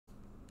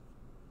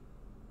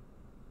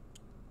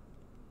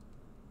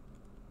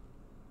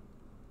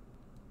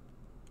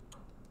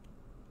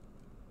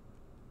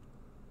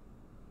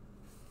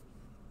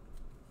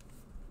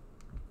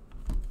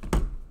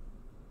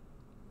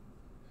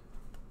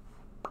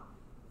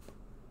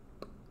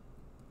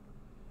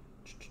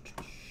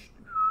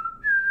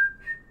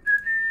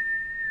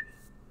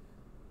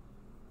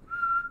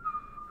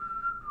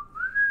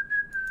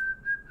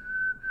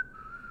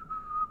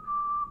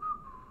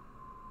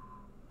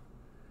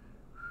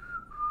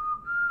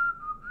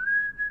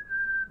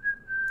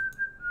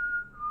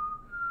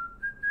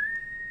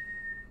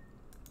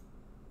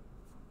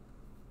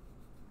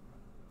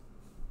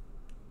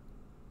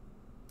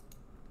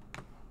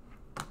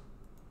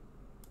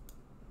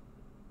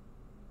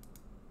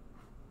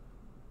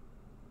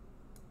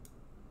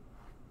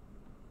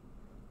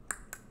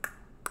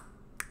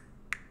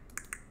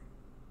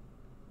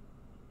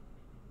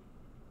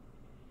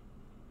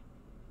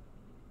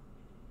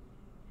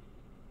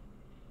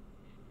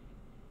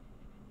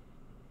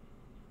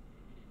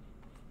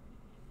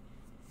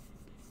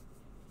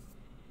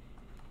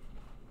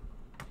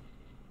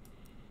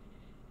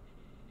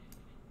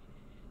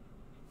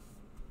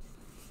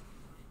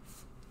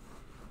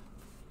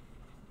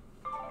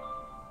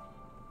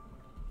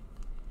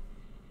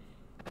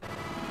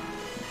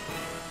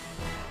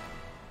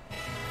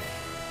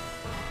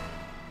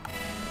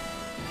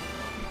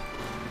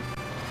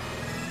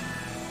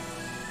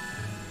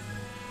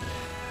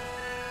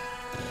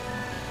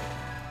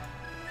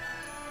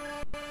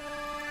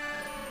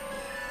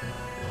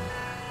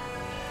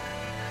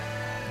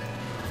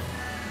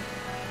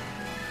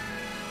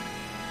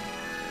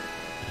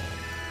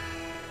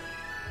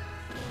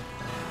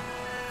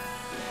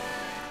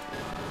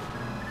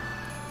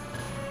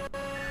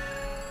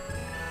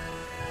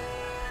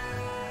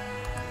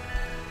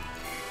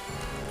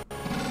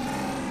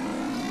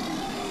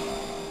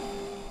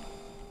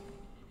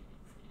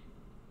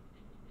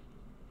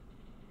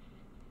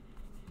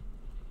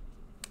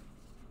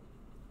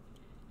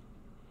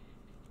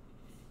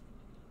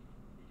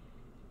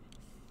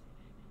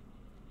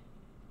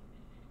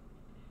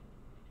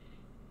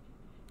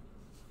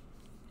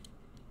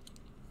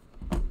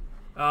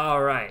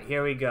Alright,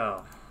 here we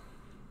go.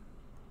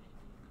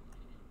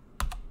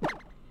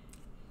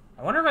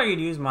 I wonder if I could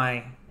use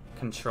my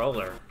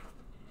controller.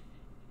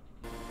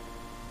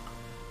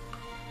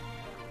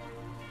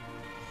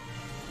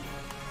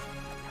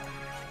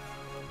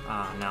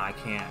 Oh, no, I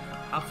can't.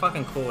 How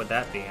fucking cool would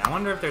that be? I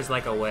wonder if there's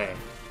like a way.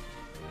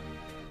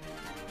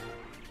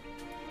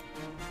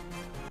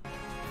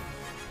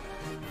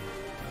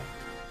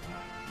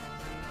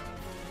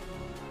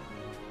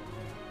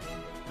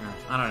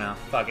 I don't know.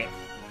 Fuck it.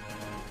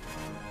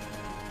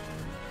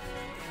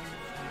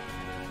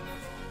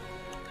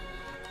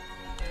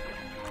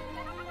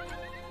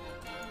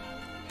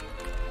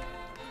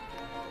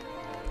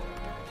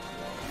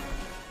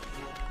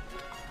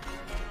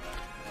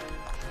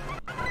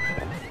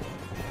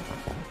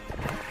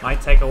 Might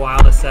take a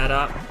while to set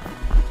up.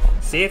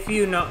 See if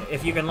you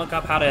can look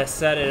up how to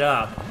set it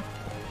up,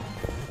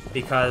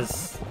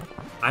 because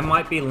I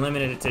might be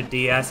limited to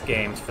DS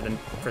games for the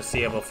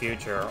foreseeable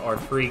future, or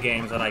free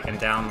games that I can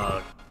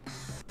download.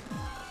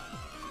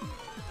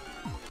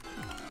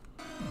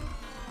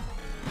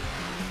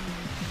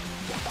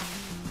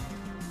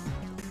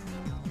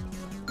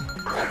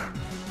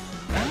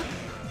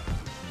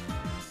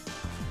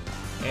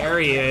 There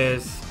he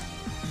is.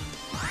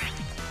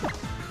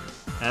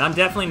 And I'm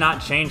definitely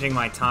not changing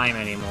my time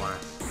anymore.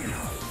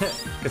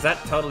 Because that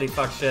totally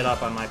fucked shit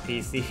up on my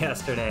PC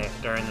yesterday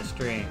during the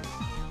stream.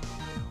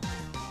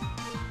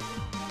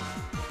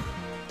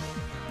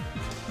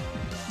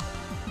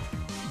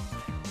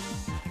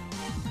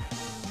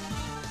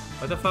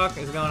 What the fuck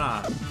is going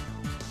on?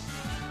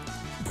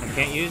 I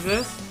can't use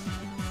this?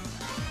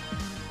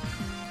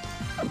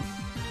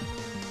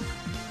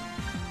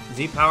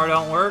 Z-Power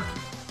don't work?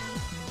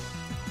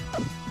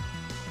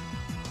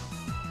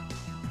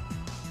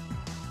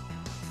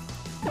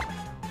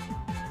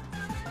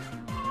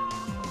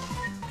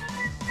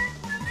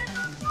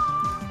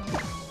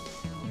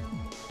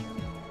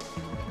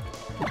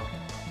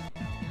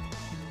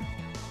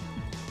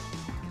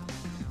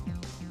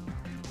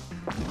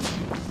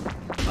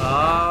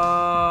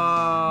 Oh,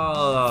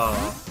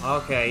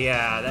 okay,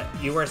 yeah,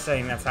 you were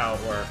saying that's how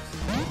it works.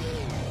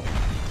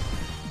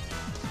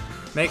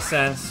 Makes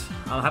sense.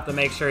 I'll have to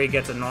make sure he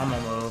gets a normal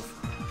move.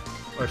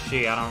 Or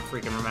she, I don't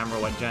freaking remember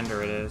what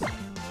gender it is.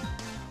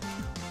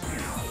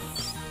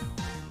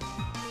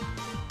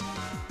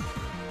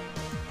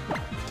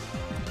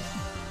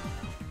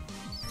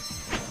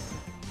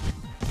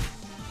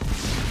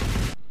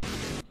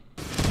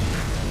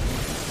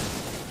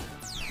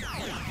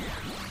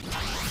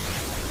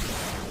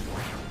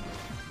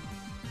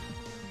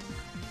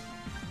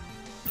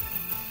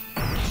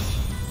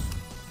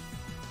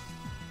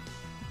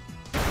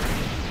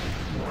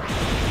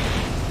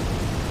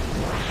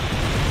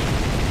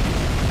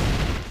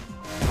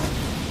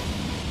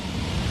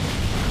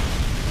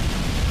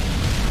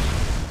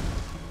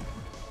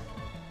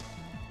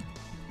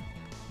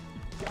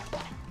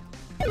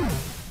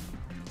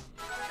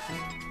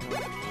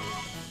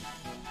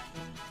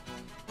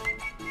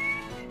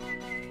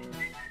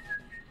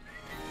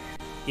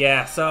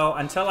 Yeah, so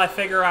until I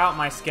figure out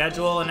my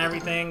schedule and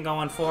everything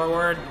going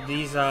forward,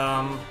 these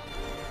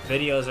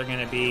videos are going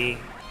to be,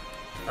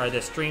 or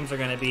the streams are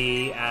going to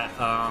be at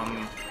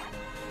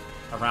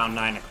around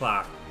 9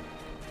 o'clock,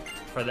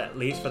 at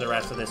least for the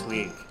rest of this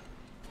week.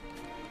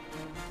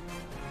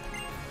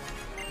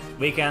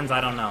 Weekends,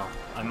 I don't know.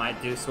 I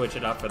might switch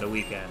it up for the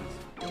weekends.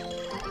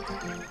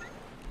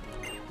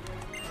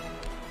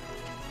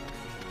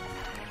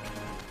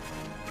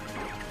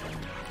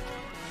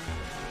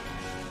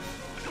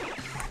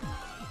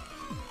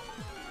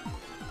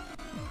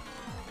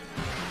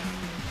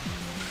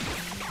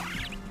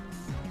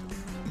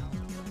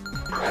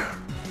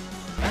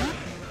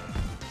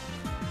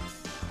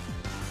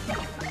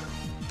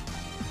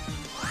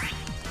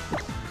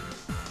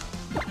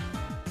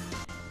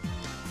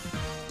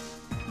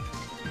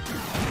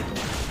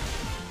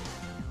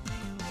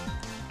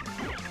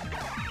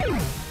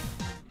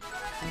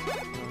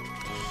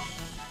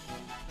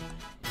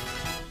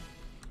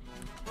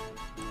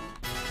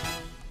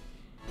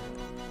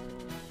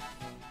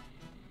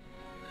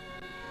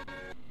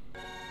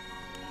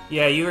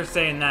 Yeah, you were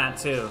saying that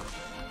too.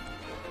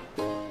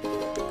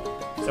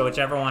 So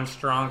whichever one's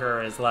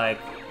stronger is like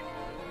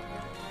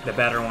the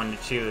better one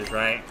to choose,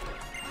 right?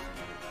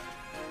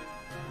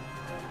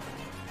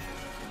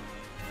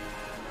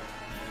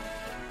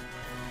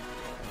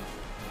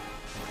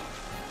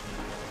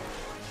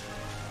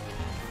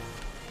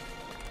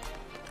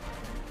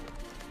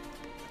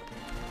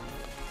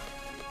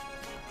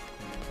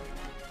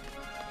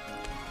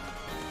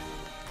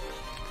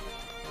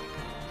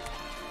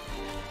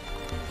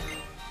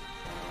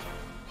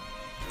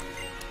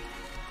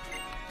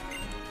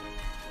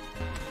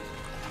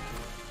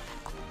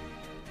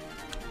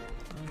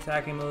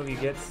 Attacking move, you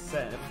get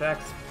set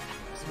effects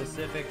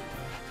specific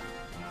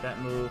that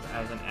move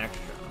as an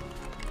extra.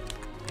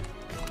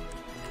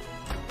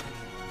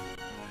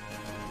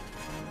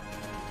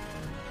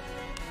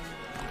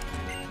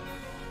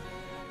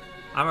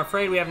 I'm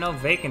afraid we have no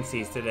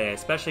vacancies today,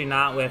 especially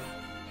not with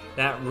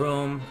that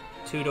room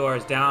 2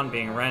 doors down,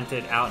 being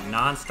rented out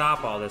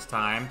non-stop all this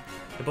time.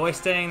 The boy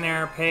staying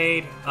there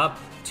paid up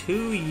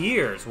 2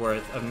 years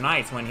worth of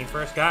nights when he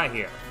first got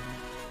here.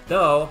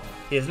 Though,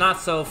 he is not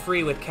so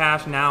free with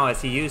cash now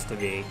as he used to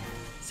be.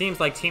 Seems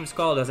like Team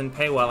Skull doesn't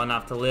pay well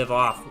enough to live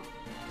off.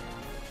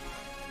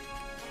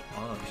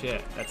 Oh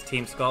shit, that's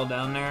Team Skull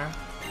down there?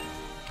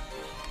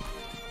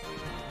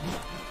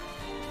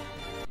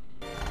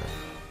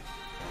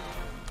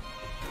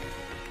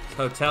 This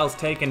hotel's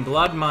taking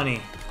blood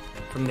money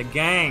from the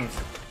gangs.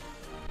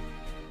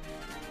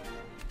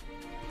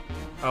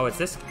 Oh, it's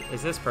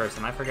this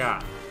person, I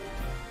forgot.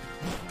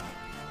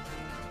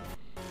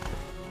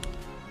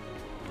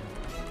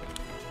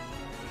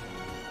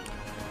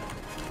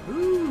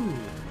 Ooh.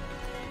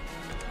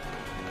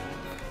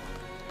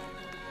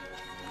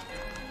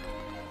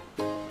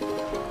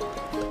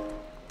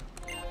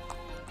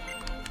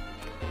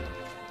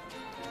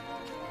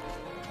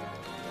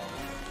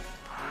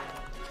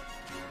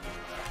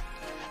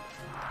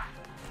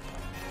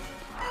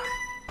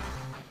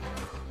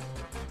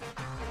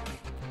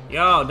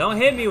 Yo, don't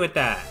hit me with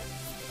that.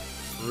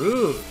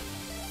 Rude.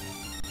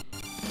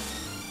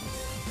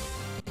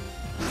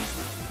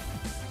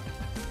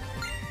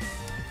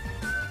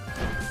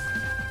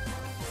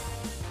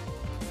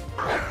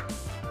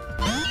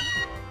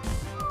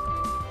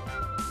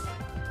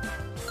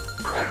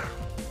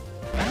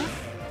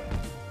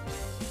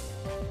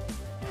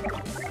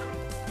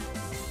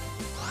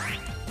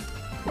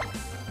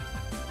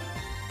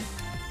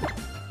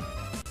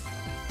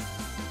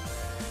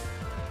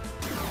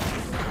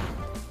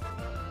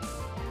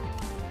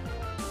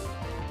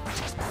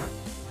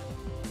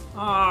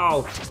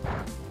 Oh!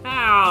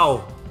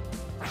 Ow!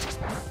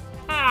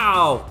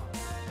 Ow!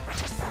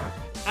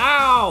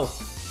 Ow!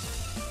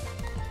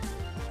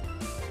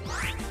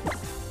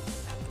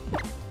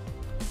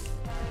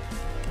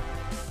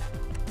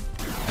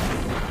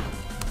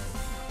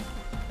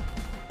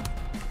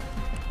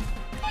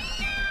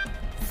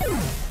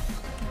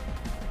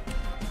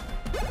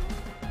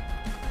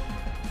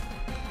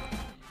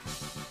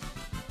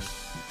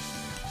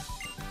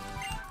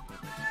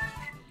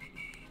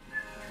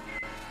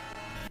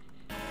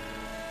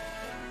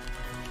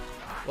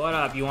 What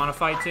up? You want to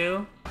fight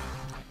too?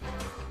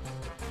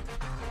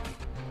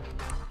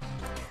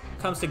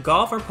 Comes to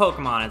golf or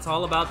Pokemon, it's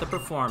all about the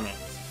performance.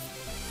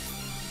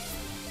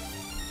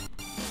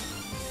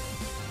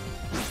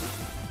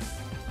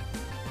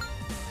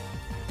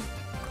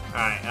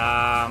 Alright,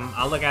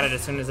 I'll look at it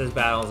as soon as this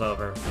battle's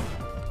over.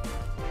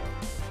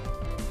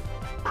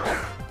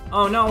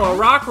 Oh no, a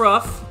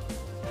Rockruff!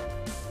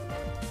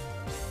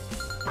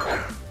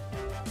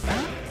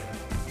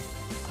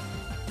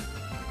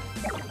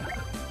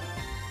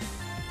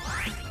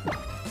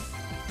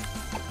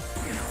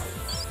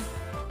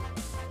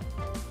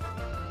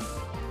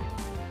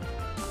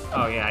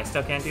 Oh yeah, I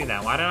still can't do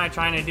that. Why don't I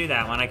try to do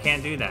that when I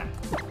can't do that?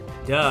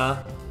 Duh.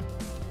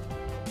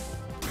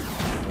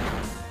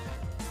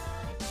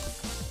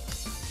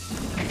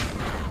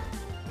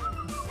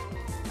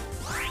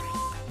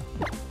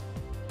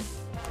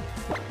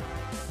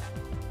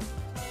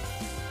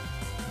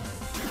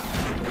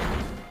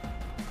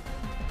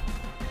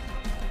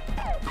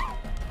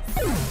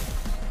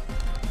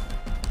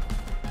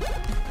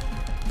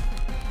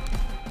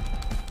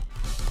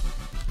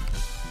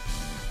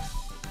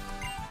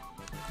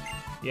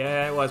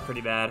 Yeah, it was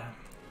pretty bad.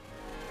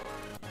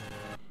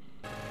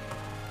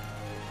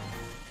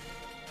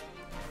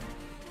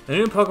 The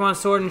new Pokemon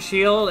Sword and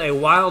Shield, a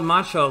wild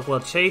Machoke will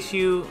chase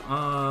you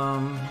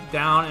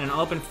down in an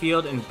open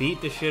field and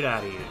beat the shit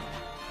out of you.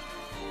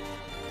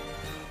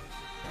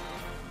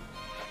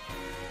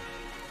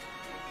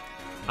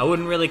 I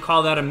wouldn't really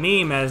call that a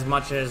meme as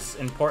much as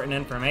important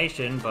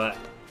information, but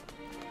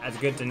that's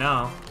good to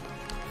know.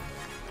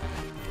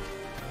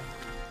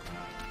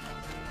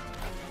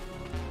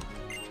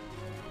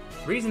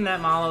 Reason that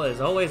Mallow is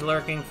always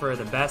lurking for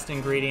the best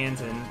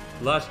ingredients in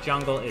Lush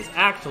Jungle is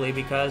actually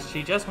because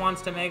she just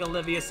wants to make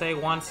Olivia say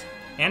once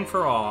and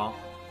for all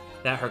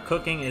that her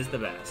cooking is the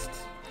best.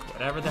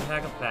 Whatever the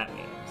heck that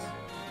means.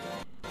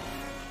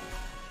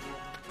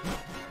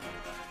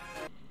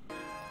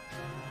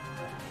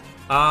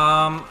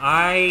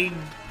 I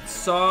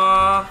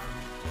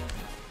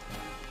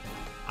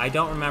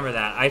don't remember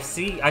that. I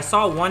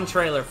saw one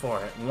trailer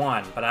for it,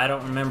 but I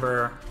don't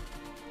remember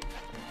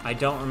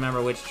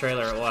which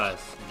trailer it was.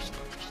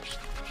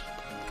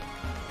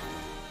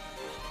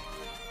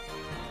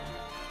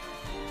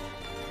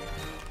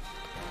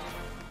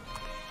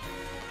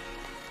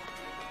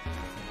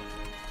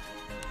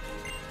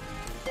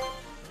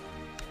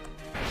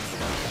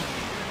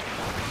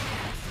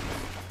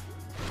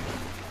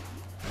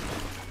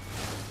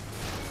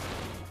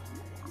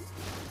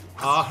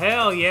 Oh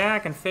hell yeah, I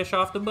can fish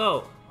off the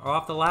boat, or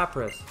off the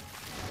Lapras.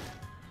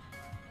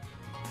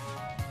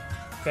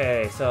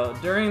 Okay, so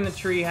during the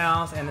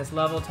treehouse and this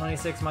level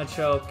 26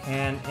 Machoke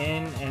came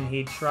in and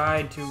he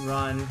tried to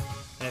run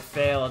and it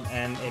failed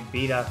and it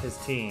beat up his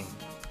team.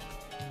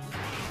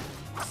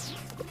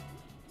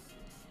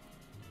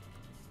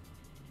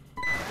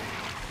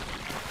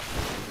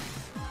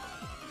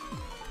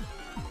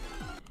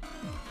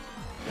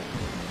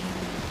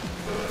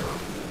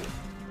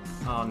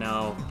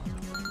 no.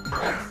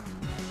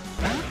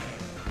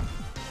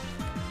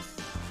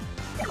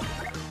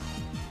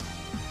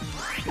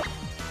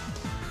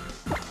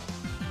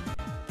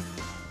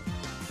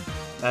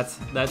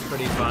 That's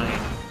pretty funny.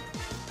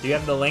 Do you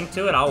have the link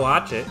to it? I'll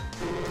watch it.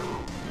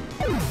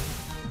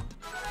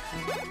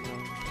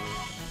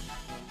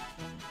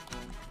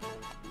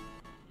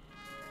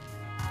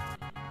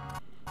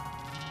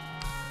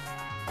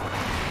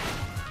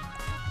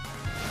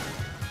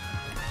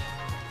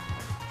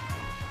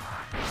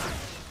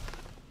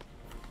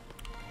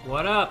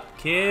 What up,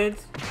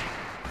 kids?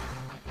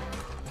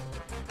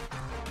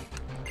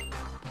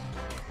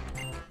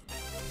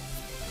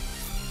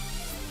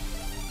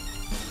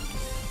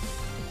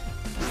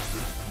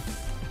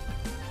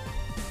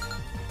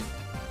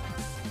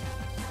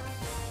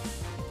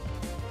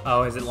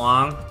 Oh, is it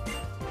long?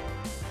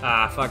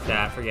 Ah, fuck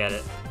that. Forget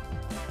it.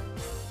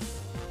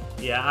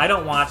 Yeah, I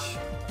don't watch...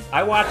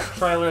 I watch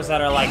trailers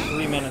that are like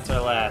 3 minutes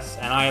or less,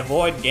 and I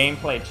avoid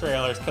gameplay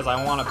trailers because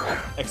I want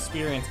to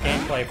experience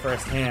gameplay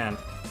firsthand.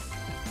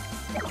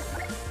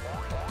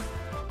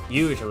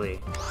 Usually.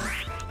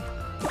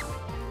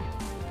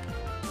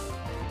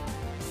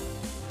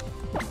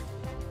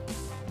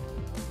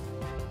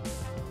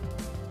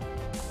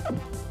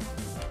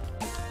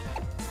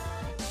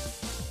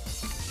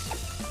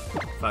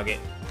 Fuck it.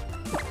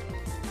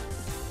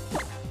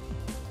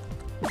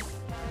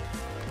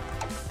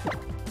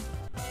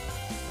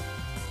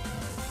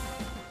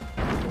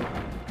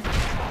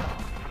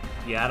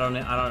 Yeah, I don't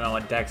know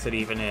what Dex it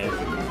even is.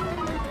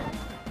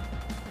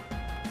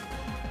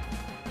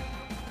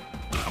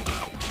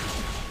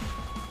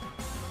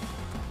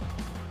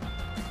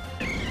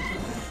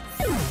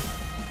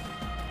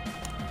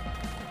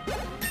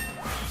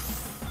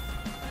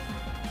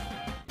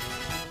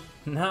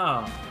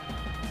 No.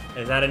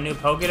 Is that a new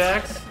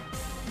Pokédex?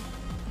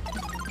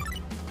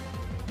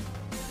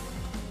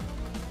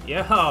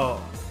 Yo,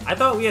 I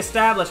thought we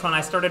established when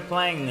I started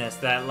playing this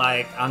that,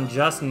 like, I'm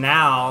just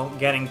now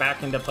getting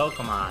back into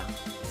Pokemon.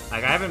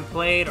 Like, I haven't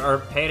played or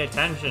paid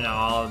attention to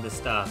all of this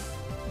stuff.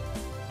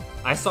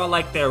 I saw,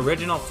 like, the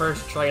original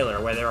first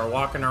trailer where they were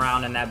walking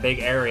around in that big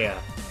area.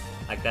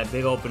 Like, that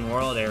big open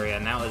world area,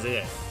 and that was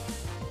it.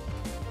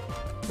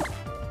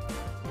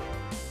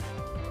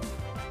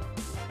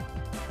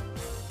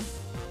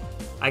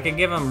 I could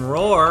give him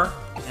Roar,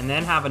 and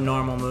then have a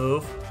normal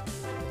move.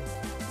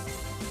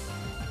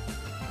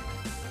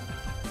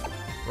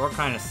 Roar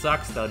kind of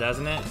sucks, though,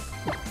 doesn't it?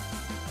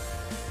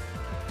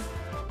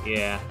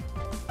 Yeah.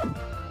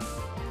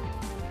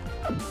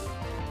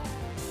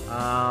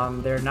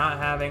 They're not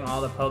having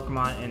all the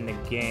Pokemon in the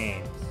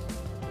games.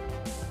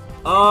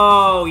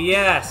 Oh,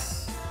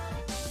 yes!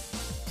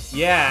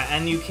 Yeah,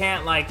 and you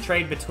can't, like,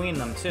 trade between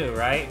them, too,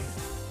 right?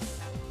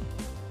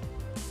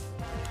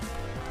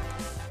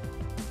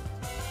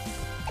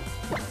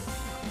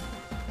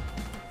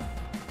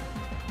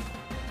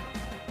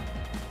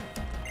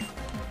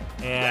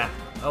 Yeah,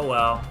 oh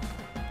well.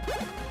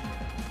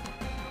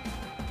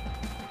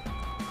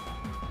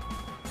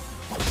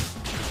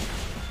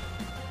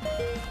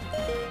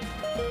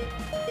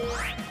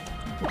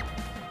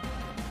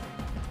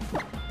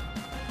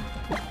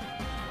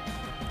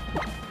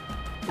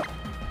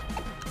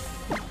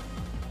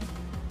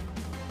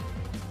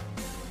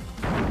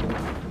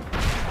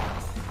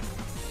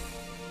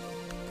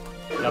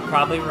 They'll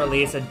probably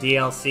release a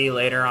DLC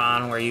later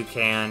on where you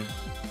can.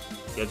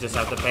 You'll just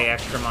have to pay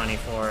extra money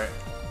for it.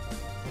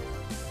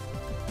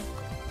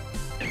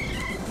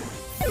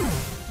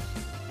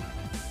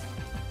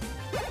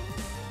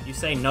 You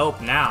say nope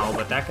now,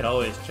 but that could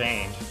always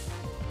change.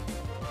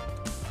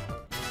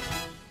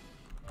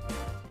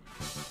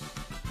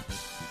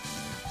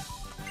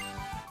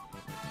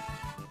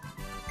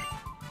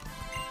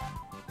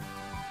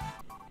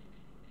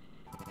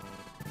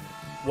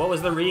 What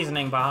was the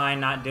reasoning behind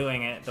not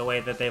doing it the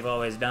way that they've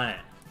always done it?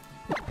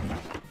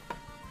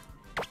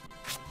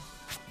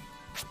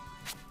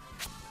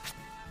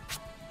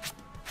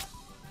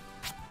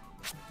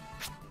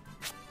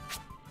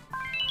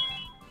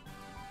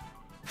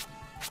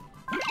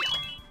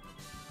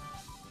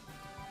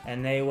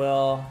 And they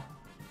will,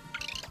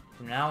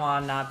 from now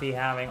on, not be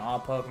having all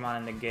Pokemon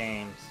in the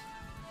games.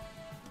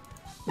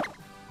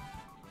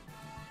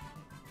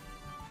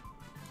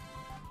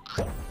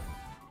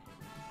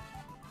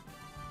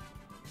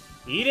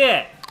 Eat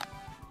it!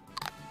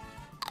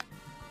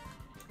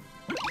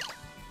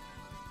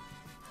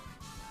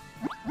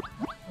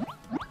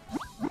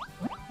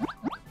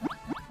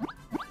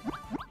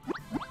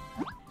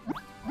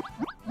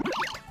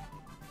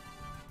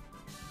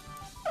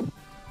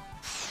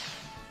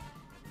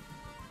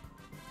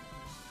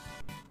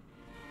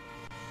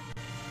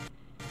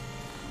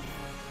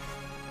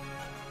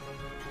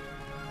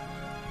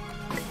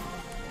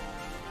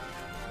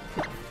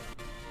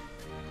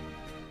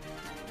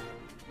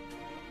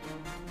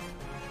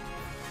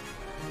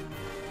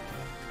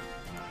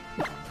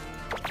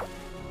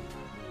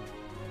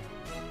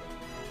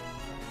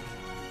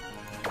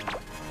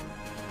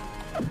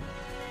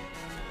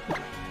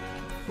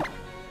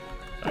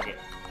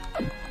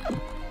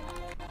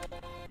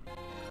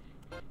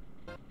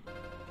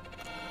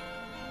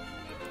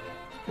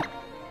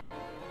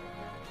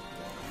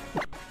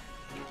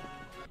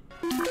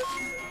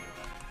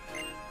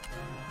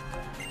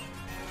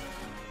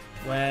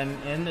 when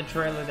in the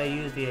trailer they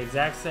use the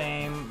exact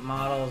same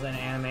models and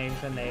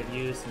animation they've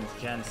used since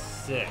Gen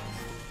 6.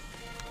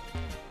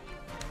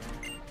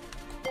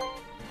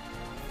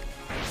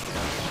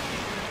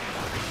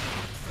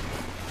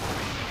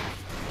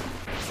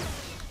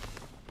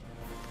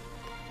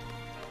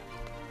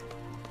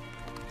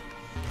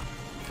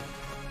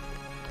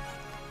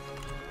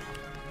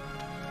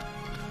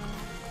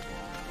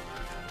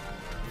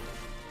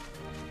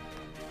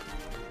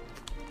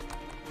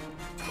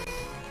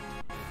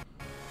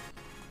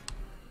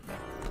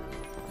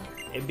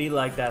 It'd be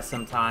like that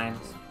sometimes.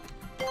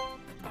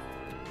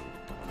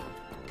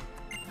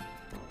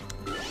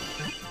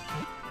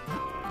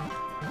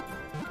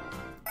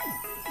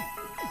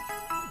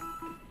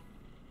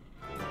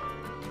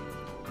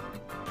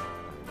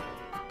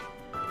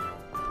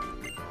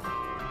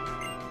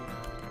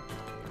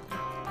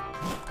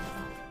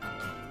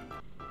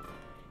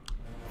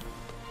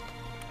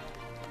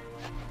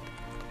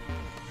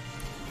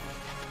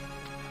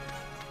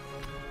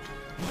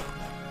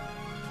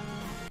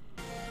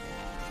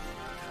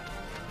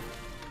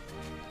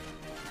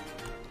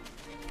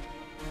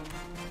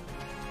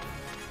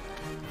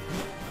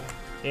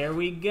 Here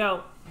we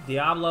go.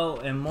 Diablo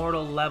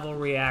Immortal level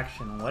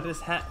reaction. What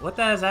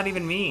does that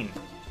even mean?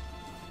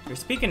 You're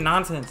speaking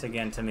nonsense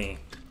again to me.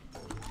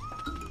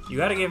 You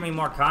gotta give me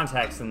more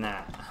context than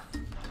that.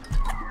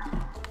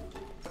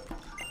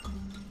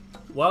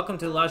 Welcome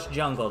to Lush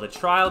Jungle. The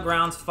trial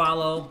grounds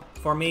follow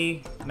for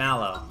me,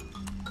 Mallow.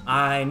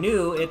 I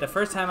knew it the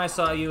first time I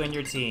saw you and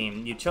your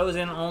team. You've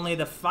chosen only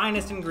the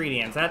finest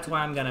ingredients. That's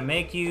why I'm gonna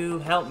make you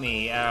help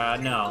me.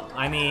 No.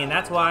 I mean,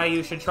 that's why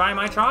you should try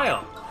my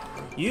trial.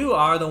 You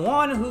are the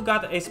one who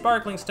got a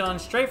sparkling stone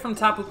straight from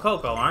Tapu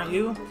Koko, aren't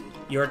you?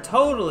 You're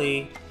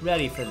totally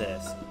ready for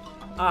this.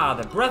 Ah,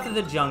 the breath of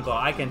the jungle.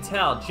 I can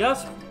tell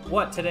just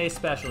what today's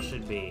special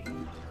should be.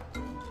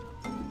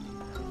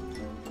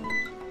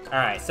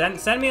 Alright,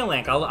 send me a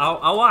link.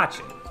 I'll watch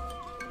it.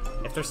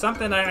 If there's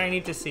something that I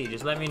need to see,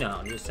 just let me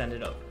know. Just send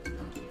it over.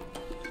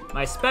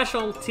 My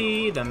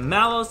specialty, the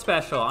Mallow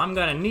Special. I'm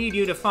gonna need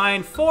you to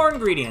find 4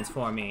 ingredients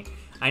for me.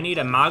 I need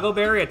a Mago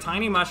Berry, a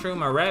tiny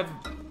mushroom, a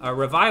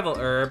revival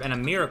herb, and a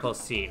miracle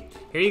seed.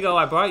 Here you go,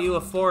 I brought you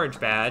a forage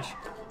bag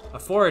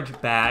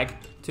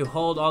to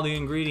hold all the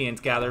ingredients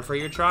gathered for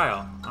your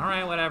trial.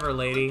 Alright, whatever,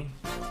 lady.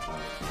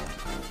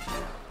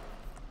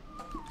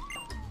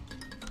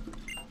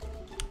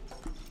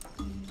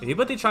 If you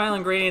put the trial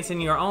ingredients in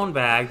your own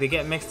bag, they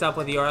get mixed up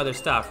with your other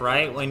stuff,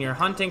 right? When you're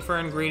hunting for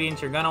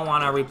ingredients, you're gonna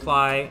wanna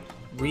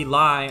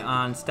rely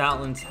on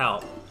Stoutland's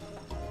help.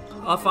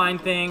 I'll find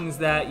things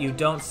that you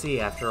don't see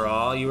after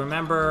all. You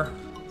remember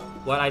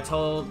what I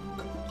told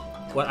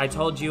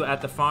you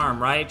at the farm,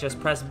 right?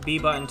 Just press B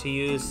button to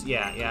use.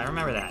 Yeah, I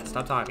remember that.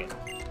 Stop talking.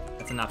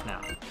 That's enough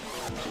now.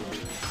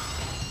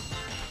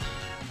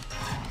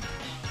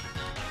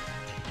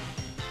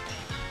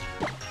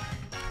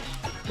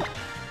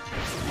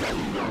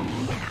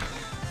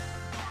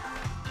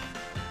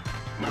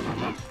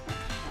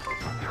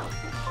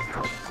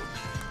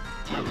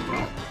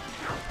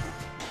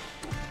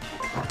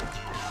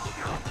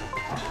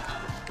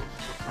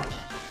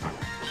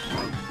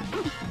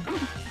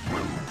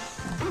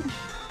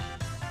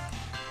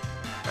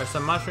 There's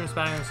some mushroom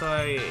spawning,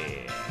 so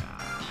yeah,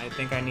 I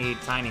think I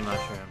need tiny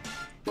mushroom.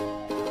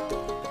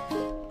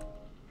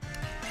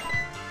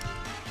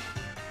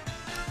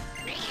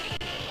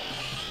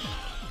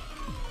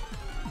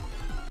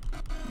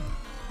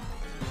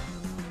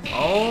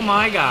 Oh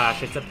my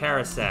gosh, it's a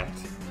Parasect.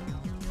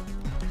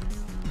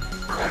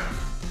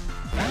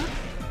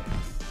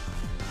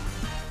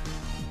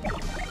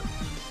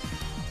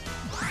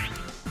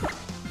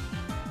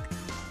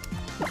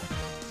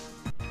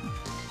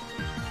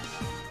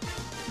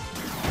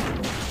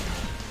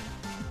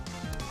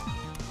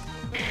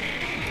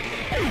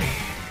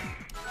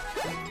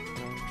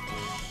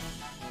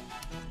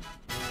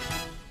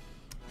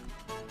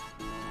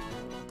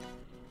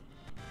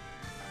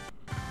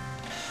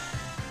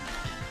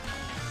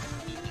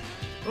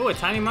 Ooh, a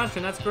tiny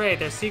mushroom, that's great.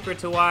 There's a secret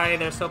to why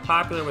they're so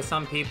popular with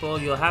some people.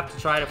 You'll have to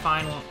try to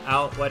find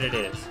out what it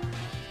is.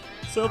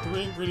 So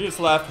 3 ingredients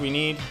left. We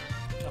need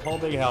a whole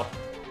big help.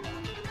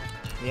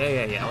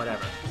 Yeah,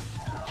 whatever.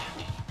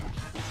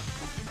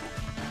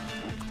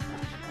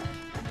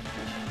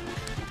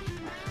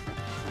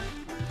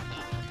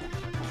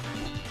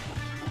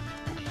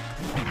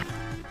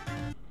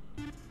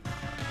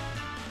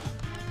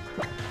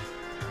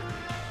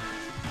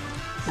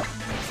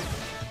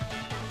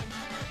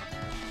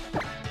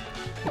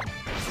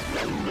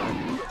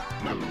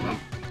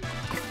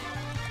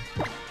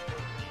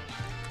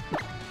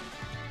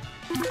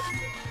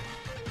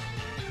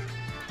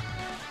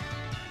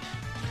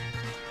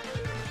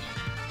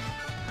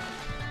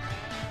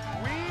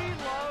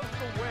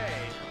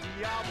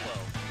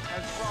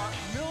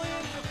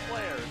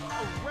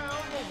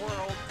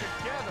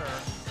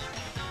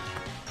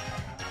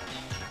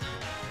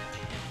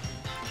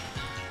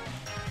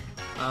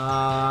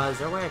 Is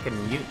there a way I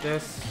can mute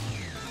this?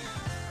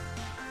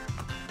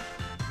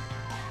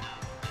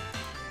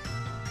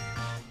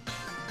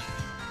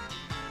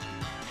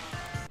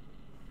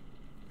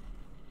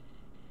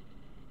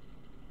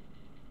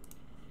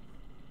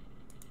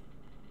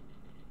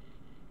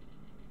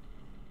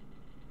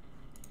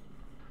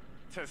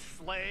 to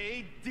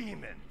slay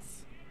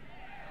demons.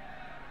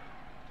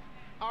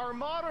 Our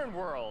modern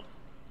world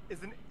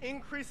is an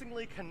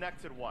increasingly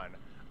connected one.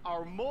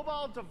 Our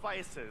mobile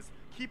devices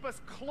keep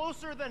us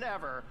closer than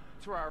ever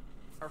to our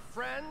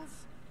friends,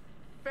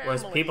 family,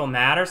 Was people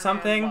mad or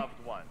something? and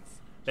loved ones.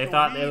 They So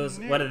thought we it was,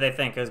 knew what did they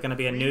think? It was going to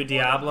be a we new wanna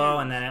Diablo,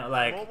 use and then it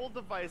like, mobile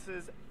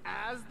devices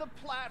as the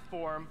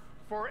platform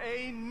for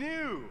a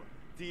new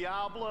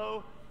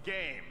Diablo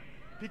game.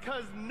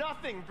 Because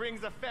nothing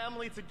brings a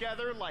family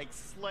together like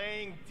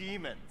slaying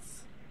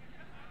demons.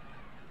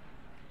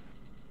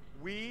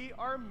 We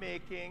are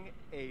making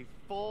a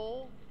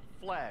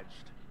full-fledged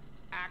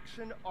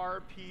action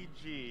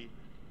RPG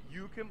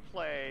you can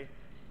play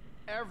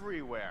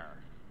everywhere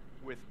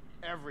with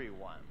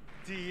everyone.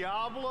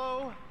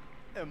 Diablo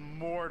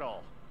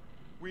Immortal.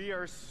 We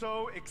are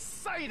so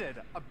excited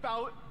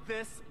about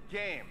this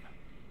game.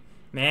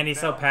 man, he's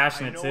so Now,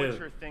 passionate I know too. what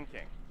you're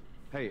thinking.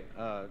 Hey,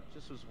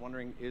 just was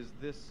wondering, is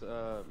this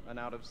an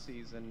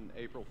out-of-season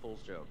April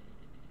Fool's joke?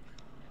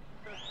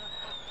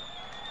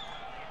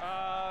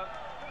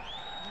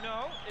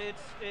 No,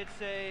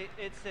 it's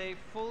a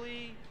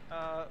fully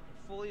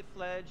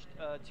fledged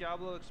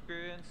Diablo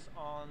experience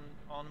on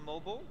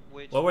mobile,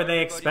 which What were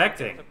they everybody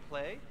expecting? gets to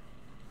play.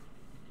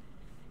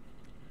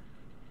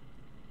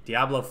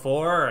 Diablo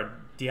 4 or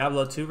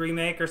Diablo 2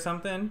 remake or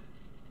something?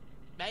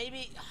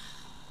 Maybe.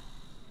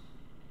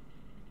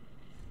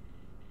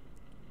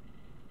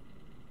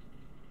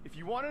 If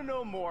you want to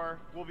know more,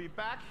 we'll be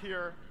back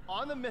here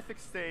on the Mythic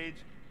stage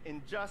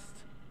in just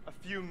a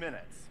few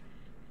minutes.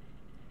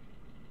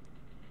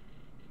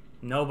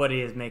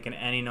 Nobody is making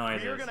any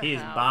noises. gonna He's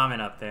have- bombing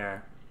up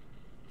there.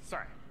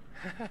 Sorry.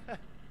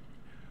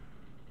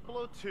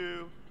 Diablo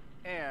 2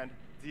 and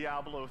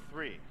Diablo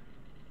 3.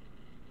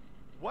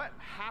 What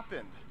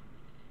happened?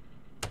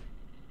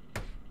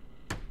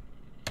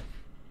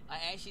 I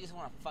actually just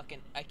want to fucking.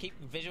 I keep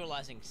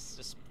visualizing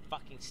just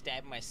fucking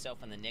stabbing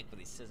myself in the neck with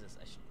these scissors.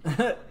 I should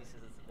throw these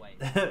scissors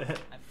away.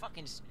 I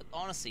fucking just.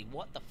 Honestly,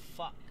 what the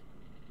fuck?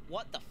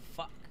 What the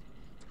fuck?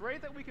 It's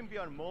great that we can be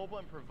on mobile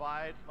and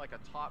provide like a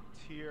top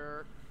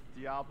tier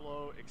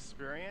Diablo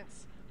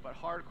experience, but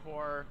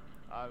hardcore,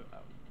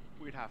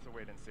 we'd have to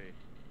wait and see.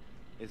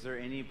 Is there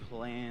any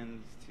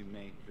plans to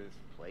make this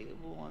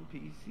playable on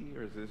PC,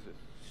 or is this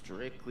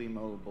strictly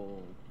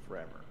mobile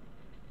forever?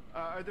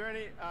 Are there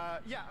any?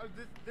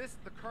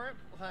 The current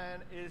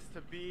plan is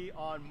to be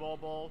on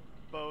mobile,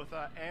 both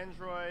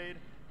Android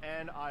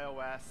and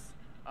iOS.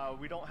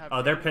 We don't have.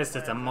 Oh, they're any pissed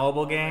it's a plans at the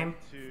mobile moment game?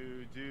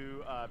 to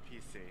do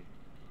PC.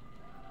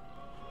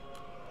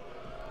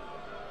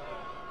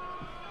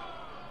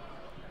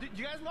 Do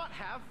you guys not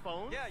have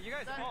phones? Yeah, you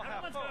guys all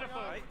have Everyone's phones, got a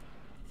phone. right?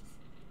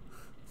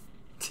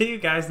 Do you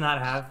guys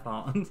not have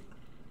phones?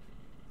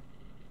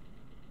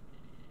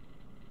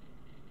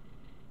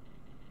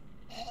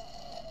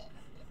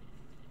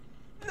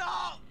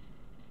 No!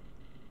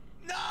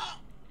 No!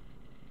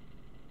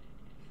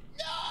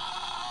 No!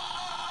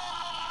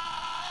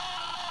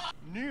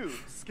 New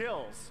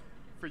skills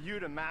for you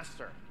to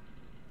master.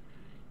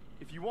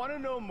 If you want to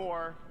know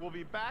more, we'll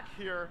be back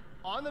here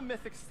on the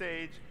Mythic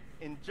stage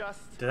in just.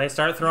 Do they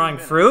start a few throwing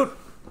minutes. fruit?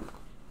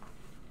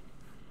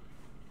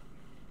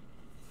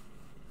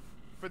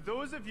 For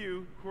those of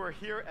you who are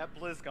here at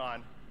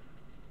BlizzCon,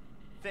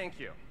 thank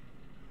you.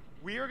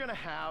 We are going to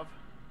have.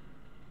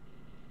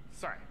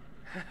 Sorry.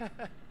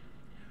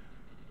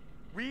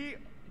 We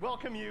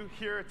welcome you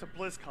here to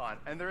BlizzCon,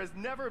 and there has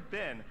never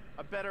been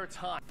a better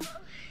time.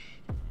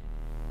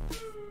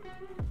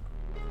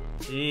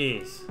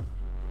 Jeez.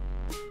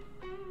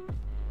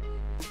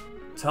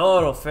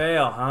 Total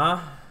fail, huh?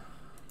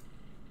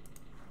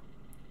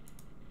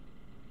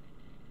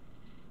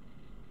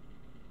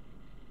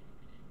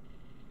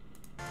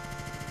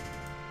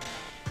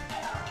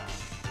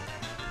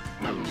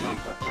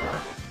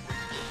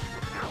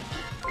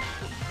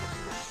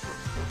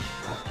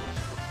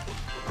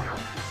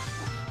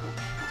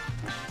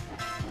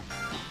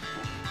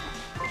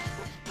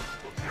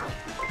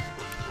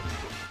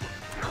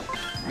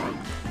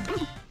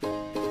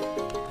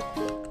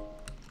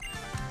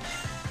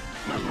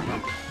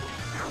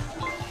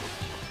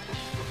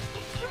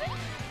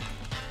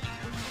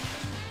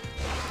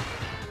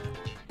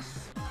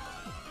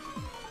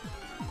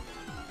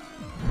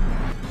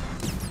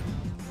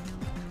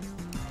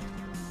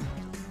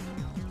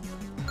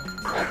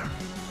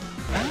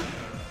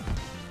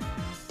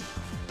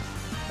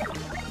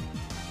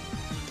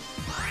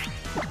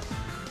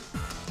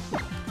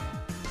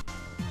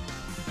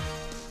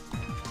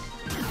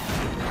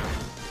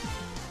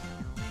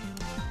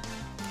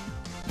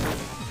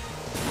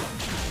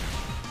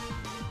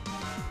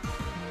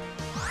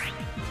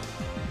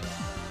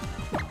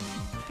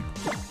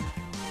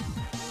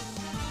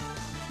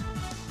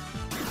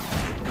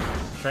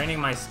 Training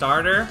my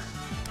starter?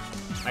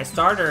 My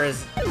starter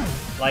is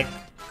like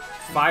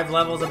 5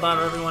 levels above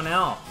everyone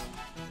else.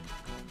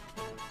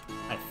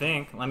 I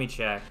think. Let me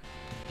check.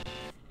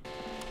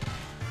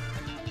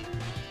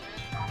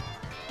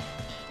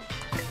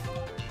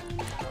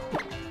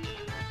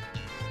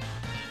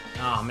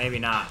 Oh, maybe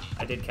not.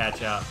 I did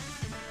catch up.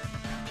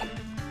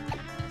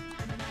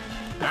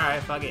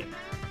 Alright, fuck it.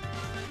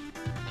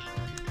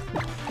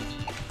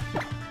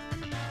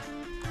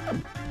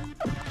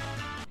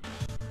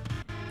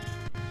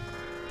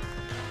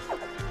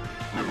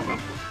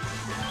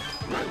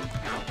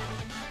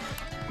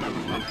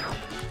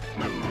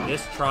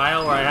 This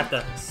trial where I have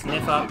to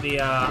sniff up the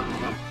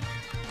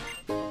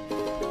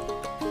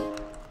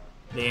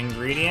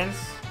ingredients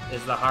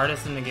is the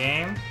hardest in the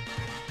game.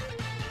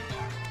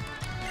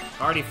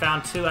 Already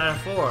found 2 out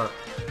of 4.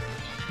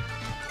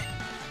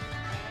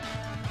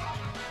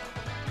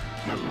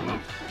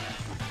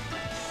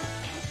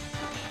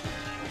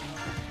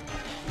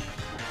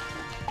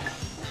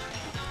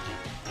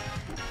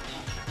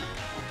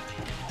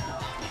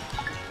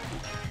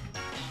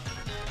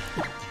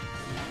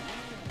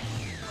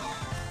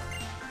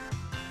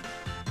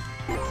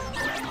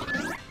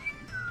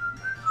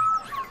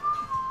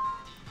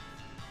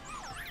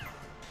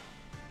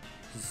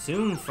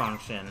 Zoom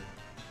function.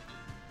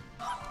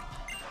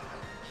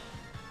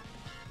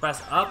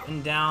 Press up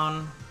and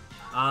down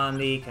on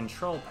the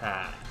control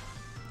pad.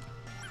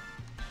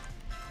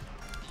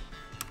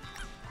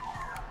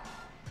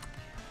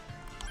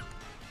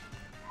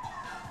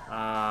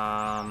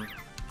 I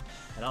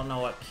don't know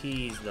what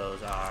keys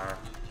those are.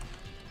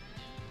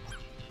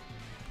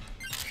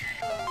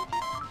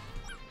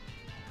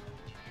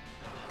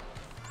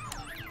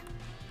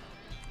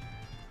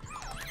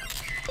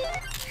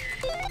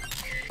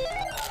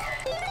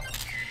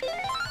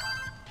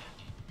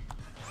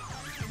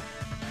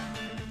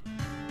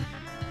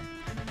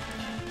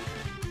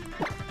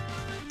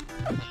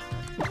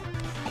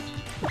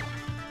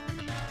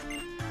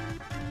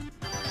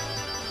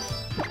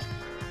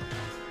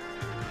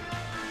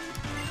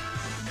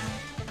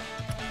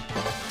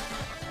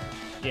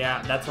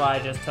 Yeah, that's why I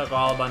just took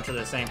all a bunch of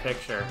the same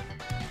picture.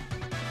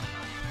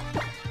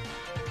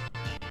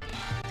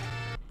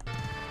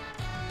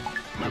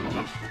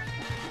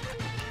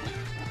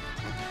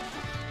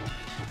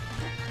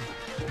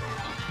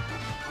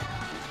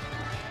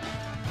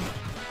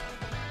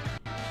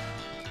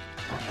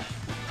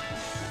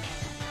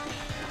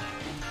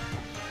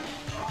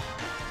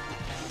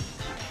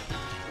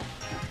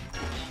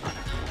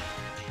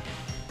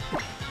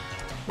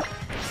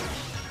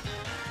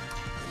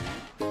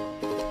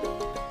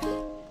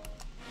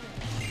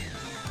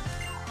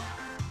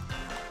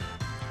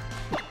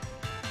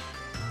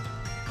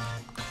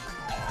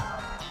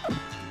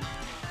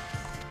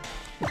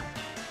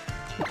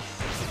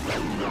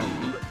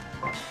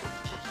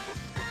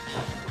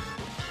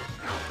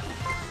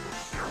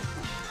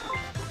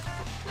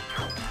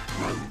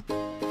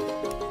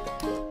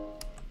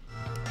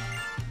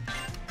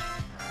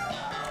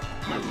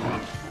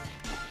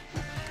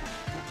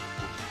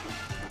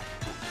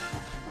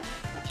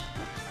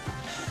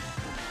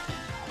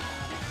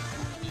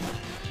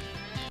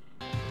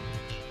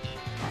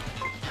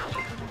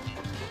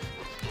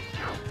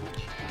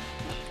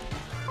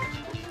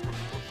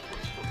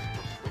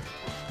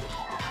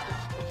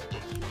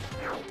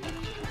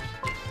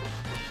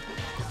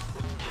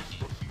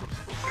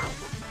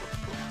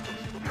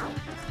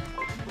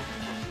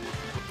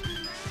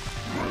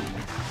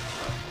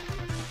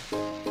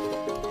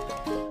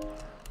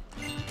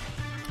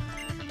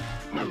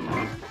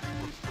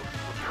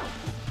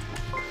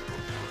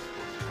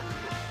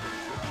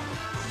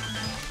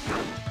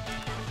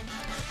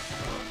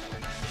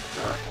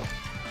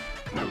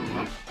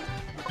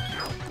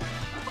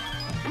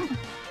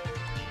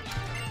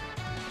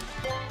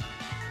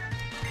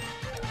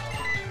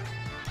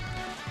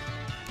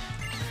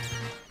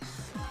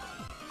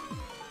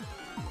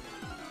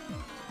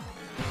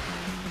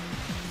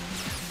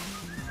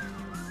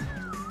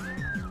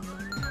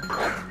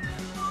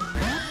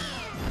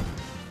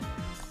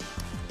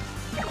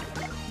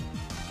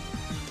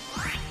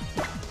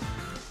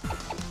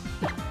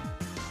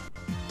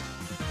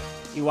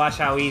 You watch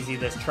how easy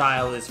this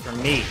trial is for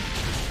me.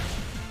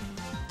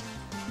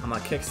 I'm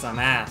gonna kick some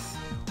ass.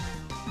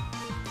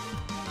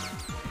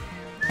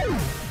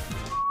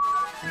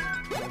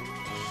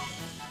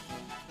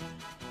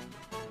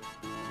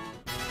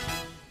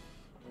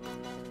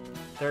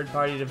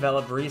 Third-party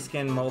developed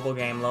reskin mobile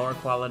game, lower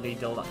quality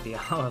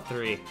Diablo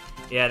 3.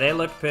 Yeah, they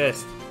look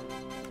pissed.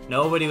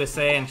 Nobody was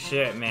saying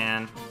shit,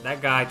 man.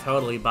 That guy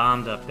totally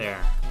bombed up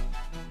there.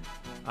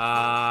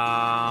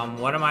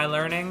 What am I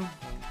learning?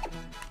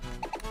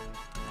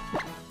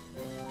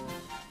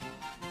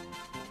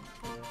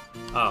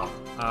 Oh,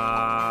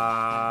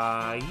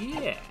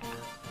 yeah.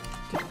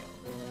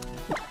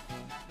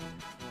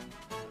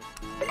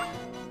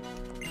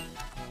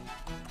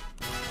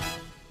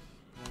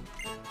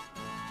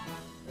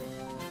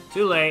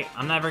 Too late.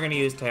 I'm never gonna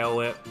use Tail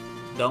Whip.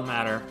 Don't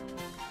matter.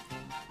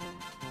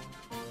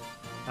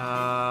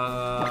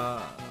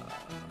 Oh.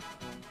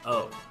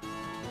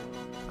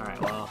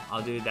 Alright, well,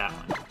 I'll do that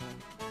one.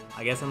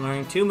 I guess I'm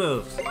learning 2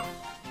 moves.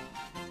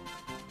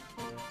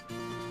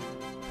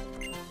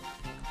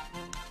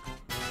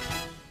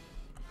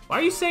 Why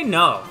do you say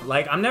no?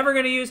 Like, I'm never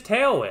gonna use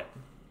Tail Whip.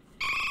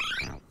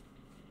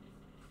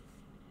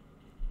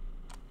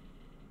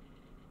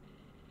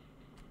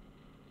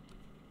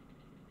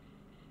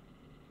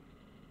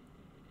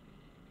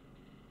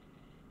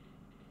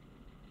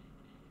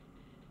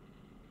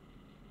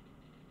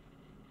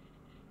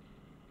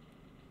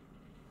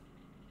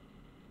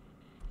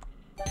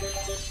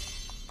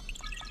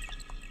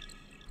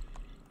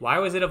 Why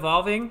was it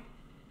evolving?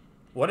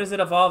 What does it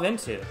evolve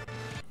into?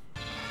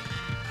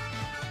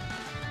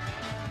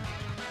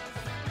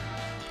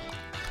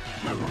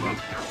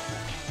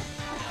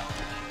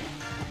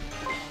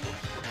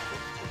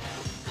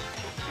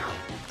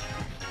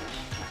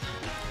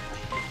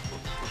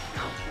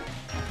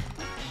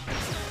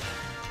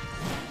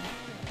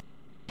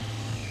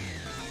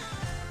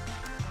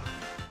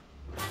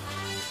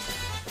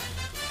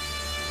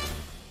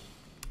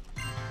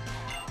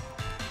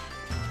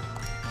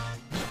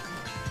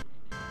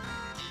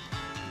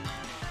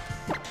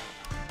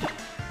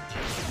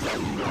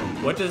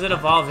 What does it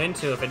evolve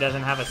into if it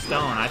doesn't have a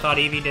stone? I thought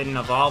Eevee didn't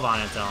evolve on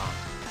its own.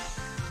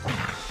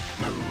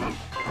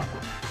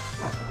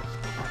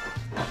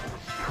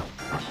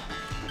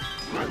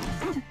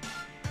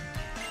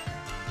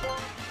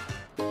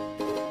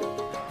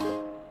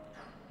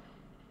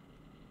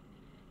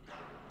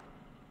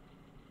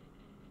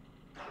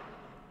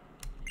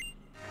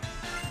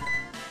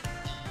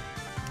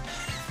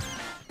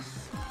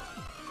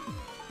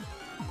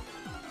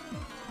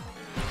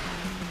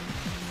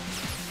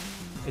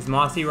 Is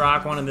Mossy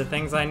Rock one of the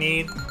things I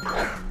need?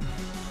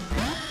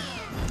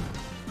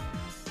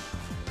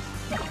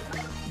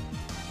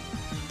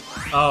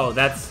 Oh,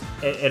 that's...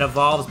 It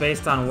evolves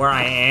based on where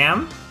I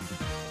am?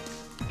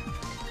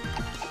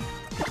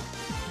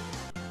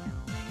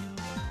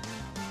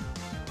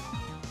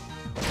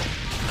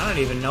 I don't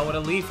even know what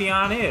a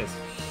Leafeon is.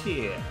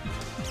 Shit.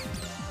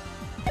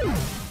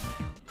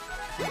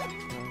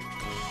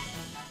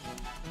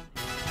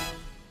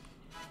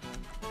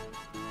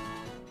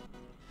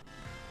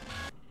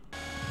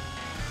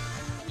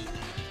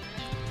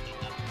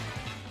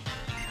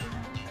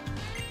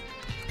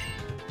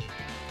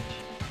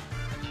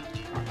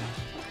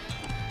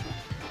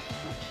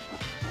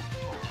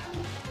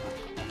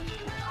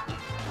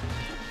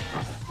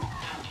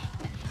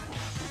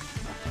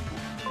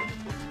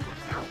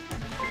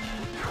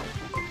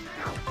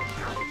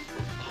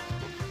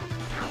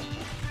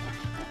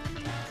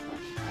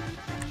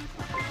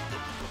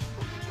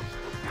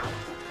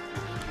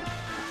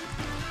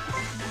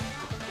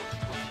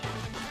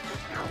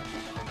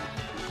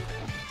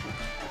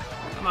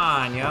 Come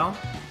on, yo.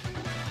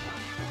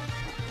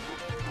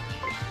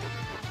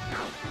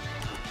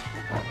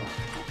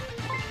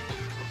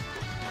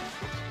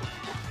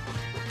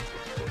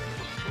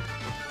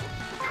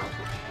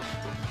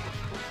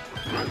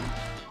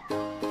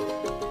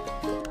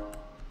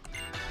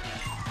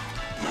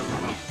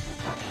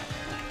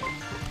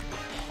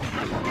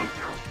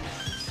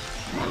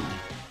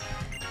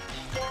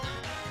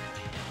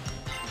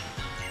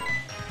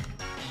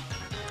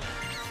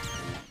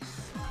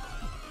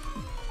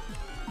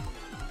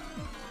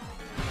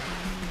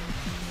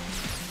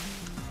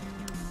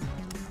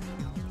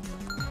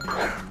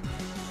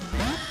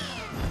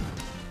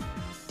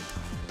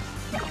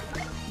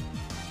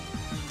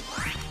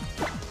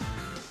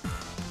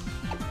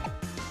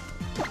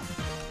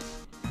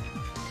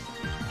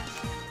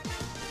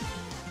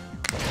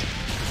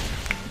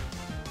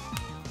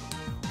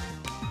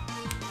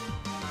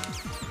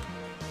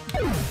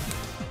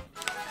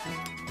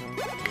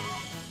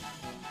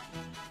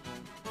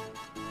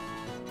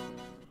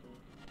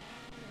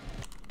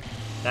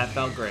 That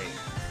felt great.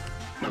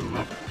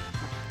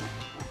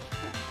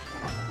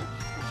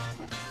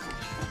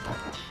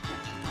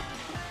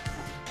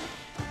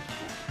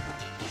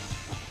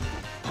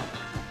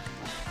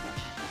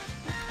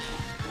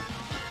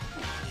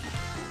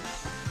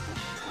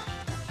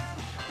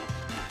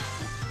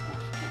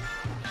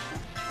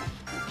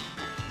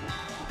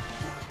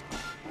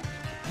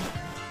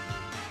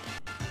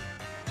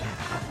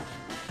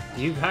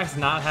 Do you guys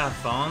not have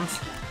phones?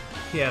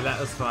 Yeah, that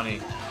was funny.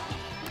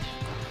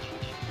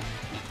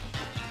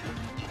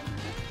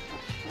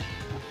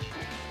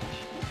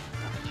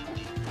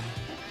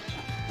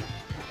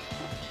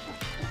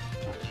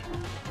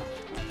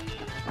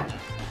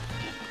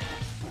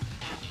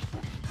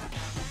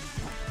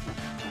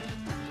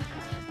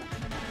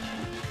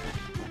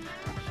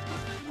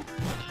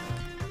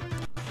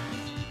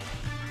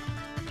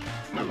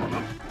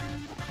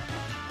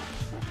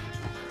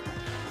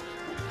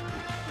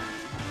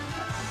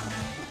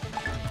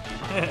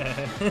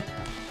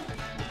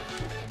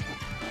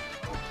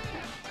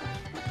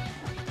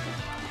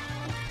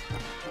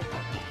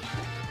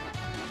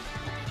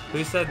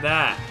 Who said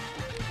that?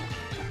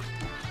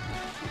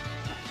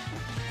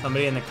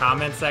 Somebody in the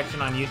comments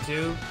section on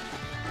YouTube?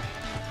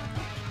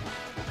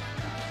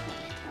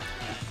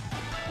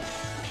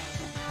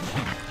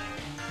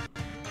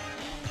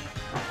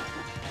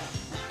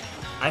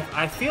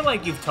 I feel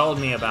like you've told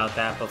me about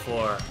that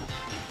before,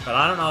 but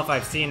I don't know if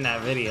I've seen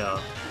that video.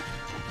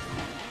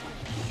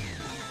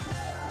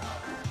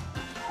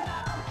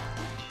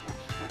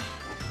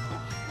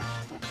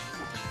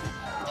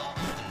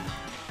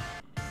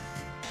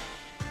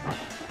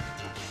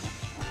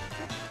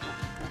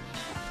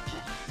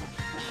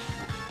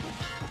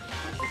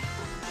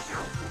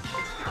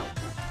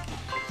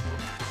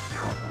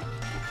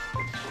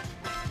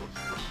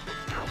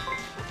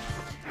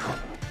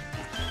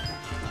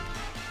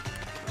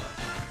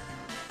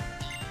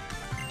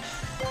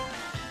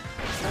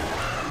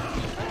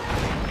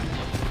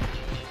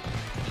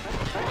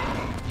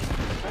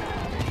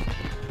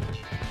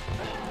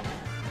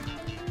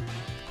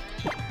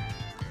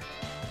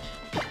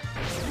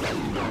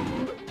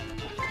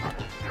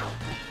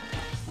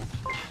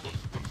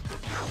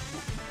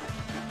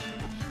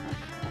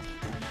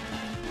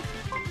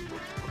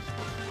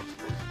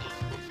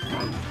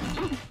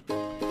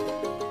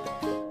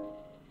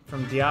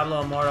 From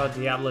Diablo Immortal,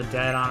 Diablo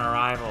Dead on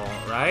arrival,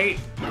 right?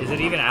 Is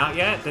it even out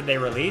yet? Did they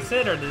release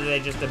it, or did they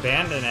just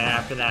abandon it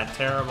after that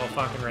terrible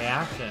fucking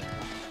reaction?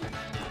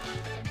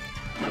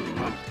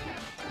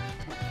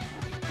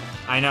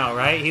 I know,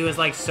 right? He was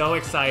like so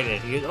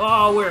excited. He was,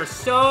 oh, we're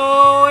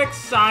so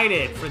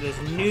excited for this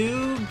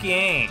new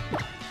game.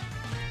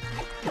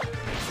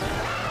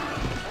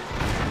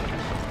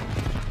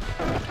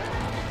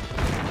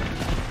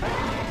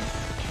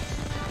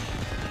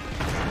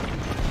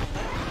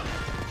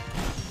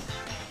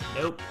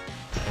 Nope.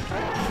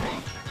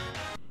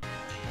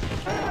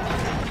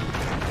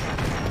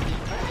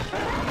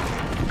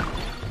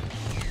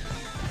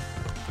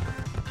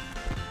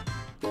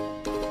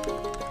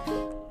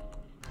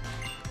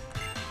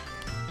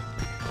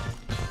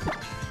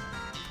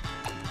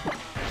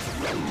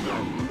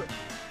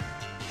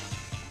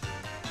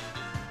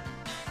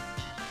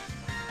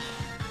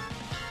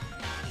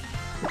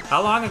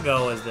 How long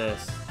ago was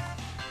this?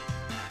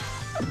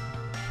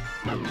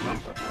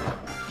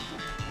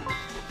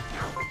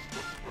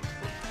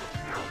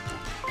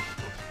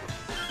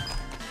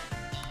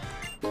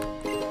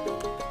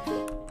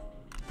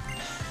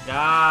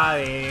 Got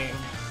it.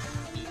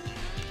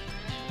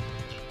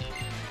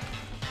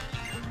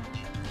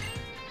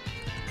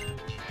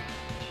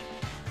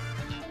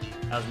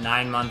 That was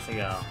 9 months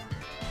ago.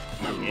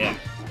 Yeah.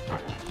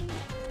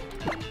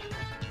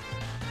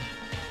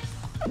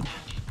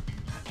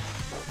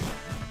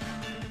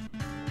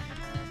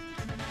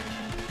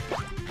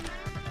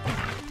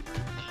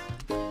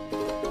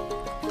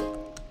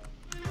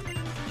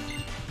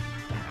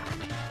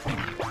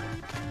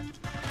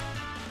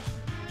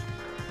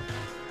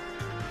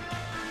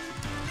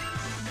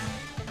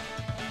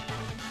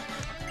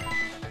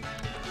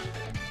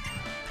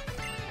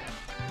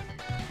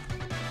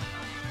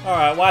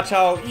 Alright, watch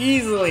how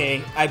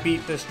easily I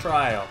beat this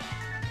trial.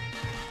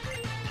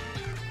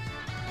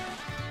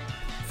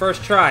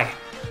 First try.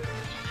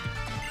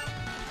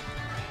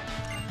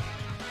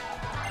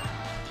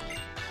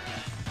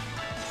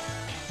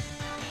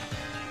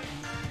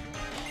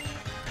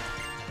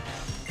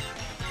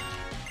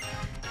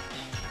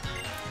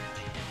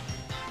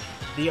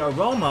 The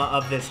aroma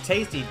of this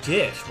tasty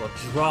dish will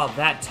draw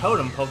that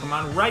totem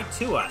Pokemon right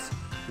to us.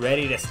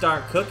 Ready to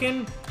start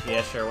cooking?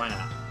 Yeah, sure, why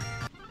not?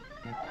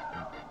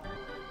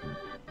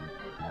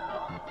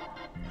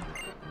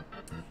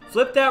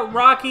 Flip that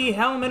rocky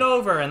helmet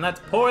over and let's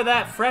pour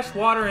that fresh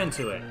water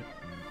into it.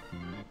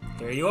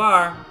 Here you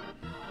are.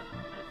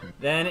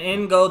 Then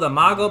in go the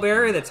Mago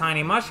Berry, the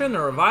Tiny Mushroom, the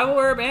Revival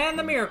Herb, and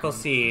the Miracle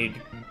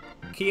Seed.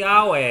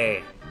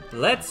 Kiawe.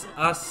 Let's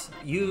us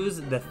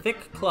use the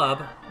thick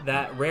club,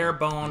 that rare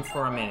bone,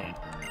 for a minute.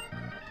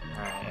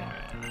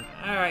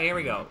 Alright, here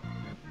we go.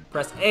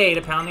 Press A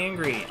to pound the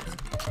ingredients.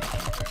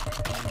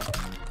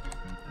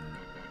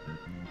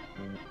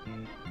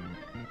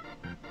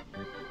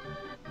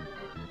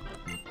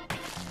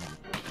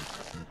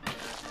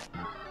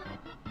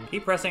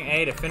 Keep pressing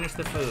A to finish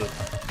the food.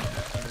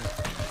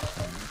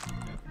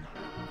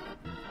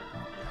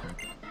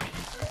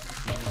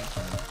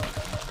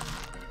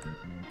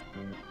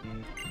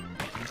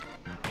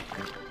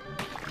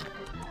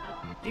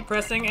 Keep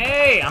pressing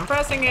A! I'm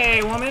pressing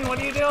A, woman! What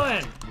are you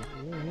doing?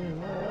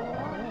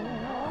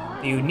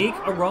 The unique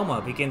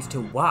aroma begins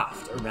to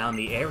waft around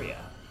the area.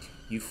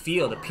 You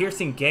feel the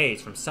piercing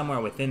gaze from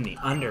somewhere within the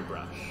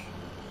underbrush.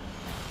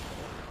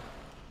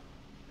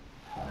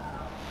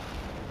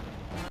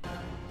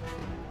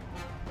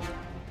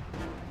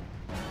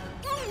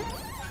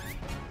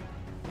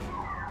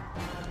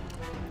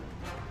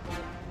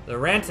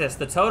 Lurantis,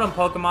 the totem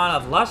Pokemon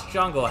of Lush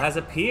Jungle, has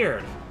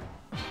appeared.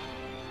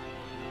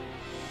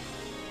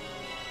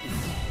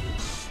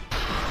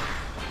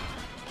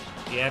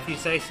 Yeah, if you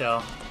say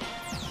so.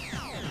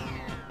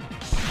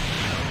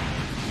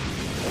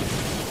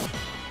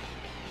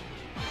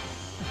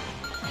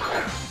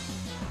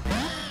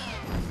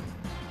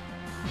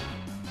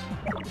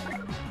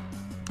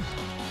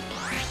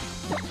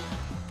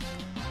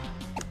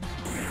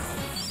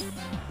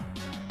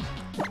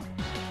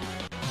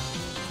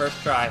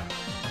 First try.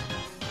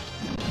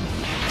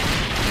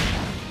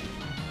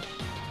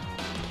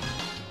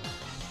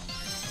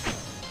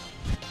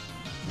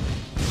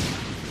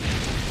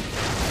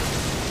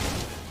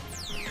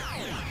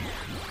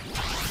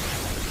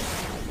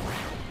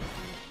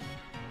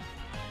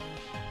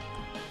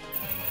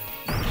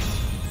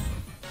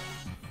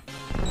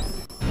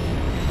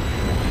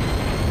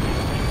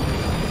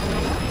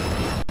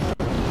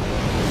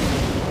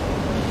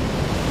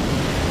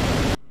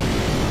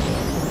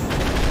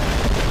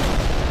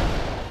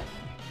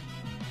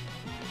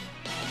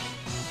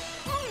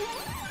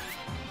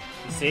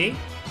 See?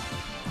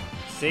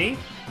 See?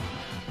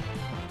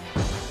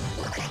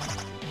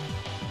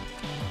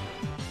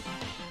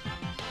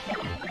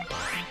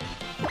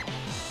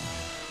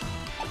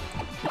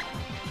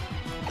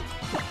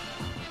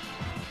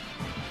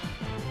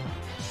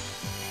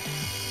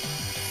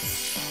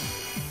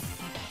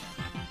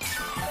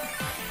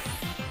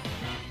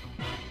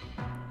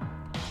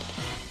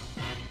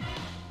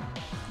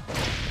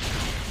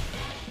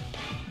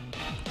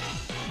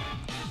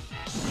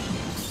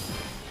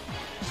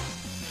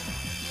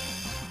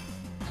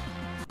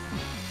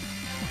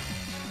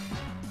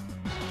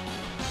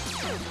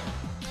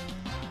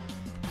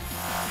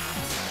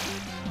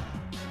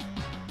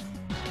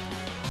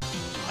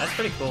 That's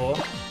pretty cool.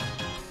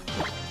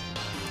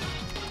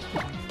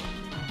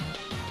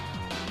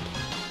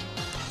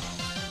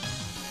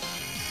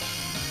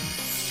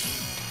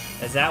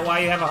 Is that why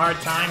you have a hard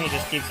time? He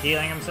just keeps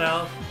healing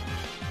himself?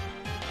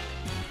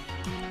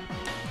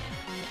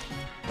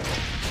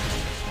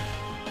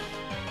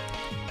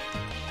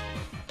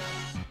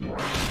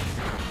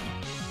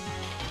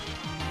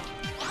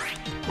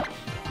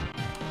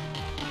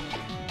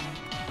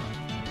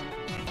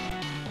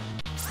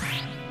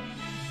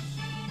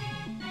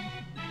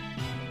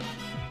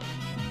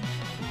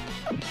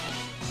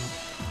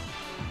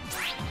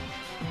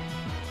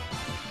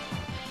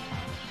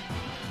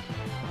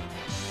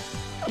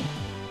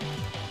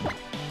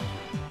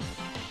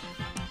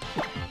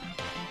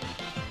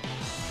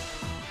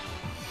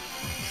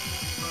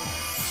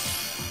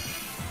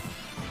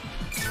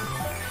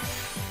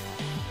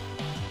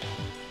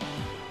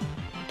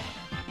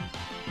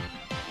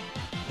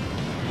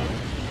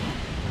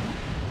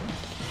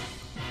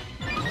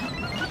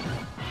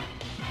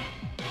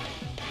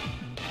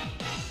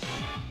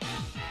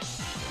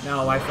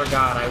 No, I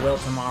forgot. I will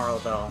tomorrow,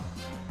 though.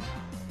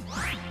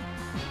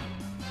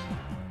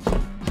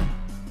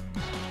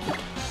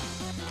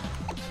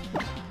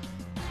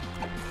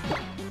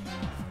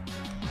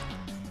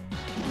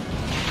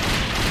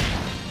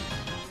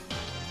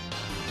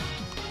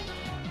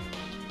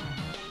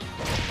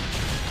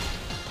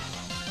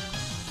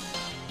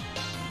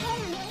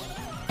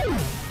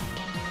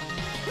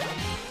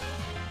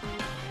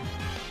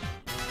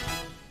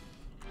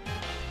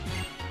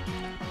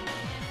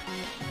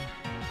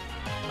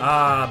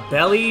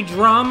 Belly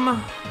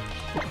drum?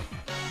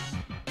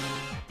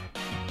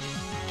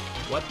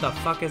 What the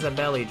fuck is a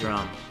belly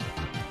drum?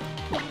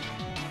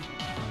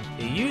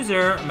 The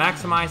user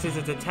maximizes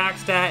its attack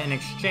stat in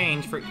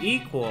exchange for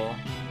equal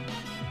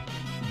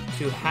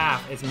to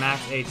half its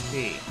max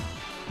HP.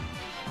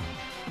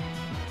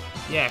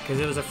 Yeah, because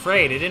it was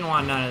afraid. It didn't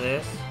want none of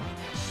this.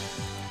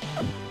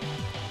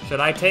 Should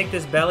I take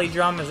this belly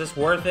drum? Is this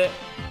worth it?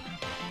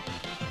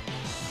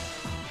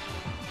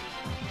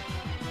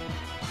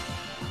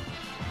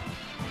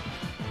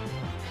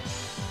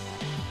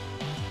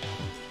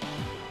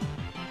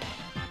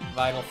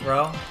 Vital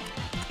throw.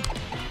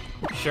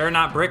 Sure,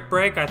 not Brick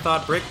Break? I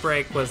thought Brick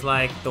Break was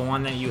like the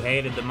one that you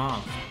hated the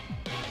most.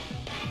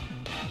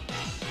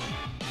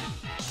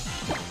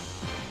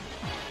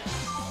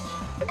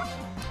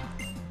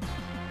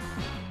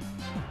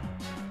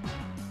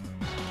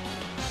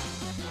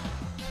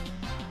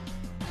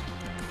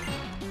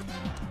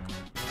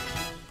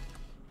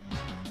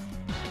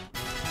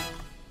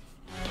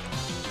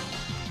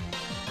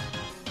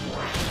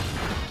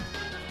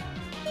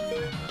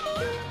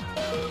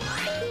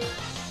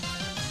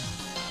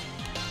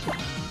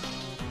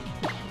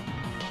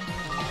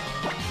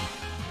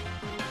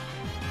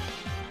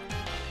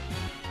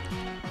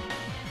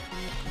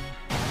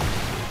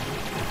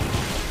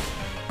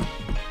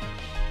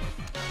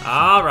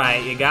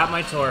 Alright, you got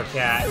my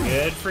Torcat.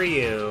 Good for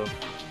you.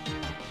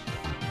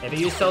 If you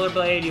used Solar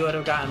Blade, you would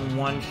have gotten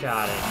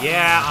one-shotted.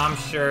 Yeah, I'm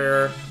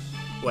sure.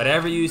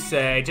 Whatever you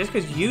say. Just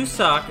because you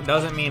suck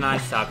doesn't mean I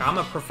suck. I'm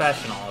a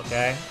professional,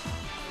 okay?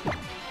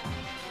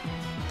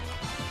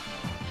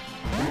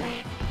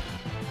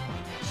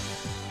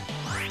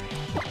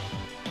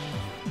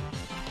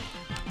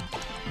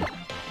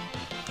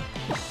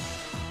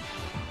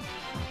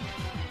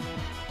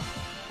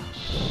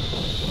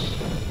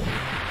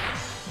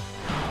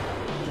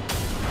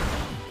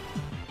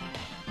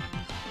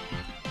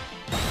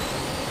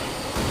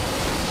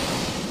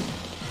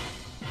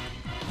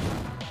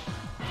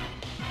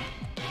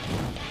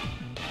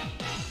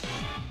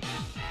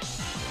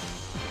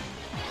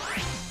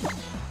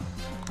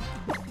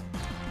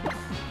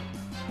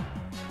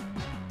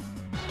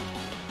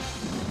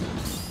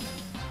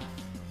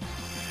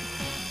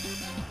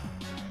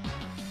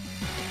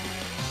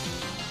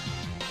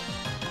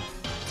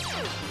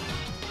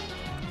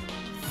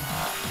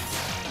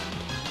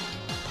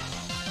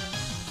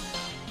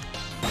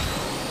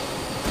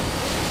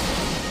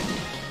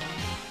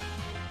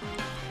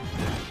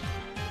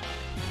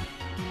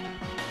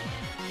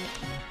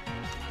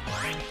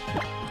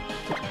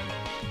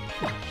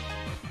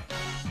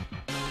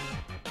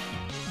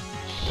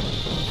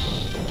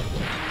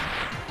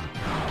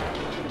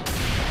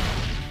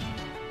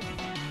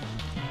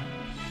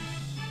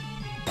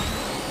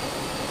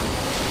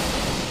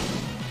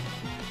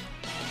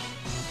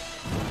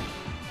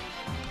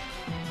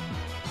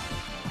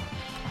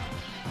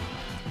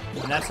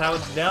 And that's how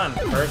it's done.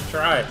 First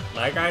try.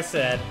 Like I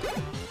said,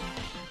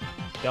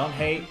 don't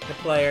hate the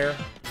player,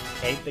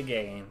 hate the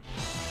game.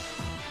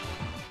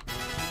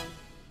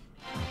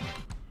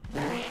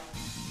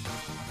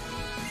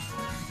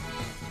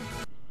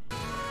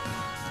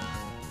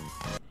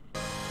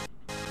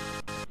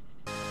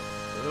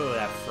 Ooh,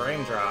 that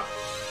frame drop.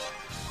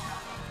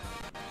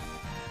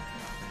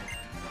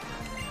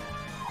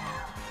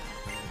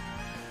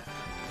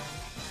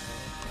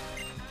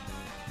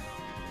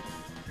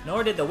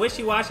 Nor did the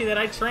wishy-washy that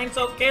I trained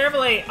so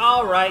carefully.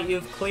 All right,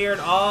 you've cleared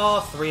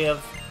all three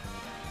of...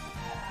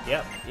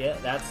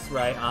 Yep, that's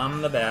right.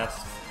 I'm the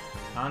best.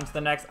 On to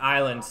the next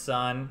island,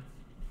 son.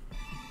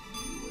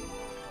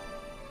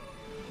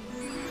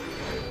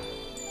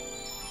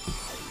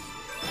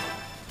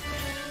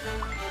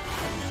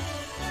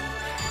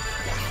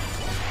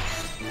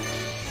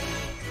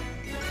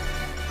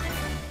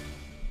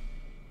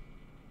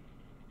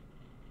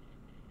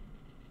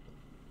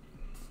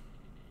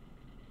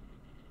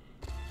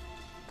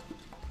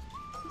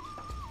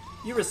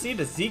 You received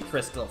a Z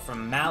crystal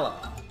from Mallow.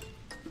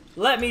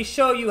 Let me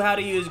show you how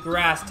to use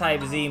grass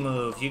type Z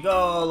moves. You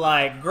go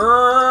like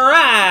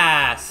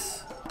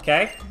grass.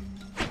 Okay?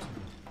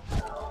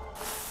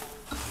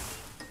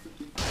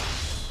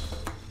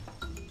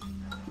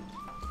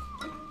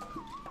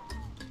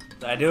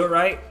 Did I do it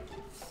right?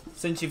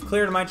 Since you've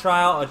cleared my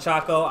trial,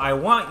 Ochako, I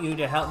want you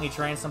to help me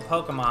train some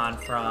Pokemon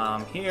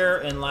from here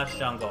in Lush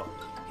Jungle.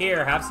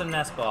 Here, have some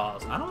nest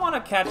balls. I don't want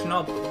to catch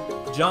no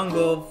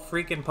jungle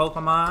freaking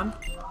Pokemon.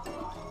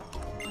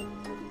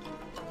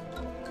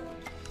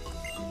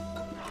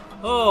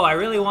 Oh, I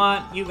really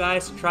want you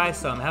guys to try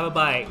some. Have a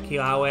bite,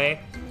 Kiawe.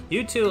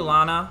 You too,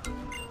 Lana.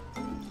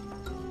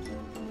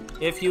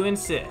 If you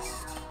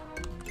insist.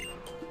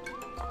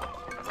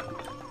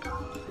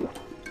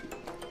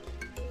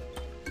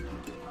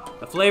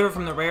 The flavor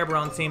from the rare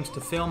bone seems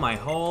to fill my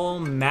whole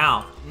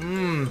mouth.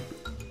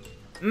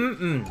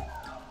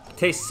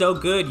 Tastes so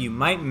good, you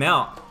might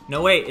melt.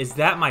 No, wait, is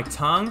that my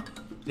tongue?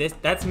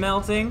 That's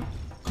melting?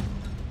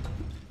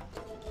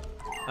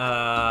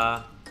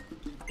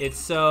 It's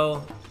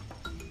so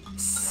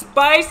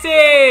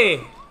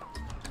spicy!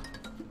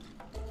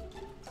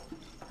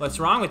 What's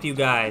wrong with you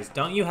guys?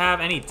 Don't you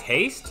have any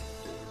taste?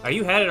 Are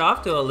you headed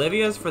off to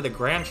Olivia's for the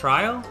grand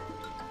trial?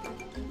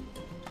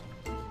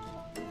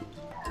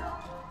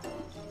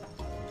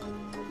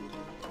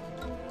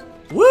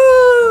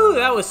 Woo!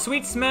 That was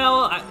sweet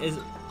smell.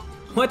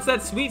 What's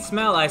that sweet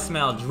smell I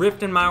smell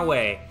drifting my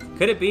way?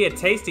 Could it be a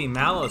tasty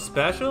Mallow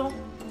special?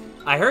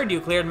 I heard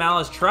you cleared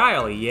Mallow's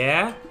trial,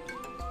 yeah?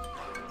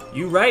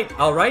 You right,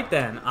 alright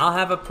then. I'll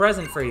have a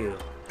present for you.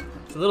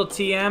 It's a little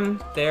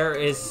TM. There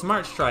is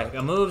Smart Strike,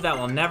 a move that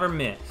will never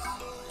miss.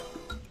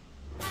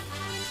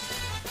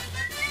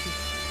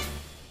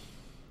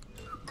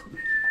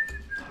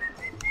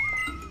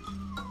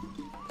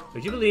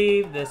 Would you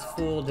believe this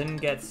fool didn't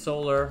get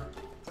solar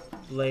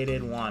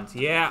bladed once?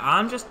 Yeah,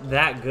 I'm just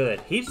that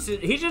good. He's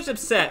just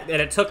upset that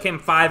it took him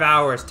 5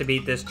 hours to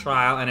beat this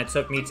trial and it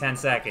took me 10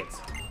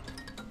 seconds.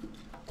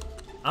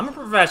 I'm a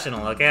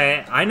professional,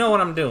 okay? I know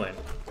what I'm doing.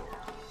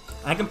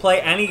 I can play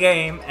any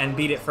game and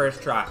beat it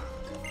first try.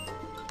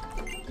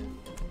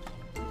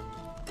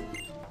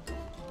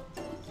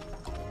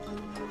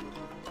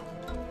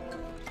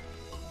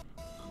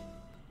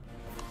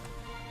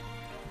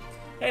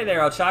 Hey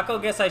there,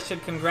 Ochako. Guess I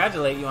should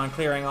congratulate you on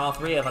clearing all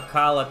 3 of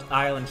Akala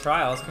Island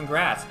trials.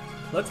 Congrats.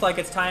 Looks like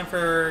it's time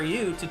for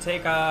you to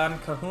take on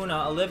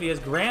Kahuna Olivia's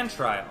grand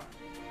trial.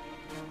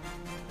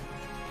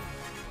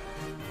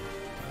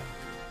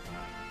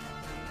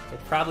 They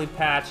probably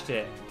patched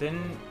it.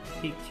 Didn't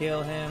he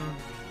kill him?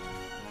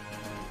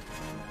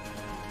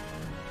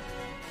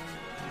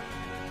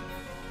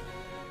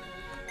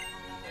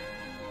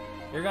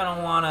 You're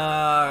gonna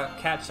wanna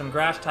catch some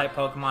grass-type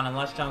Pokemon in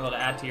Lush Jungle to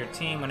add to your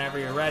team whenever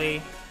you're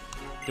ready.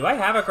 Do I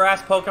have a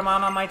grass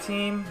Pokemon on my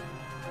team?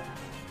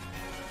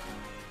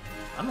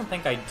 I don't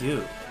think I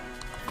do.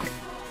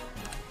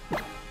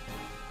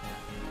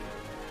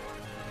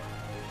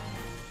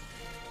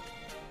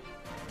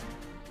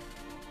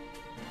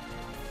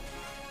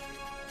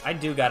 I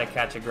do gotta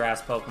catch a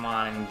grass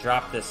Pokemon and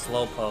drop this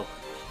Slowpoke.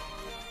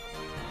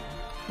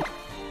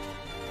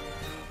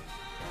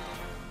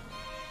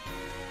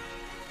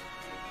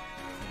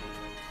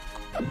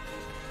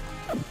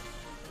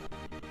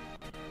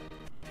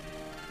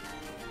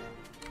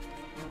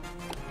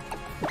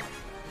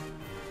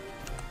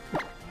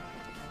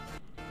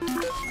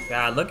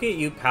 God, look at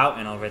you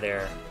pouting over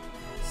there.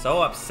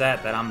 So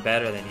upset that I'm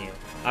better than you.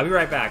 I'll be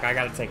right back. I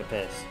gotta take a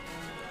piss.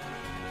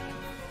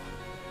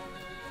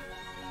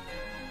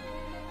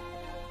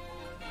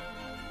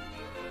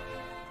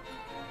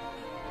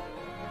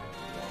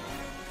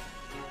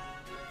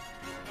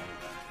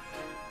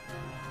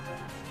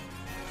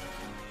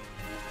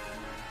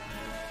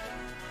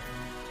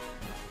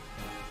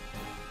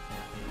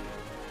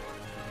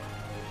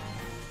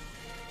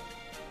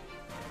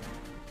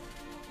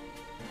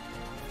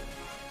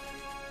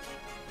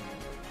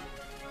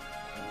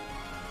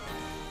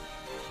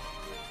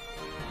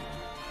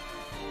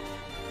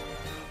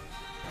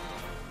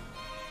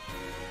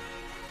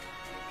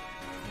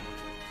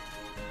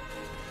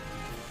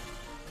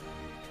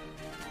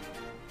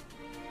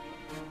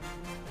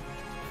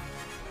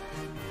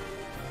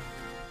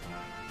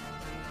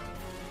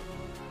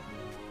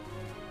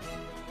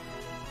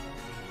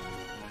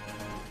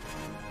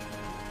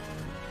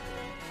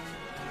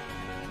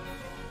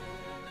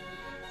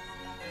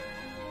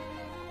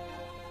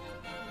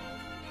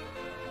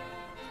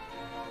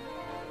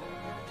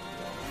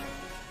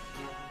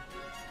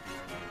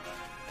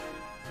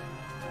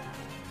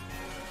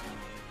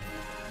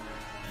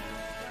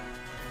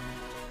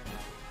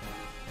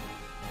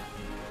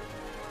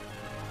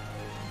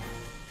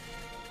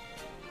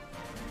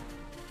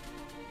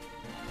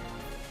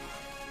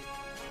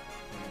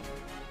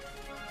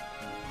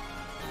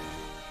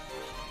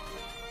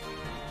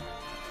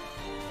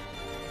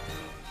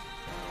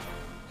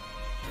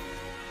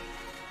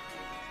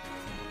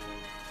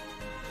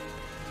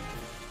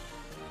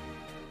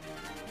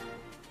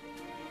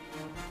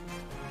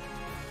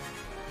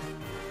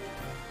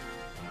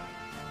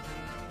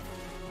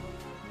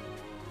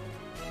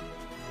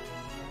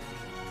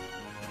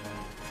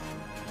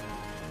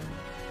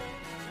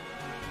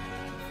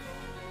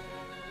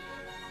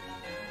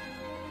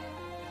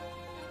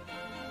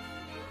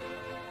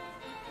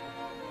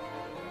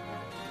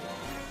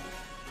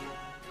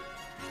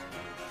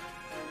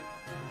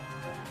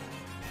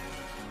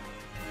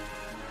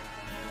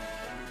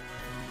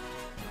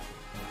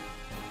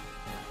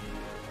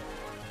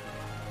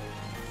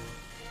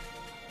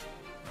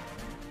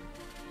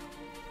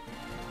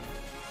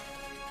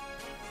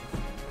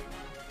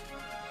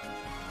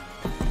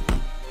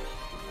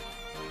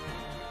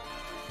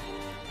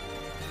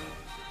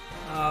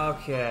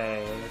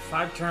 Okay,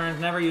 5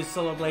 turns, never used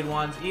Solar Blade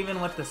once, even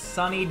with the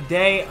sunny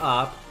day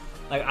up.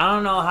 Like, I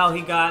don't know how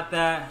he got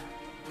that.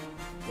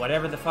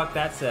 Whatever the fuck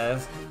that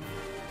says.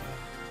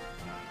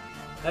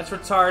 That's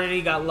retarded,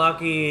 he got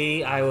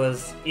lucky. I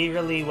was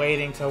eagerly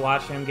waiting to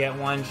watch him get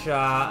one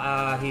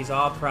shot. He's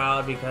all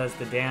proud because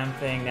the damn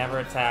thing never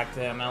attacked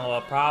him.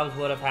 LOL, probs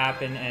would have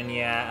happened, and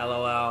yeah,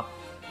 LOL.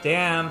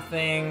 Damn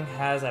thing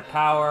has a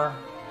power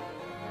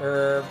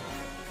herb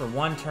for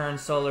 1 turn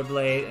Solar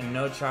Blade and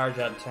no charge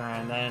up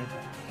turn. Then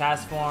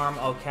cast form,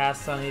 oh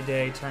cast Sunny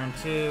Day turn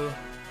 2.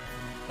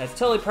 That's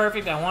totally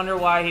perfect. I wonder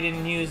why he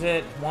didn't use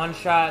it. 1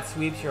 shot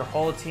sweeps your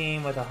whole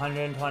team with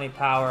 120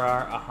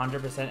 power,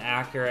 100%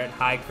 accurate,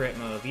 high crit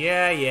move.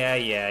 Yeah.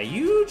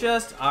 You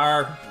just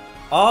are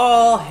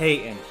all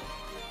hating.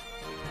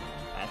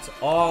 That's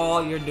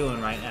all you're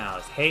doing right now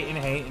is hating.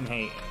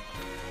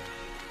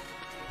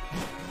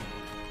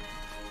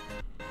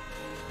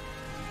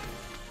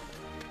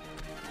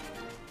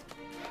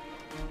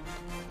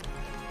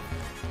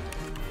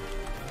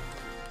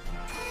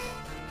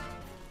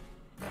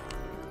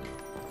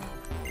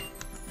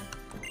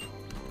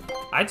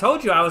 I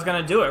told you I was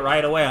gonna do it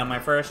right away on my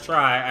first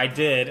try. I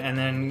did, and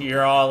then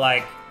you're all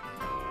like,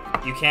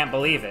 you can't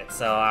believe it.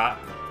 So I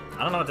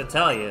don't know what to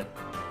tell you.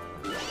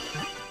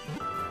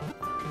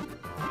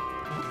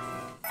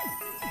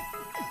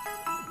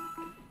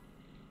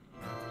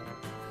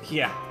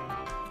 Yeah,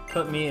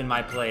 put me in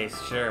my place,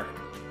 sure.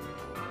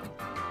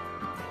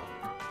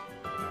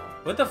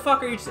 What the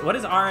fuck are you? What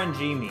does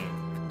RNG mean?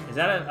 Is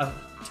that a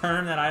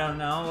term that I don't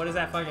know? What does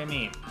that fucking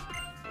mean?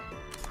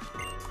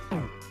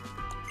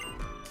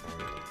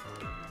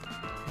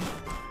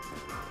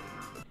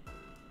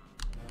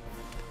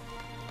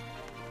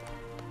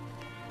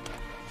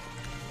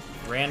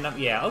 Random,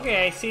 yeah,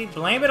 okay, see,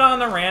 blame it on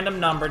the random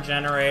number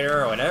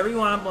generator or whatever you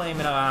want to blame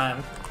it on.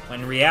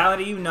 When in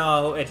reality, you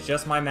know, it's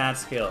just my mad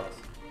skills.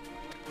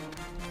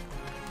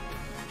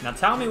 Now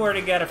tell me where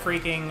to get a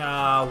freaking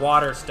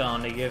water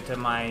stone to give to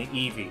my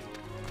Eevee.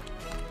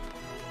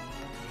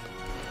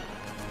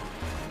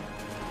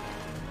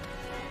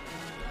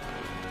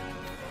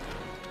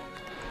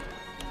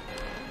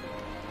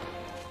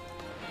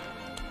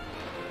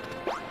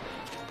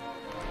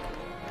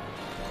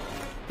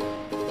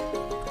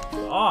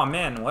 Oh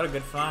man, what a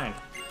good find.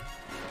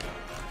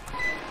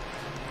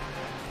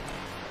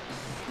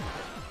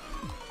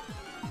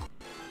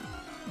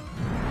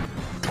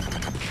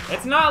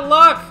 It's not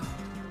luck!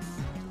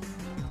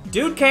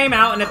 Dude came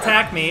out and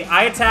attacked me,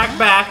 I attacked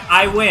back,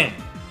 I win.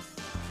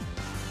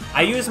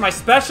 I used my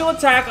special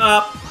attack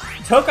up,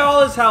 took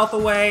all his health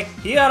away,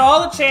 he had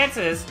all the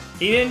chances,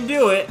 he didn't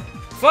do it.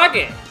 Fuck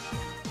it!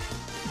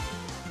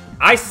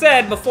 I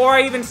said before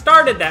I even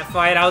started that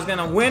fight I was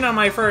gonna win on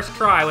my first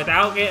try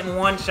without getting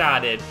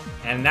one-shotted,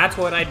 and that's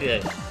what I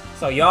did.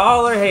 So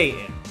y'all are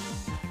hating.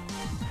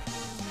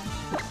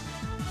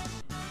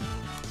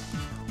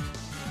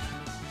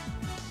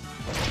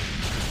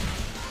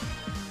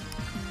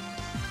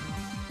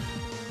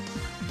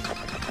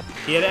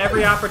 He had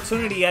every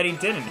opportunity, yet he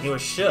didn't. He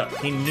was shook.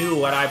 He knew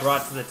what I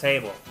brought to the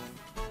table.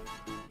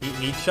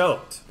 He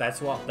choked.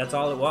 That's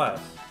all it was.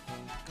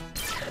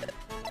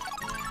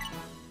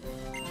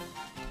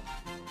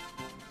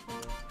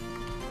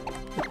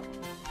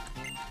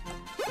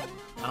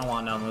 I don't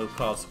want no move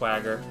called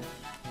Swagger.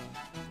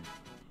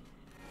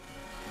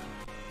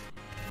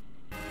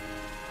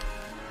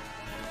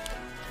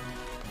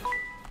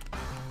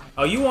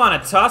 Oh, you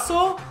want a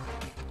tussle?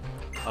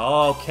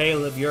 Oh,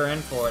 Caleb, you're in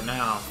for it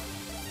now.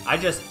 I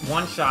just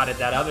one-shotted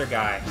that other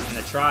guy in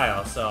the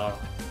trial, so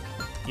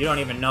you don't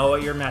even know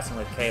what you're messing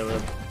with,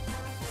 Caleb.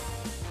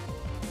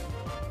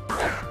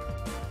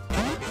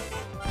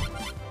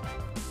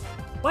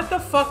 What the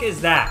fuck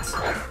is that?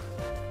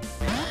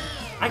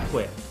 I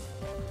quit.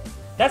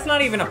 That's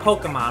not even a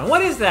Pokemon.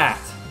 What is that?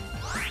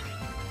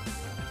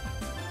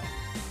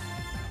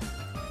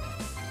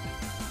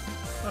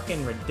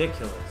 Fucking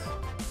ridiculous.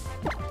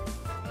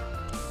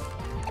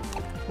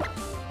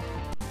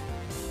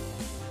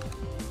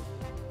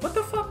 What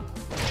the fuck?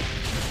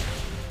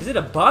 Is it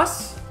a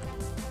bus?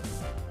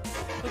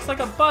 Looks like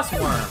a bus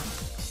worm.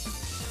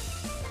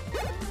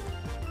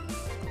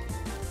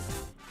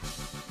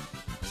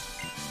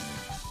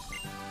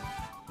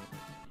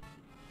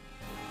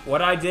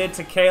 What I did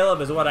to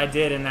Caleb is what I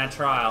did in that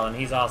trial, and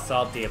he's all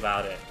salty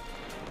about it.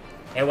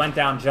 It went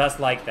down just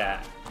like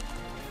that.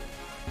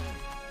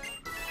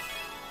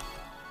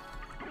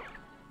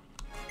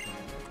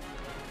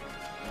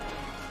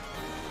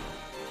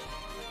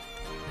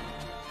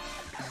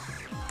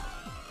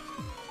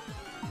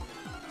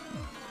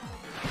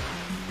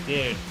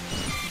 Dude,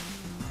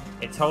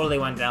 it totally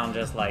went down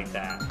just like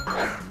that.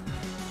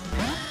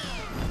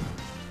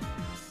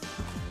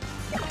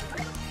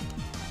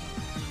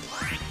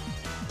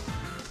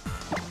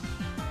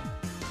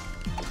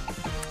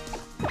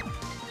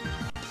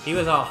 He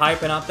was all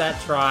hyping up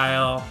that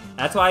trial.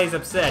 That's why he's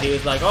upset. He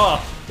was like,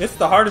 oh, this is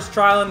the hardest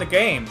trial in the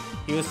game.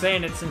 He was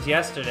saying it since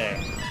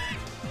yesterday.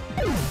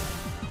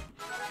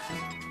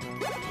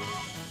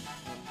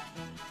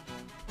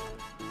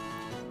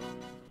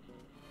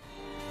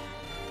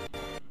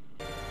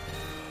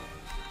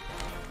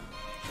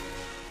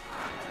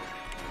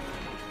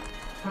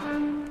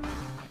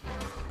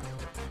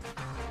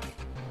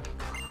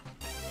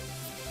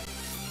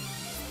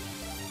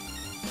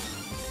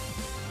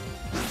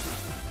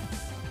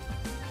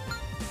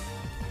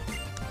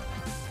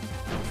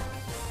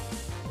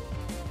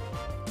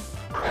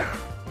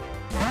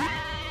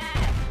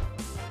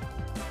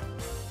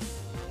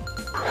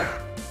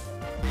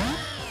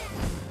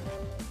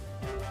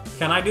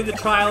 Can I do the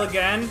trial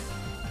again?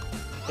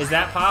 Is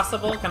that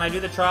possible? Can I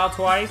do the trial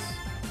twice?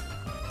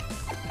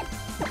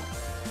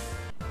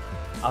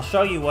 I'll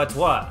show you what's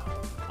what.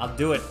 I'll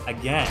do it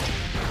again.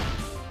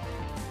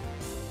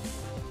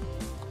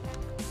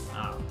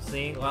 Oh,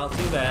 see? Well,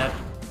 too bad.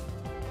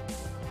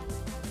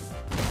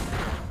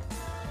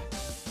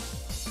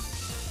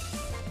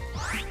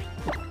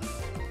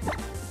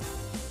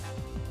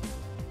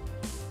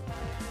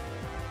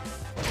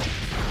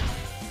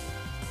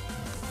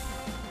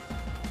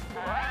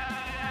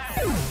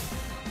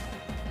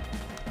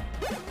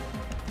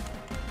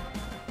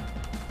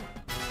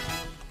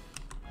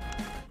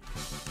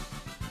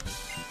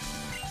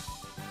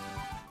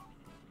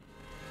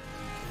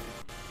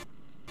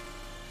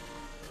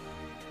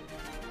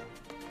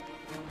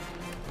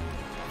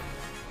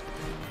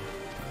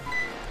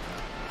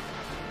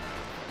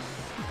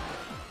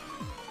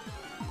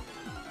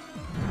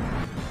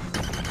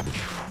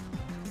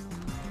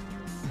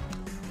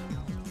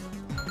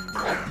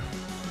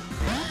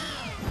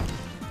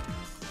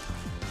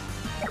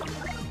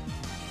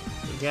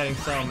 Getting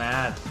so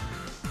mad.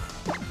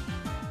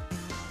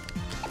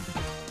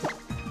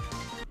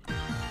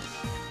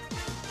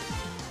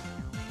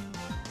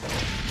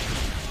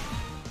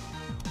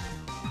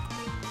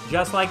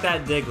 Just like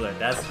that Diglett.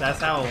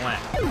 That's how it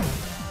went.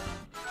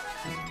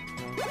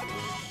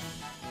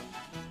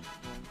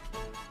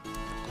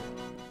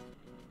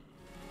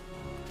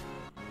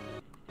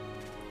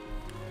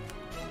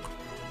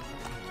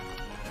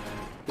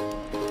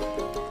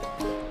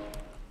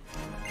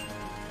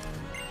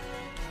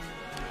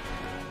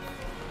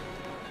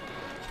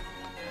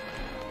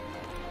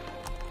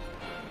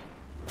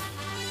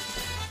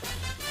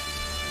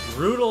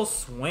 Brutal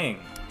swing.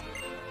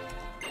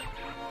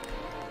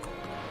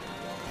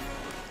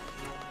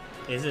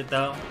 Is it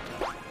though?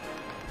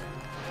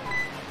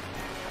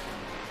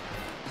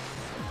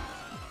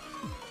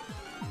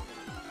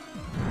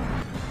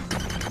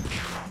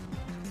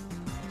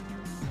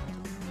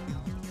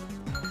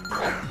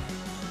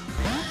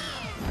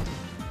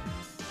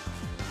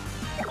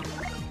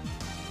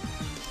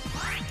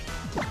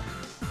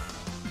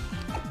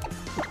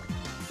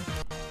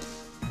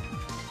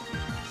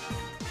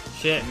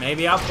 Shit,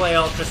 maybe I'll play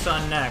Ultra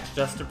Sun next,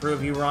 just to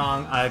prove you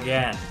wrong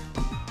again.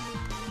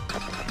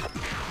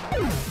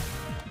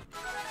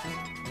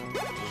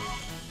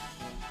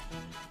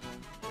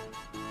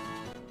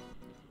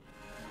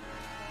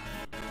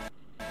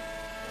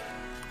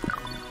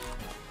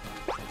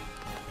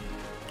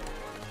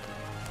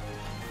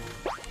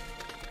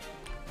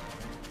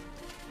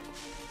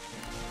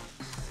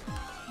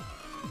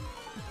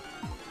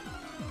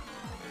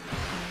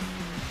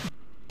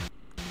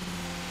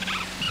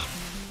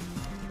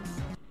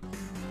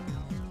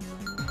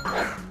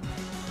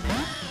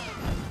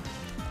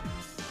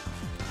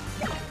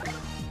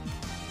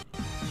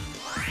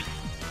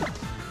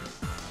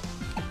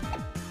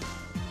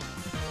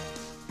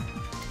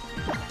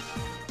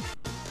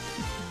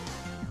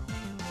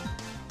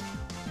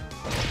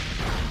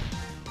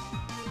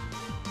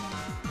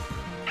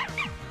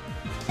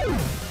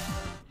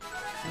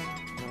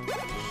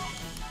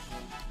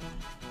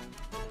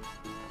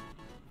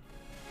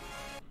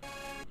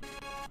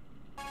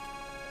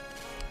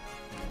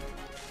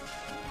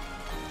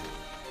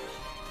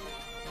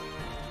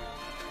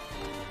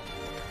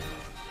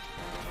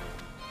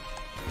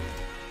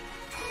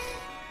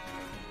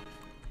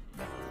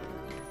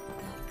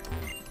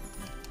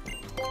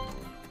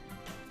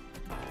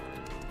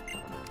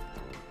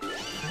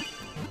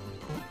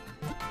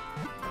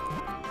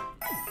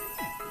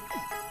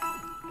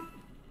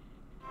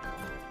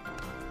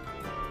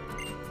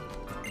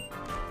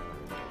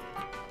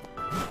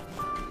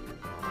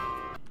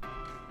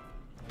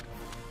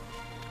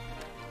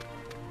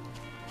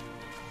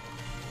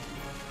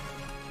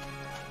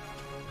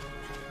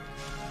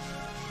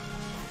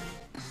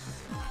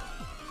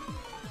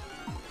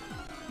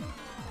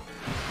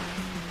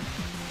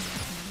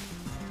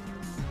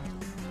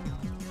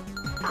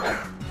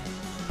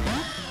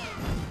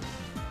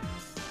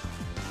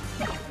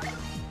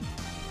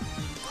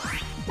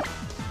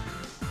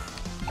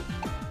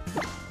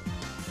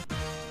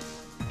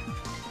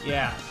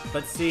 Yeah,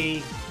 but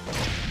see...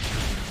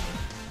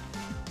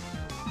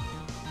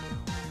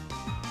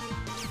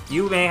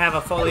 You may have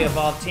a fully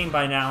evolved team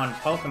by now in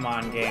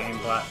Pokemon game,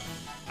 but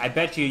I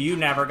bet you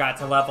never got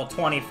to level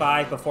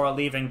 25 before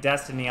leaving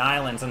Destiny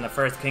Islands in the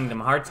first Kingdom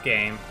Hearts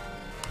game.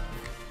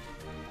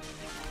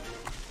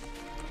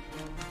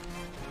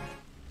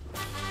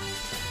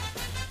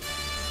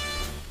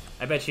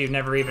 I bet you've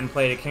never even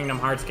played a Kingdom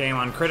Hearts game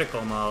on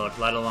critical mode,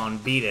 let alone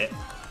beat it.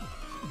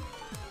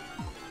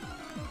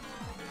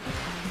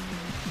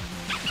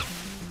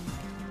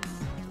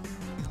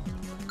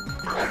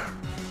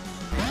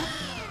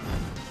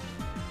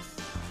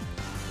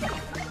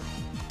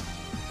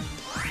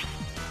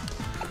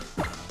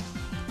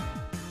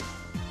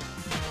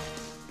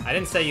 I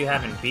didn't say you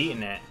haven't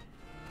beaten it.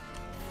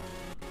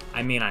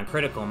 I mean on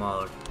critical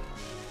mode.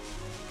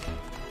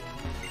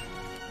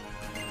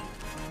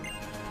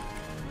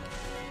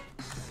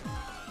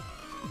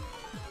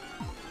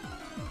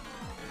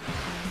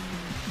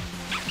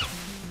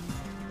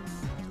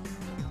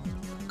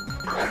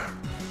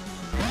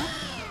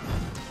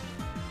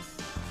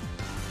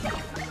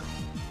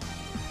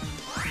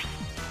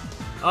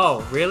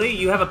 Oh, really?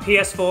 You have a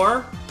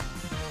PS4?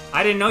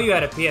 I didn't know you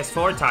had a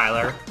PS4,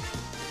 Tyler.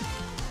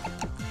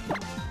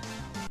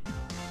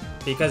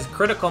 Because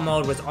critical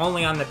mode was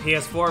only on the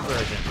PS4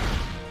 version.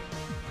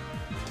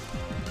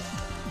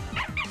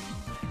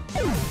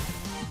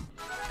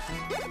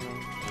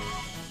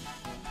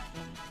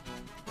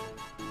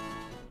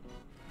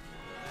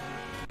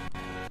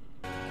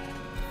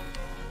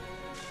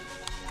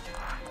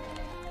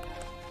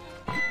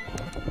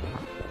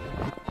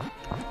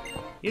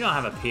 You don't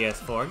have a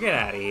PS4. Get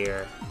out of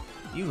here.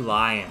 You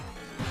lying.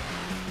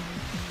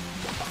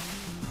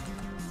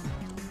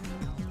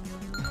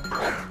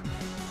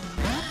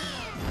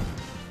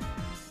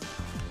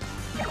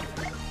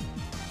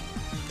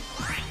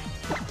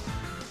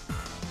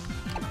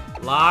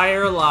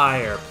 Liar,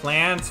 liar.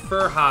 Plans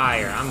for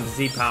hire. I'm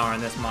Z-powering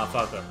this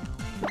motherfucker.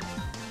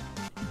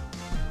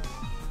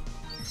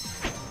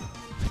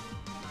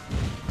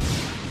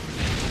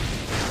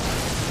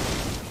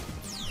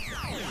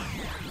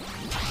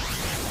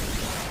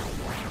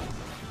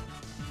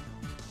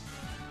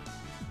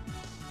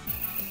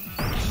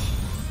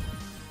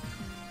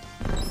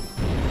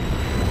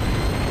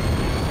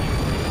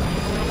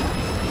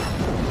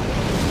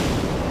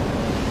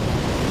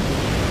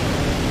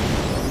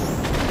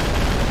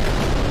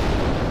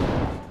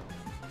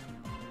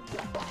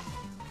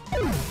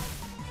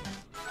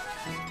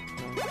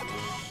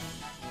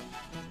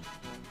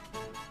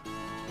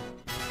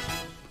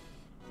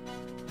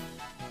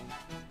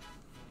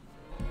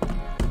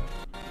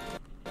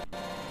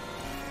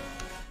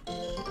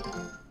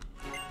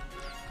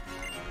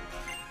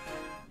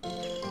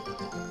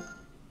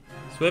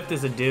 Swift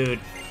is a dude.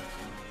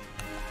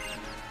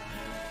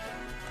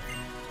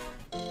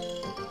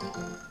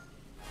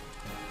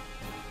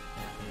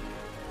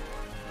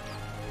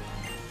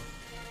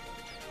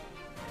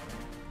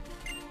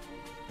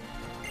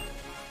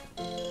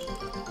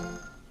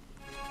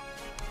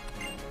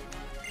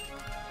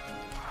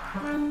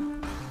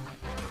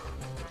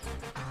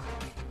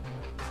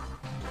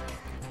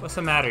 What's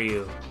the matter,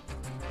 you?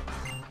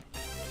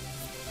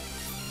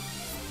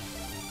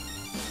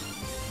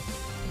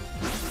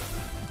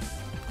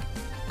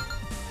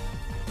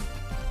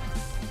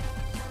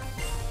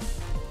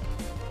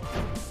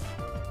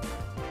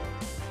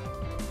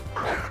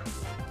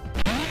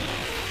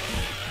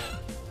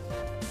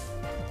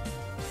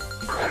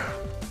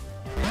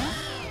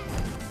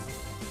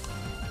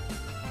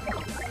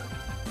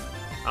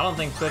 I don't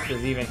think Swift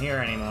is even here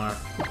anymore.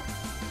 It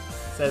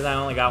says I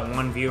only got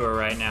one viewer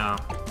right now.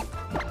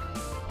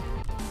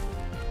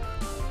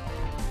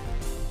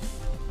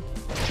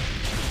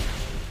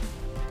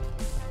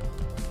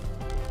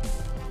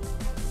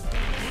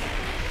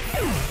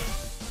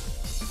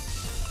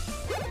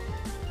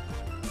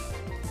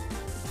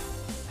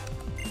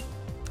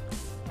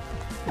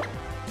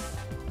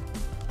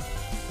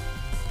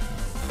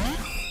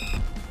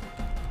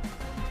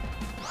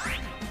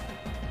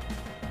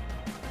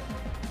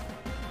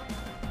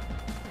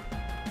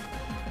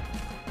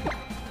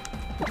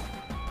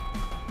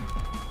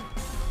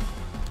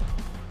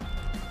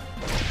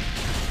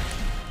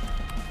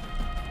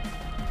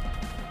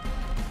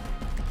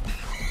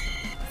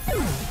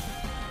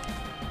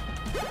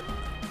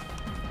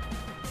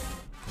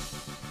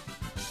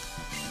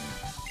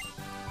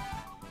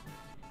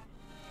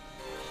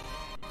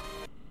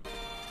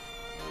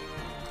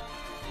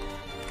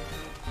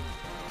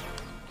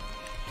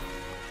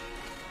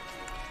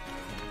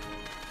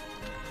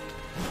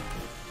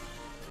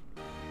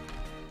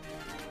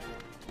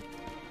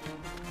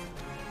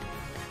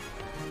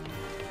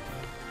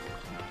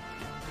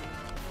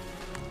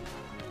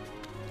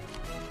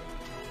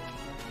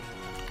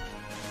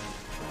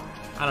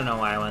 I don't know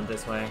why I went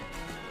this way.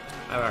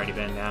 I've already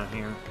been down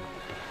here.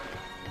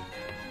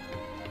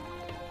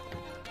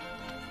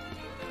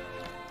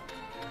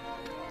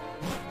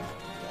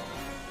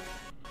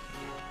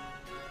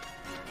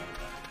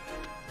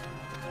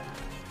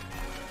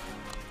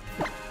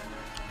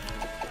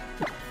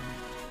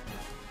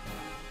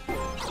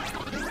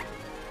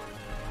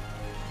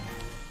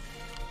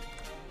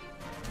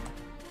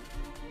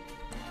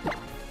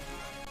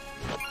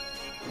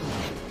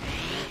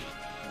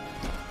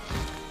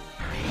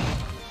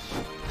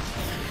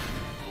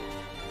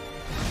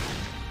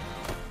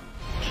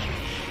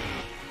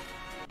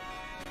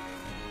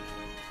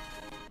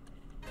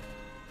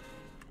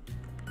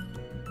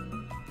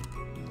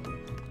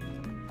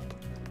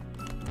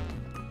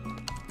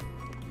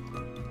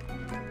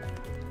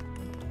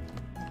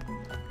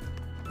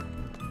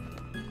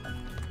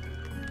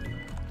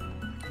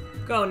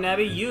 Go,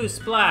 Nebby, use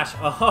Splash.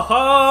 Oh ho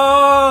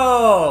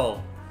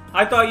ho!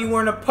 I thought you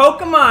weren't a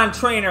Pokemon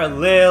trainer,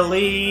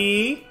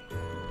 Lily!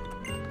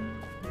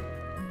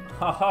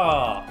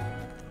 Haha.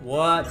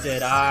 What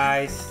did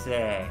I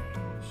say?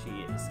 She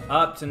is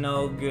up to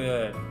no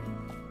good.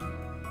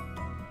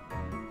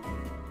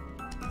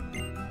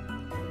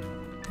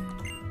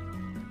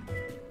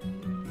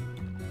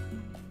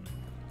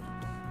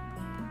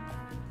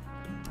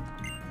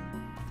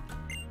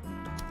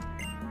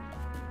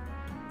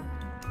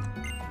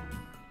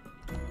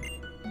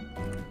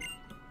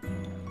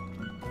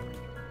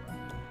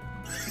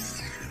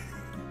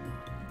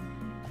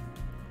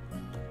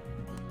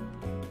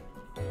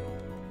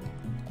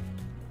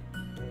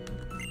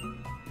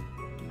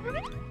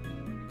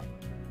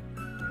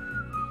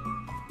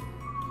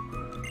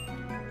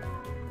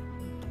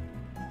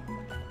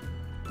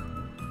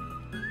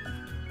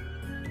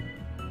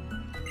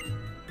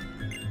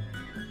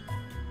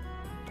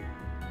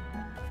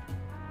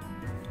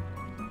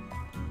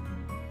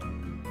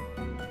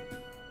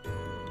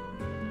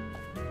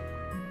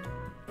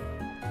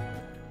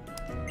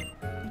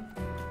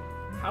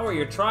 How were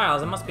your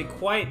trials? It must be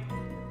quite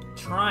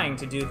trying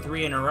to do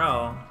 3 in a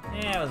row.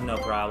 Yeah, it was no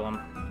problem.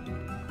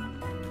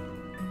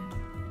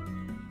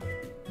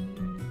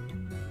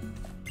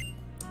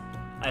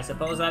 I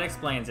suppose that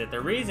explains it.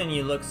 The reason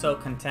you look so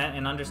content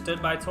and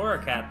understood by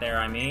Torracat there,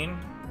 I mean.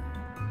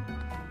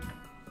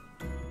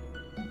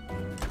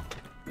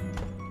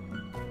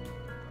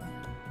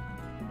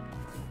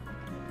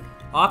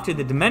 Off to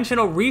the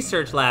Dimensional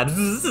Research Lab.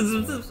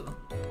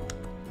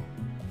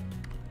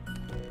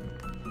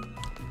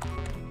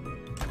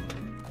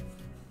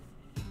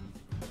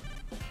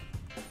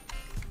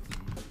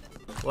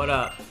 What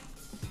up?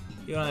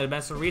 You're on the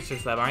Dimensional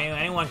Research Lab, aren't you?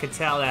 Anyone could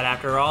tell that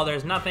after all,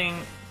 there's nothing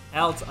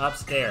else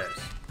upstairs.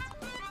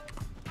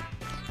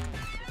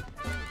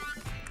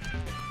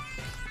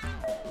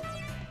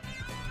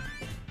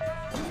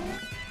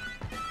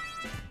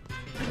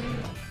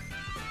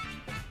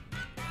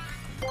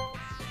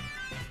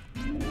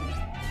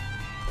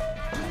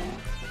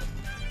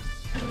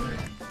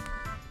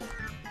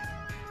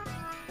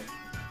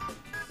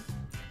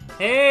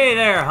 Hey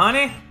there,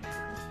 honey.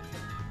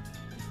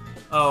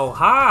 Oh,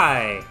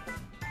 hi.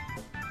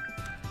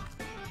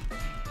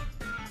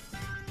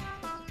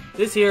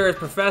 This here is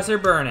Professor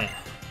Burnett.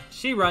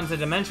 She runs the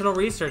Dimensional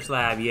Research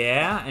Lab,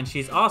 yeah, and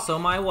she's also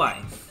my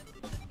wife.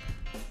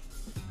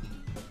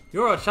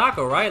 You're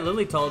Ochako, right?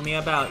 Lily told me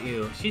about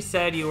you. She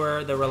said you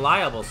were the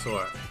reliable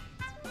sort.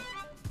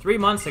 3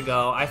 months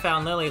ago, I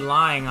found Lily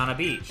lying on a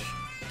beach.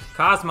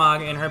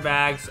 Cosmog in her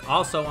bags,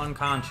 also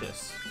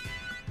unconscious.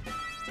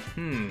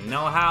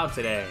 No How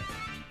today.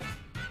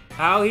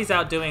 How, he's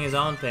out doing his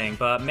own thing,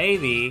 but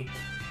maybe...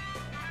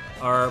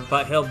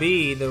 but he'll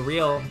be the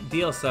real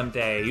deal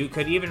someday. He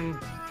could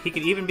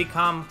even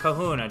become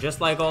Kahuna,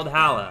 just like old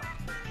Hala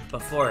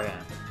before him.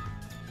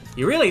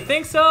 You really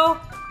think so?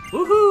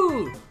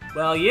 Woohoo!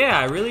 Well, yeah,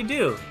 I really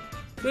do.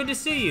 Good to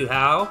see you,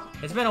 Hal.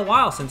 It's been a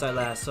while since I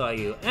last saw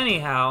you.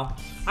 Anyhow,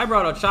 I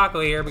brought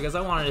Ochako here because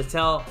I wanted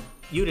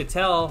to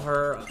tell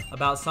her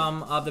about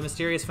some of the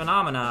mysterious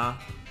phenomena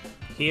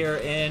here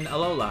in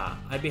Alola.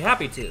 I'd be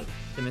happy to.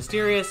 The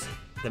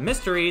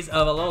mysteries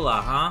of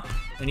Alola, huh?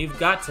 And you've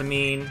got to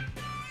mean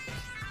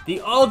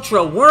the Ultra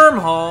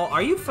Wormhole.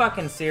 Are you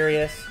fucking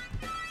serious?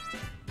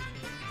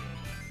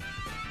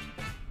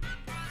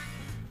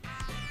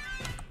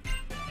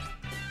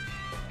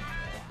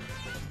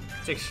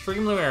 It's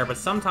extremely rare, but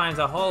sometimes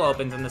a hole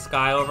opens in the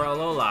sky over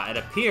Alola. It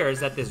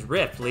appears that this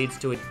rift leads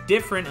to a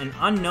different and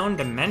unknown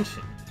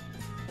dimension.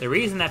 The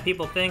reason that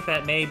people think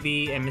that may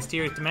be a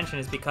mysterious dimension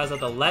is because of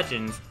the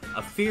legends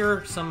of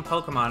fearsome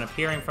Pokemon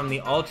appearing from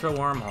the Ultra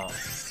Wormhole.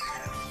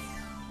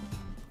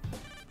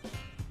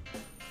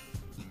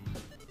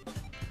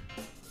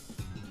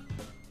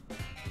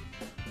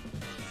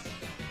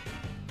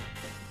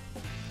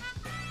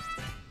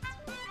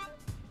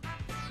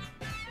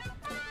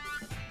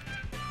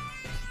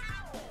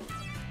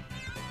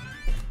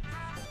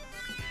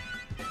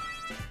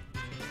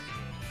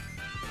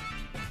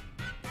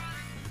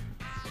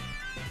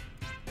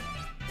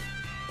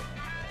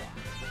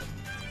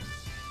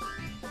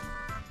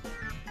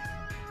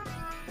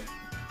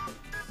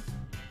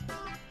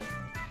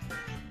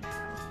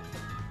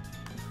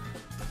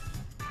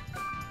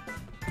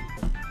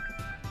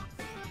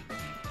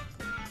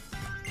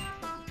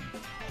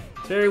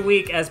 Very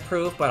weak as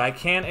proof, but I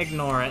can't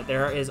ignore it.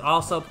 There is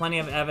also plenty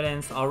of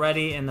evidence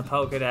already in the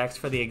Pokédex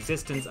for the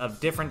existence of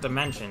different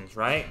dimensions,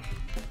 right?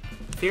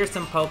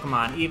 Fearsome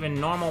Pokemon,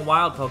 even normal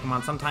wild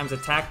Pokemon sometimes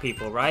attack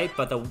people, right?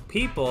 But the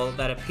people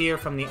that appear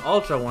from the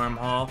Ultra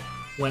Wormhole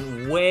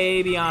went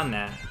way beyond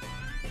that.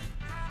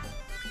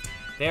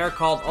 They are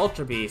called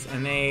Ultra Beasts,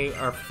 and they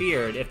are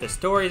feared. If the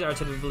stories are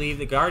to be believed,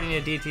 the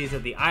guardian deities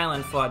of the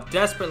island fought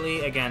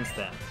desperately against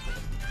them.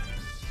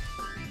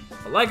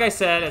 But like I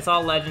said, it's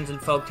all legends and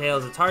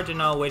folktales. It's hard to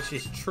know which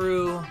is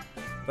true,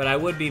 but I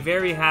would be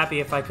very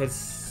happy if I could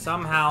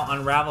somehow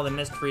unravel the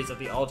mysteries of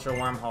the Ultra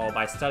Wormhole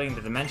by studying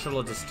the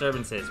dimensional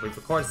disturbances. We've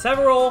recorded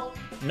several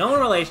known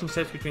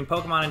relationships between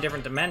Pokemon in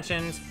different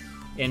dimensions.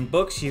 In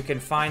books, you can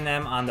find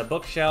them on the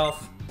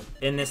bookshelf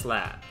in this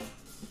lab.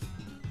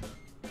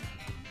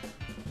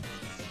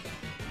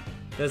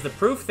 Does the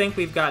proof think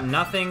we've got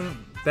nothing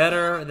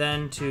better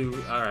than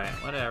to... Alright,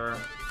 whatever.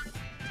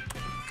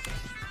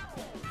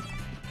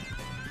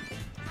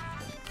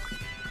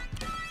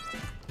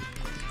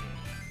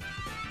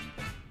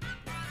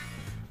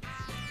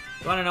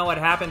 You want to know what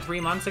happened 3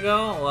 months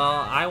ago? Well,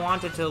 I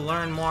wanted to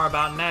learn more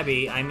about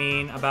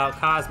about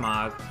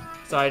Cosmog,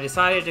 so I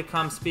decided to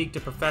come speak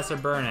to Professor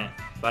Burnett.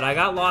 But I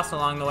got lost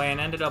along the way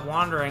and ended up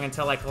wandering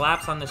until I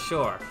collapsed on the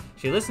shore.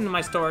 She listened to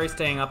my story,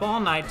 staying up all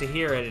night to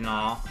hear it and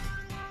all.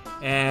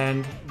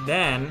 And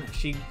then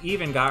she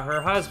even got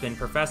her husband,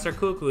 Professor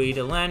Kukui,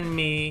 to lend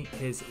me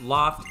his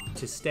loft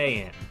to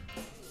stay in.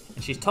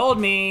 And she's told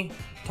him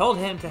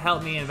to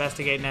help me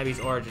investigate Nebby's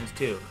origins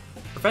too.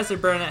 Professor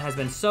Burnett has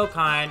been so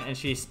kind, and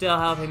she's still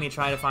helping me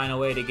try to find a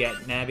way to get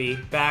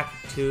Nebby back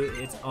to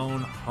its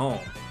own home.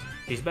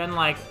 She's been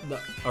like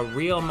a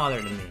real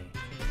mother to me.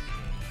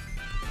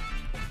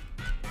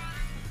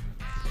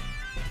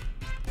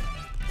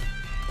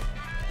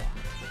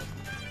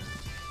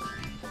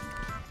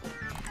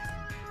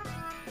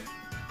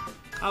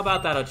 How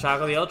about that,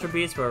 Ochako? The Ultra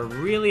Beasts were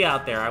really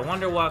out there. I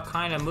wonder what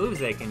kind of moves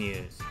they can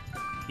use.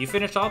 You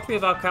finished all 3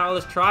 of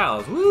Alcala's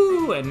trials.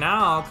 Woo! And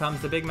now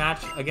comes the big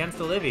match against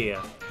Olivia.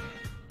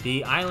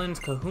 The Island's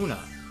Kahuna.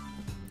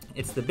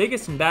 It's the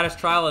biggest and baddest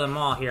trial of them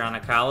all here on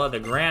Akala, the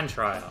Grand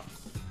Trial.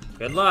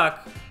 Good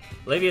luck.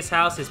 Olivia's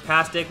house is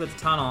past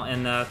Diglett's Tunnel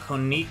in the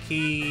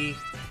Konikoni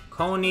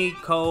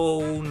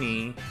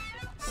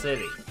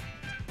City.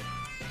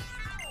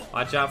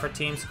 Watch out for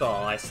Team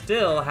Skull. I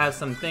still have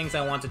some things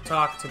I want to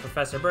talk to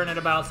Professor Burnett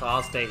about, so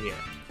I'll stay here.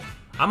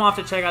 I'm off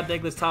to check out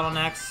Diglett's Tunnel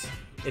next.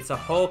 It's a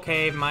whole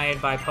cave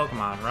made by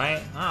Pokemon,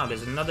 right? Ah,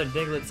 there's another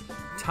Diglett's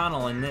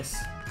Tunnel in this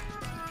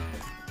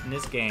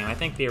game. I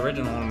think the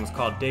original one was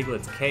called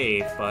Diglett's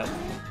Cave, but...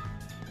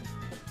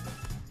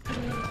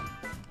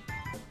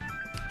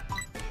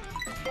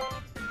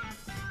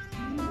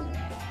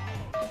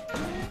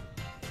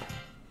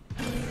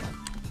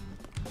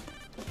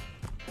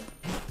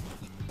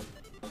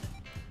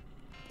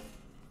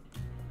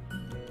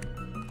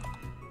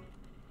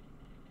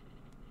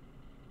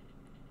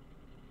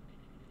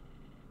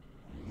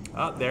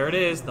 Oh, there it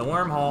is, the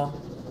wormhole.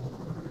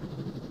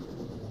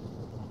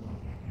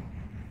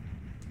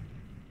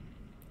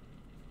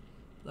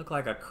 Look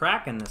like a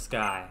crack in the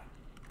sky,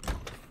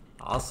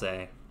 I'll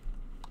say.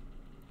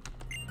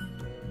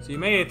 So you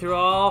made it through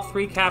all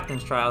 3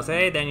 captain's trials,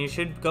 eh? Then you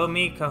should go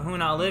meet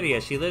Kahuna Olivia.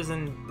 She lives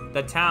in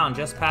the town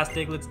just past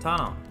Diglett's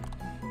Tunnel.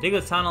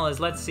 Diglett's Tunnel is,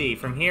 let's see,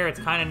 from here it's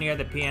kind of near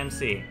the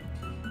PMC.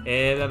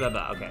 Blah, blah,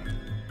 blah. Okay.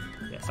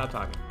 Yeah, stop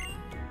talking.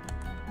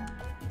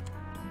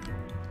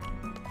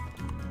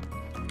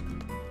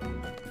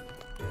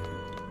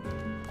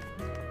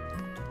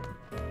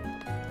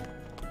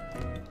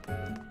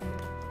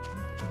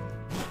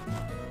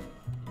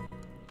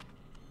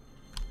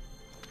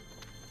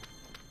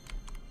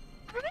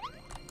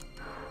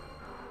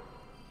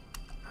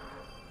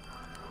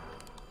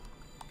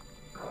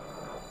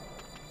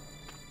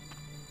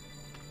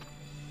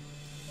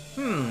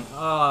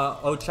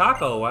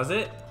 Ochako, was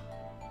it?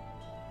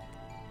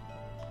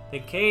 The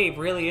cave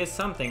really is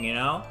something, you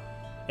know?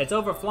 It's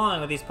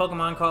overflowing with these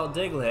Pokemon called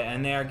Diglett,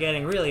 and they are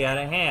getting really out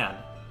of hand.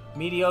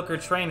 Mediocre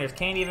trainers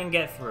can't even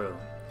get through.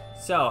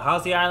 So,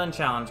 how's the island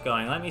challenge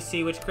going? Let me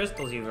see which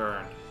crystals you've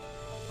earned.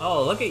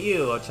 Oh, look at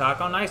you,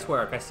 Ochako. Nice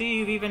work. I see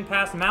you've even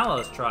passed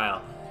Mallow's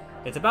trial.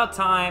 It's about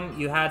time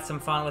you had some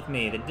fun with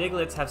me. The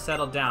Digletts have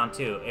settled down,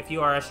 too. If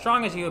you are as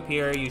strong as you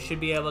appear, you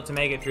should be able to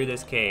make it through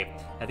this cave.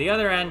 At the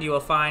other end, you will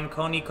find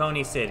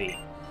Konikoni City.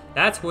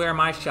 That's where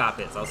my shop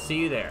is. I'll see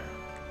you there.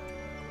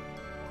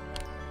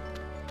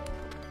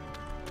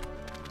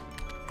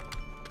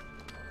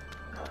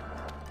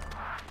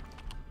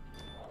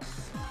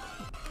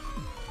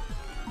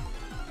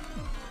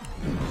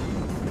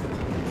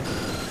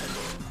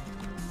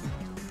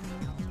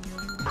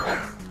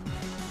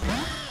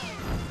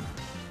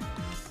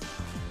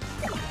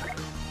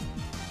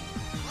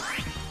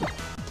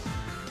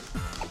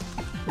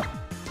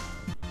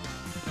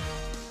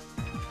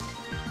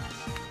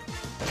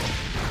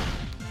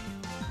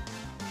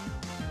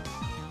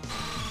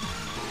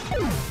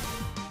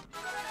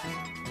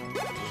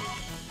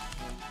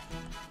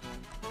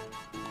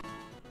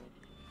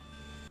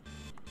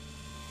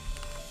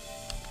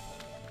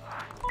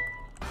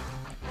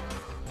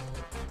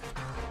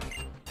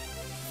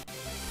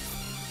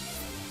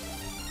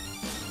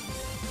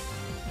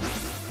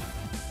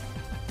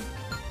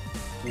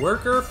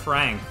 Worker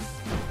Frank.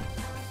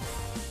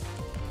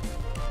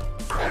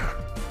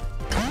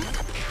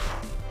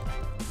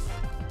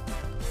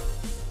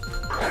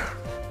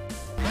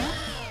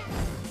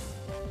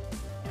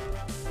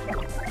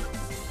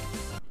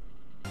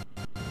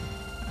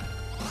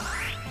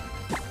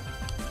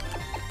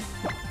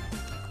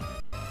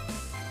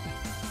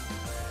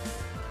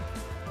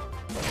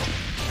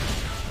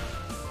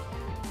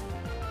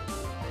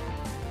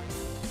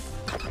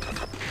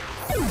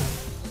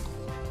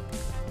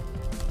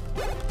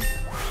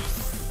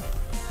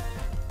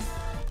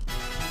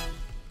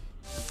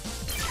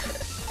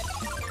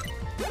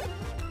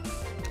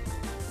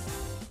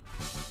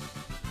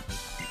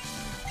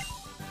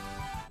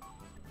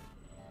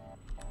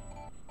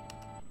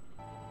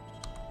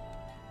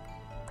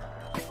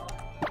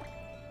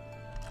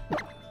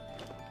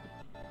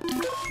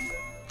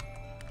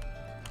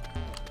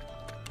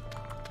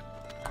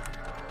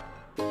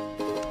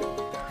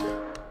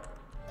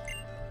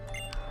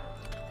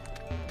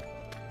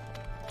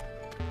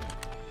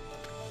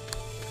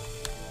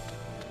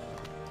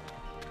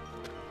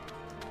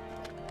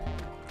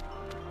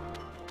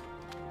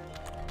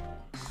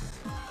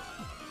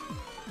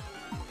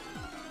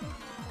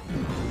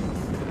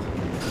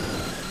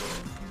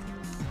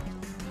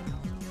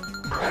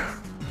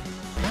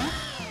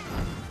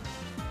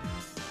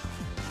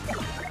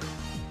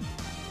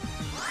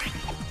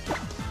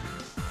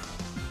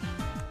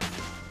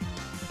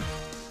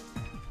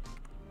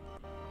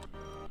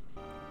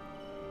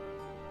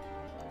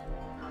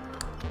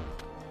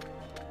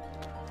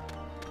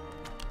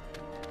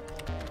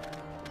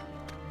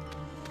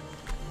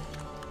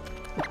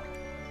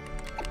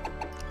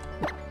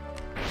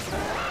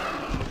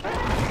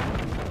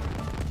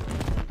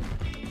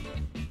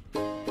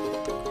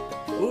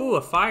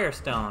 fire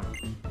stone.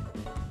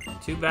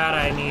 Too bad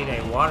I need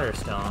a water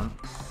stone.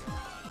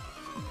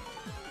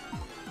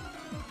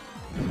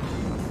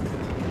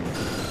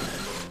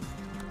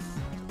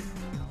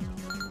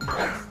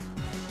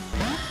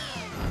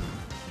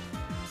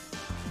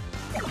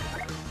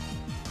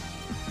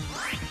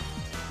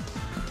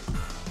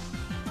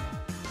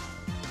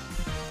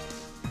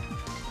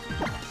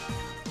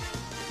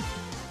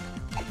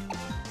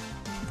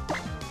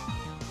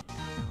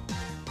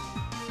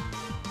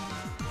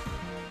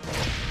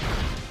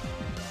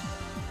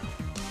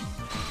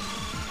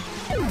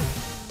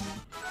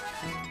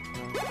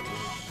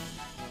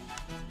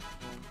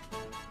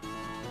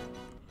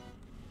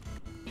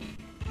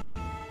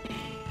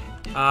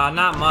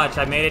 Not much.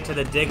 I made it to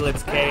the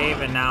Diglett's cave,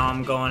 and now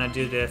I'm going to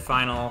do the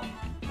final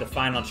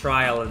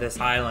trial of this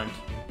island.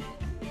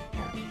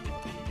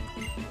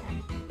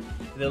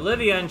 With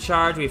Olivia in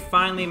charge, we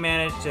finally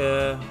managed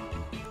to...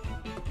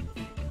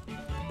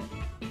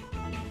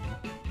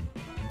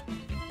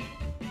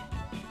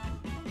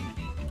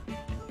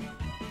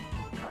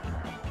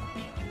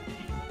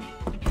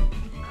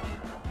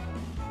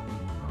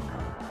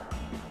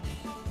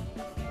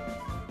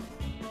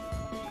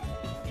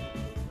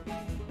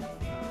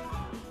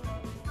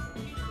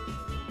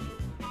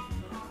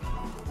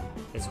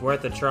 It's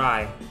worth a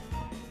try.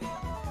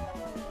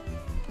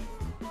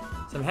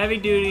 Some heavy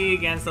duty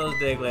against those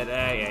Diglett.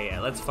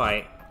 Yeah, let's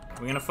fight.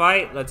 We're gonna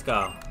fight? Let's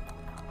go.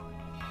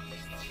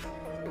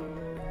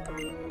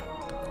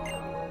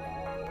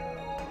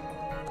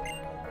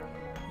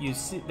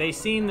 They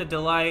seem to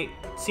delight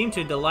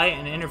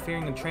in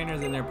interfering with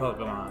trainers and their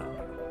Pokemon.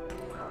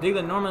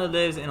 Diglett normally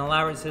lives in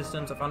elaborate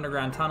systems of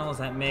underground tunnels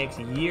that makes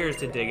years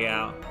to dig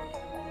out.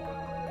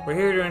 We're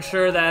here to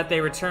ensure that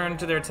they return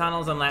to their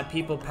tunnels and let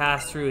people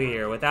pass through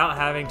here without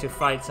having to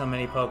fight so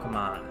many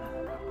Pokemon.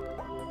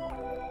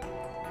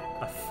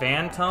 A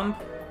Phantom?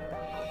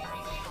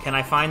 Can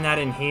I find that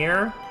in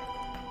here?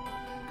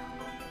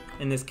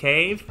 In this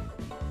cave?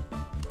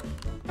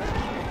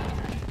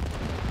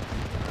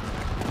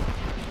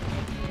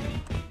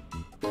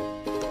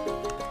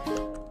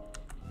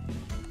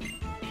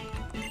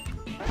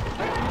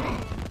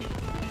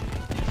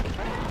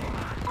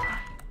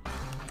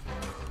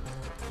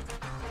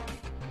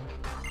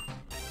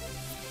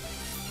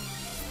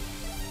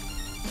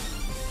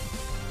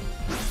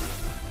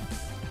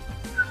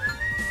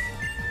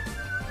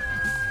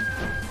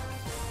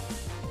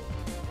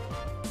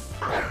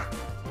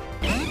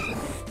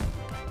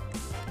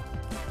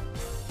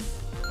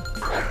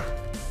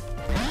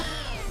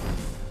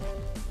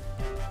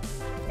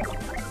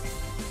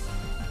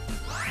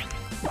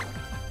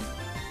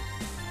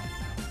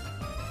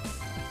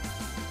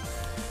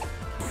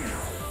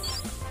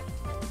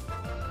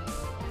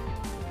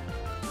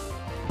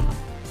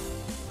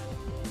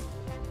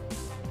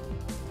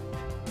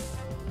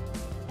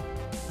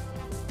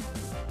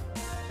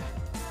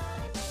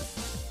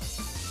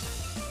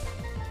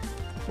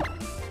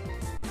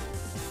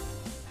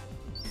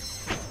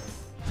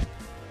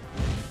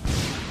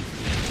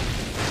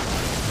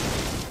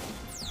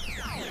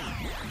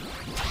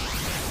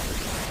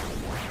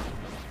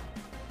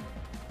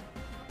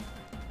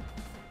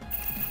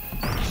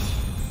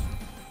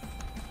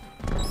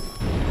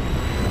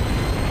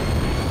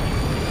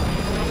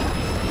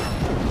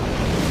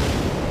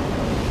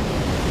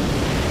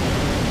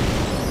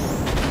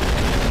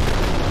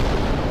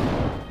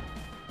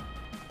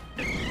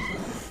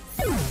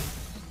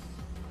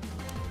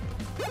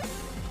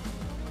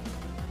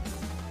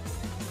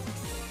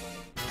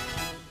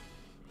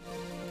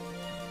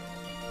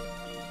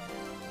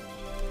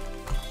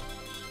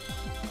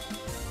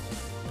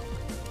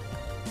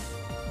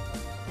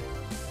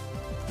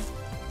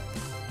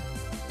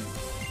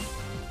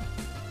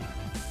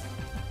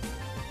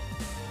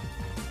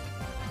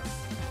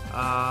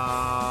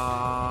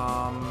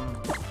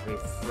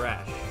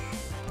 Refresh.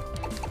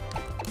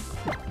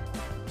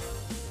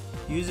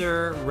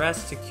 User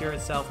rest to cure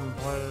itself and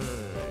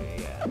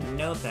yeah,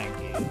 no thank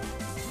you.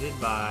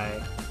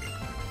 Goodbye.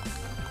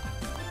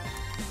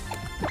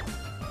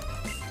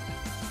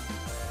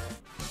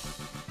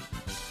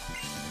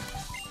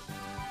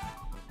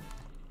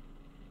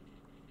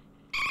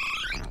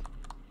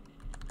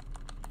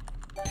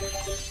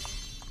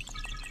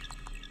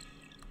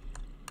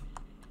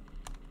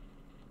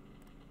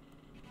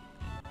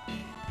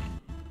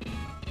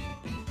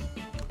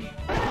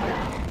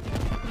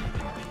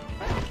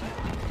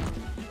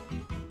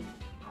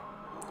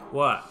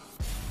 What?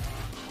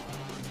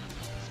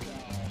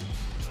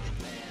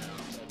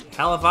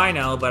 Hell if I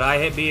know, but I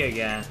hit B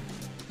again.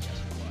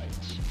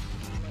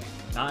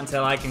 Not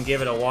until I can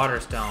give it a water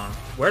stone.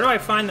 Where do I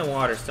find the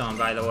water stone,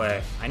 by the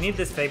way? I need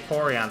this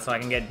Vaporeon so I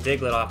can get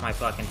Diglett off my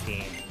fucking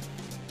team.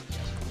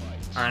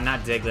 Or not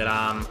Diglett,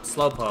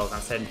 Slowpoke. I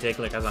said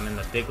Diglett because I'm in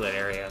the Diglett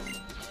area.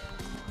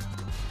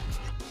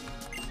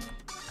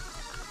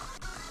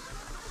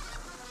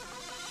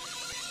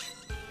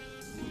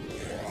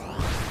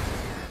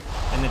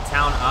 In the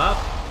town up?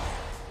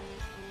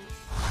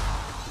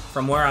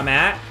 From where I'm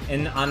at,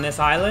 on this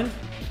island?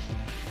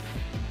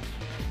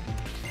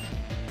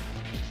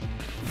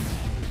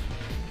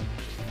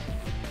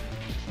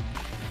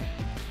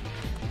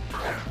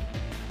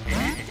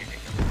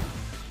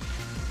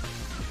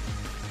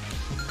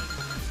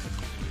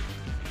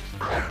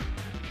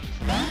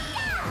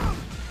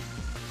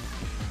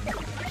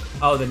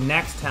 Oh, the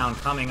next town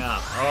coming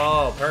up.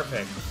 Oh,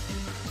 perfect.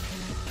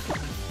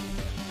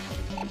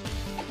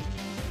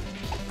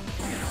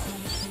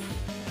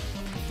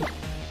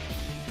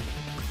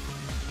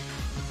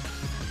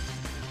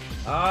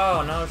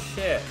 Oh, no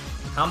shit.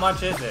 How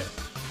much is it?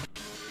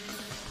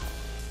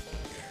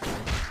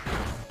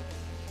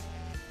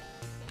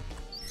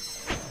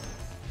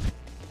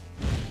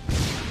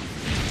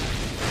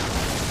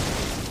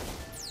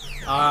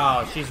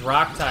 Oh, she's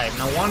rock type.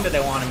 No wonder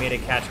they wanted me to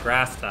catch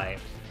grass type.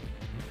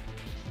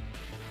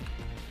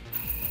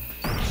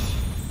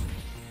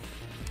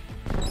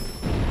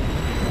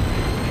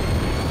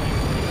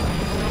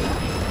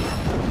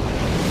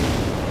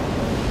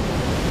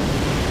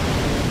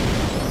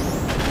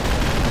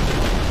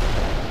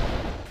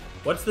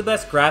 What's the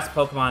best grass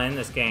Pokemon in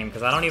this game?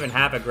 Because I don't even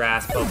have a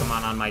grass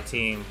Pokemon on my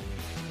team.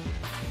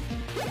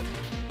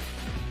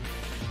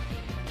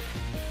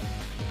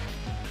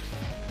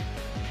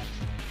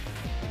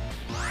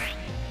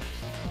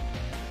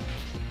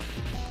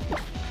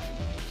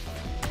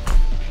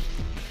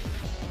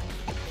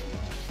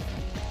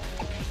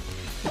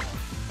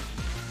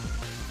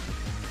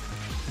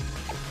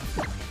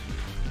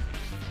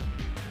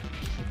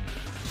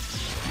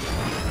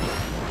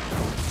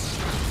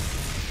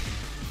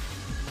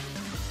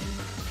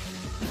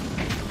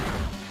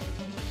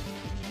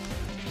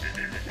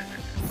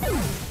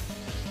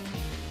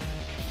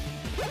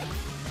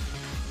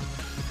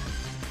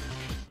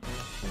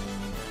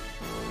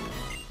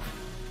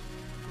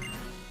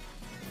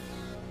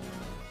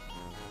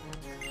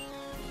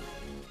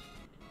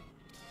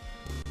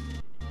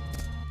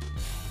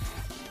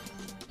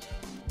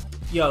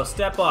 Yo,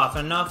 step off.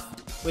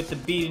 Enough with the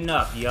beating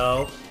up,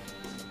 yo.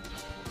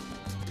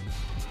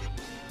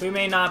 We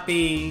may not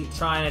be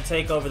trying to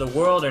take over the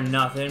world or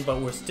nothing, but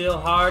we're still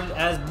hard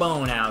as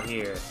bone out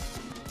here.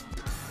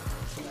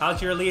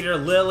 How's your leader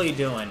Lily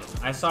doing?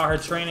 I saw her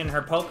training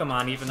her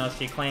Pokemon even though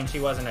she claimed she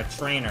wasn't a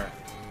trainer.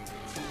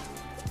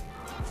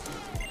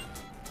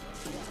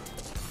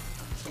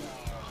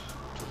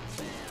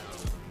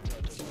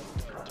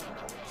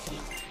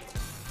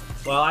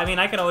 Well, I mean,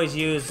 I could always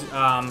use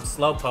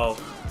Slowpoke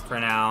for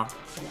now.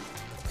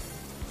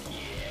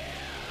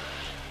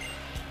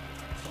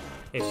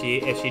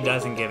 If she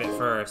doesn't give it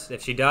first.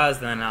 If she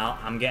does, then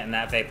I'm getting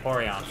that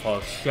Vaporeon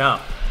for sure.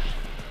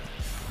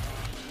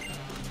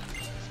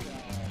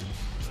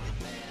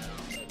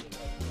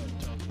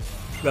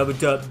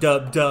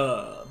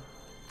 Rub-a-dub-dub-dub.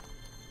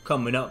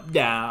 Coming up,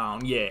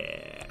 down,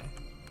 yeah.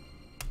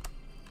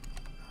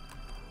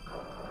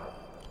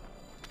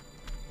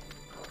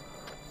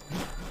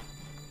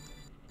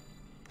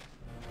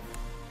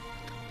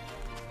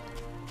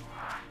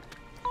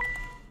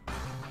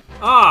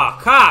 Aw,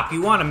 cop, you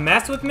wanna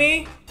mess with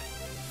me?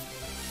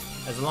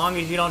 As long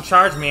as you don't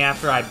charge me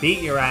after I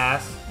beat your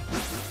ass.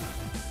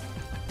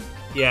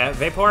 Yeah,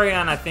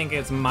 Vaporeon I think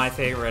is my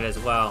favorite as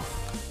well.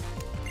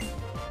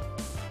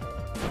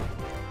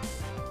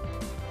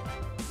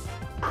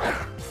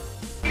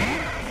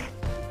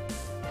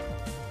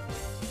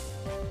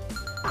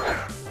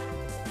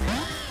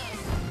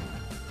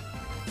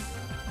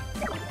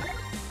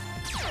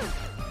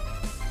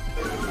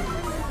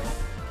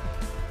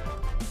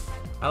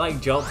 I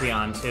like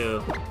Jolteon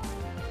too.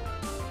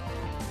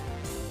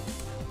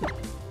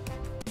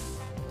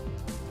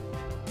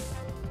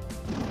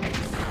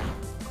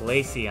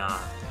 Glaceon.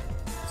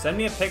 Send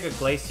me a pic of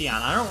Glaceon.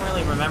 I don't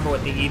really remember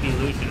what the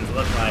evolutions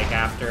look like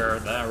after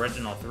the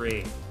original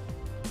 3.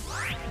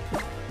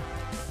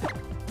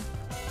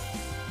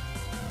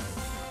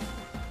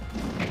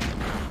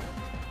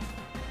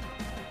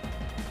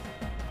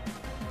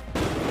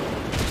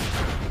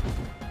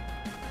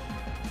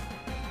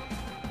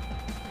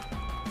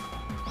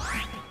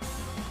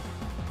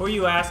 Who are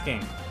you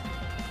asking?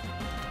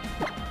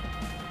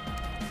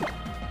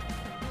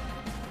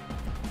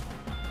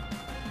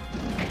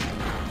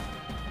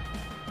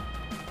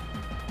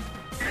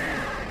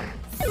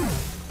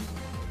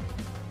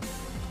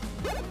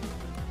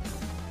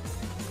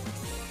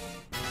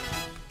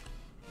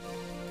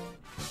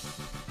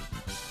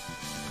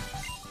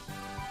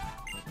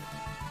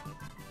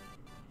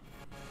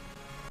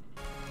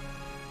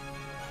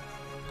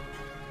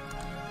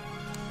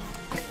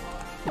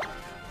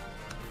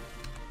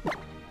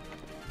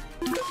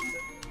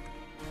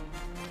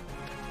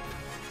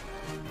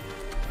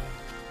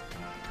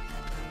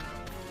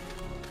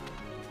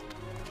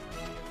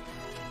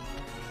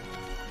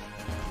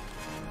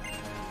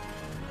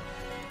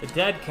 The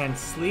dead can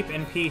sleep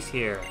in peace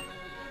here.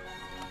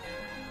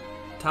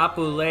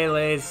 Tapu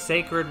Lele's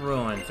sacred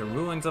ruins, the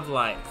ruins of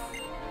life.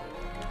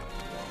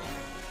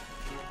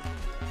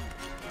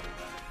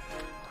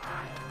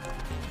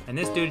 And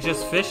this dude's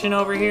just fishing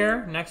over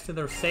here, next to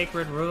the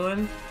sacred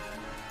ruin.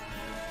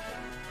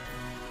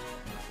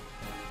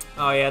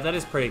 Oh yeah, that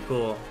is pretty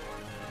cool.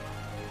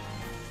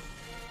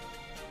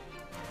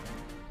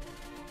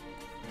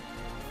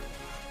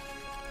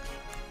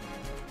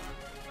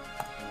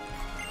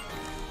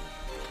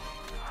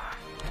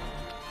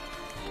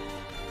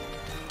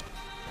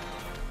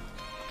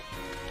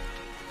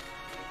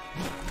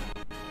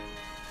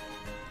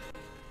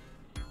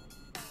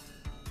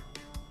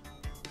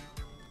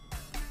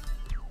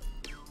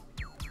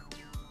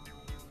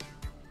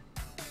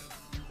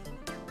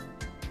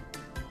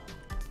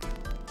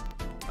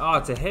 Oh,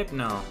 it's a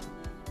Hypno.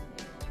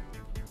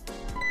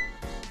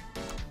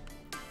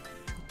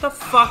 What the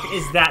fuck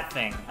is that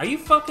thing? Are you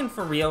fucking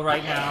for real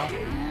right now?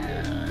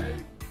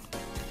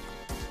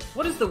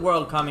 What is the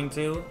world coming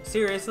to?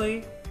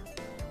 Seriously?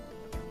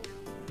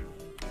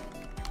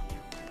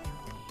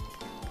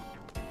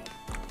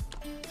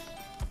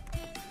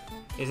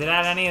 Is it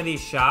at any of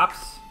these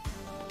shops?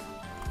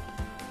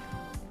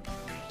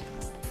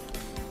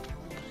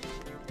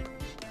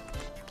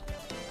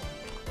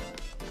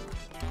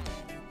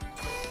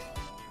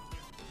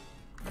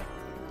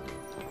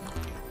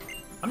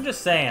 I'm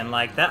just saying,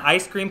 like, that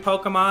ice cream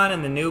Pokemon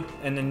in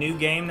the new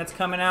game that's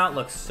coming out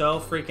looks so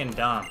freaking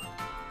dumb.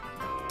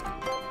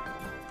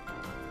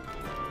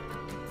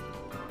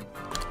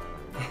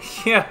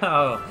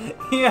 Yo,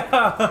 yo.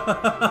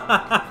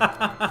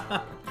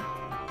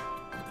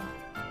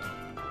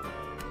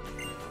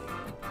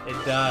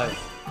 It does.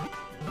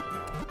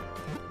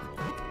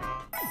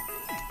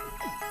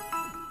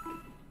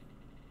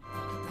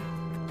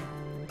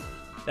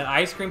 That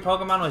ice cream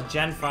Pokemon was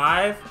Gen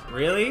 5?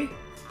 Really?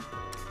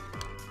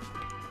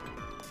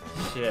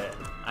 Shit.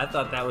 I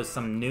thought that was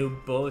some new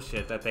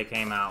bullshit that they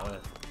came out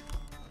with.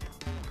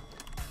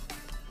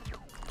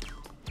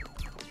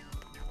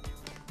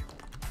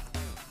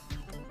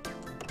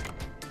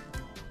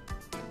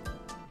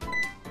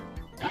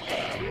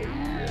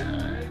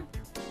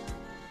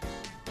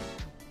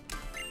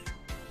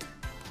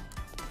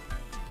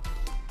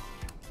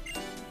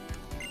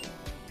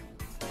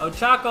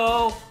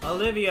 Ochako,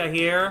 Olivia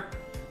here.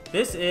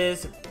 This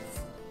is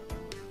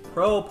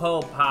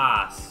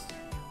Propopas.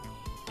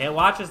 It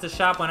watches the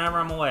shop whenever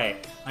I'm away.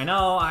 I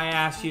know I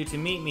asked you to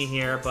meet me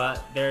here,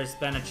 but there's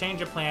been a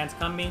change of plans.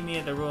 Come meet me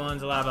at the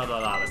ruins, blah blah blah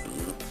blah.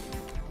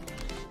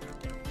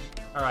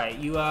 Alright,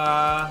 you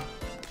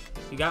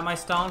got my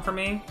stone for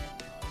me?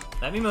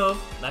 Let me move.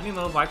 Let me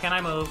move. Why can't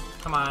I move?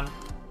 Come on.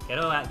 Get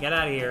out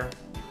of here.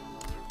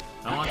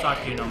 I don't want to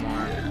talk to you no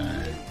more.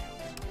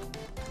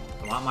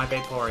 I want my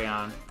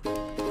Vaporeon.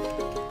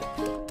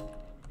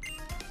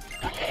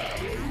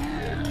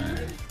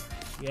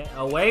 Get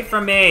away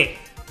from me!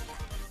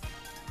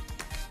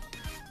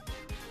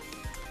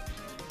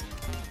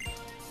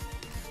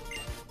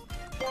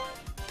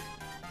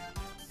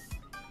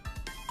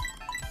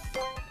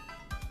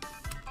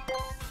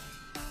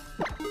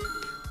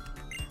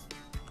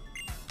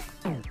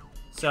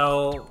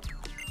 So,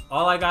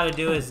 all I gotta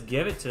do is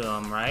give it to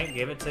him, right?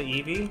 Give it to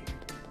Eevee?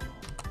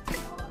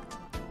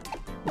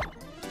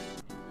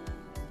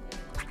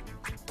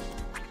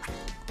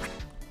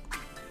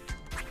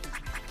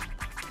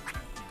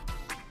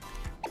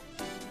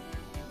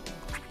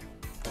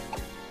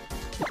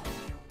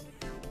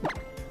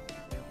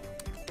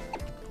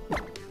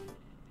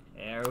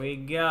 There we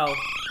go.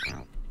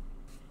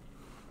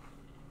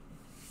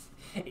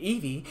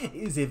 Eevee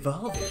is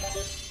evolving.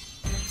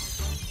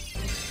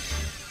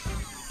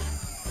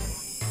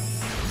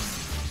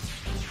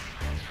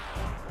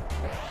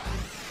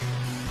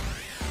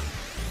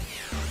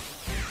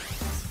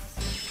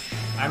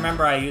 I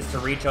remember I used to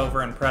reach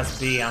over and press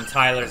B on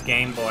Tyler's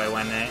Game Boy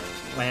when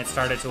it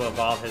started to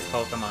evolve his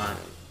Pokemon.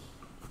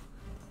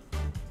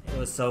 It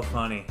was so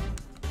funny.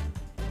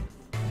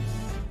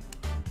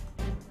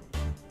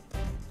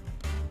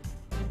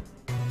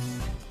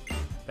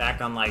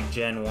 Back on like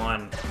Gen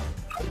 1.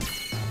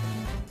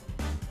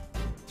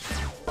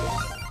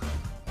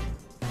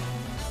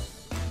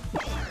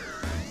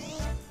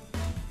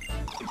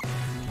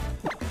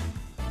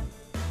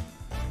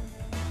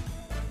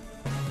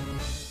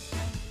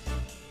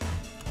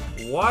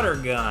 Water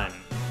gun.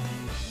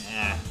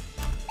 Eh.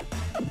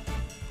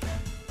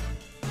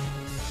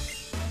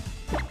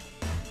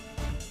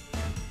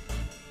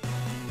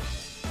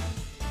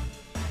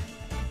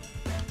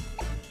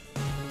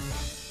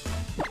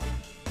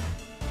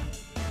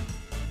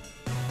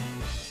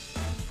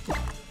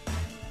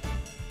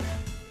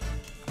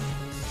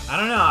 I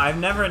don't know, I've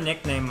never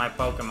nicknamed my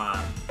Pokemon.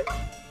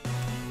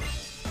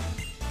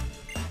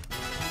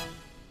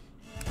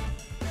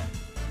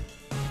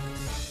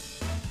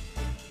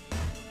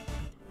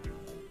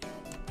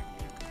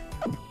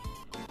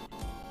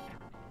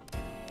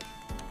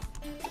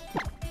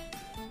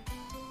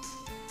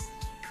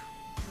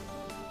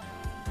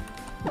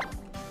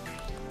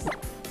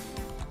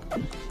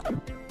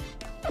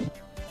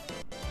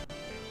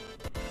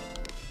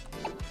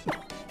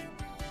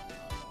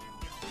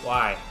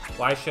 Why?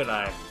 Why should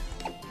I?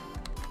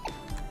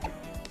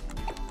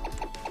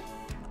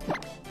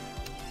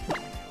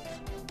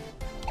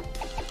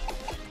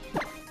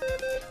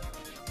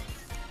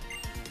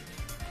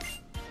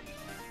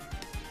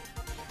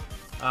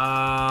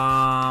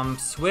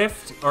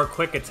 Swift or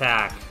quick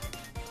attack?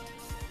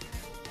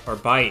 Or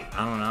bite,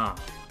 I don't know.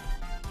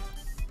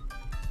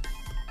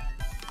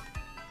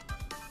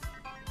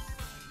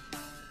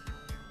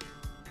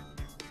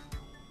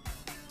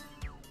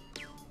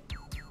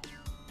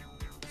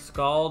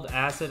 Scald,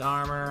 acid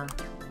armor.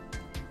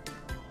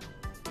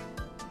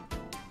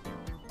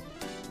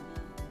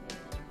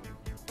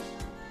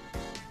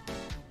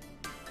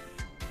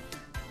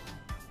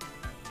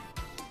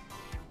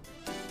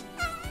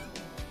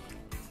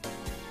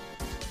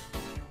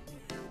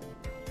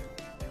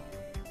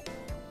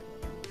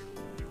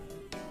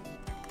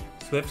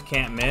 Swift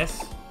can't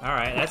miss.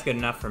 Alright, that's good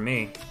enough for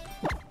me.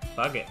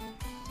 Fuck it.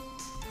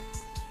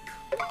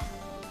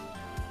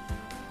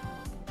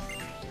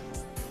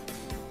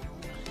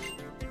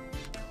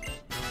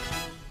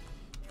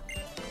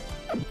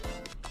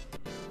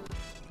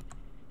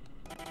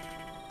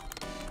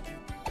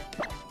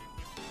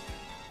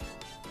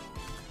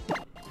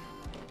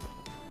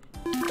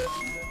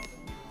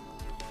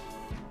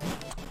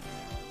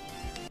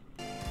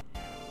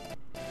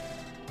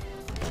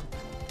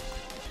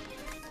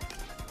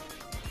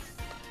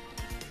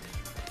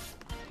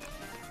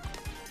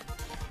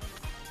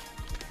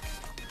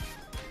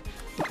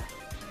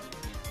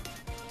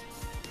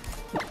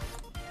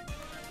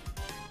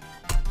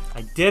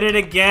 I did it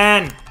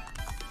again!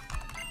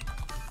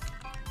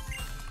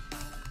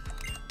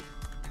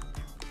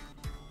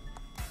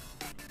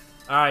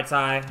 Alright,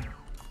 Ty.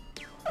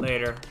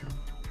 Later.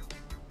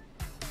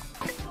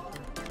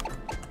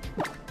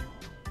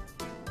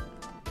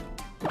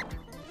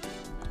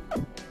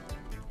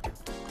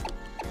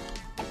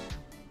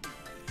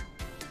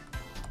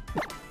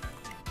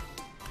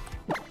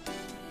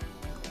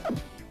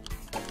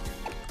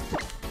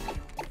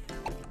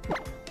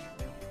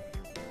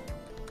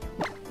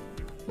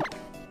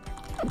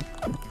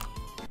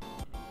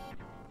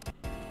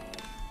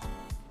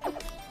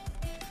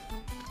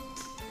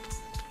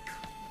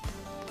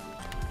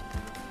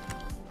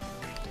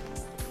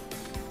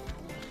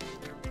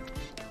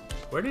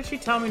 Where did she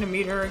tell me to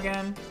meet her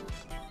again?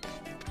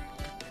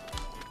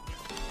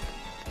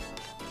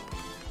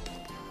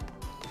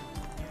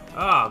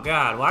 Oh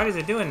god, why is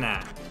it doing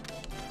that?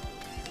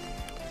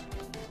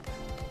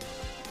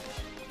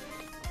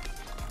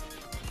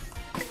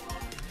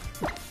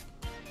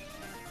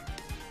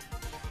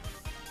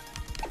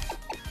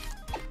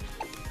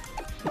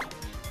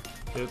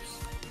 Oops.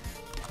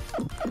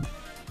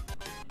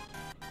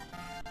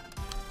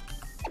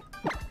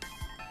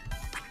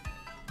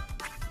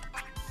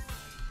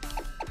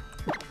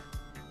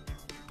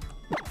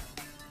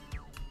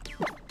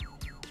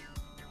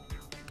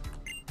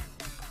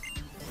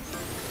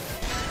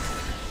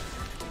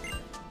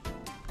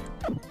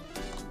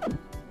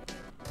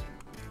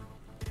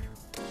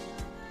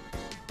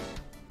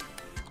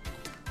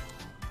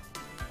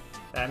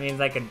 That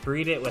means I can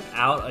breed it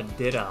without a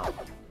Ditto.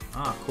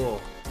 Oh,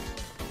 cool.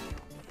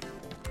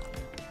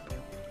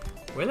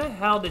 Where the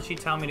hell did she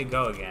tell me to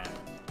go again?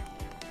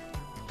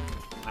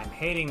 I'm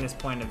hating this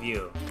point of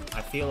view.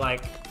 I feel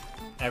like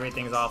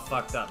everything's all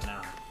fucked up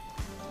now.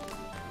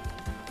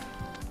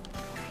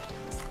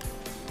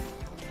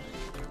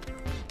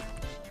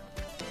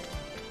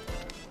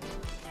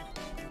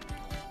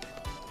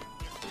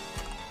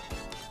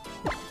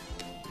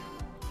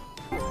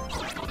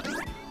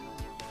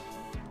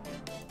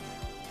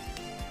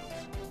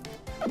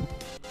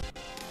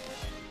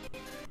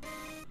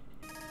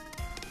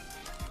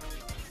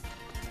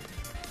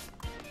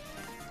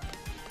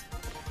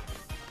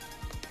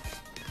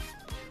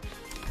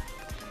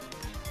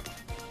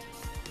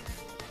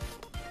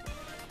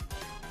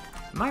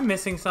 Am I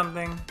missing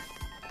something?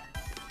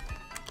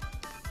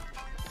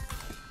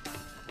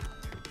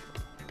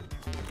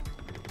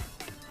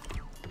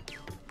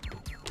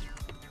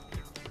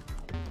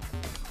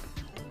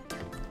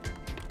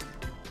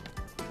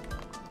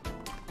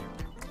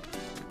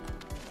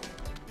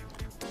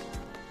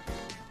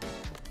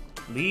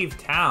 Leave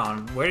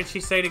town? Where did she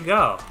say to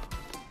go?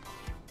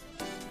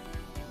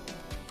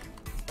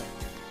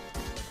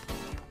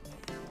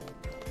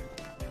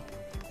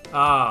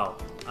 Oh.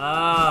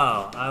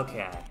 Oh,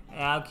 okay.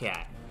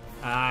 Okay.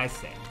 I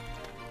see.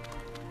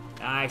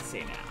 I see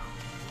now.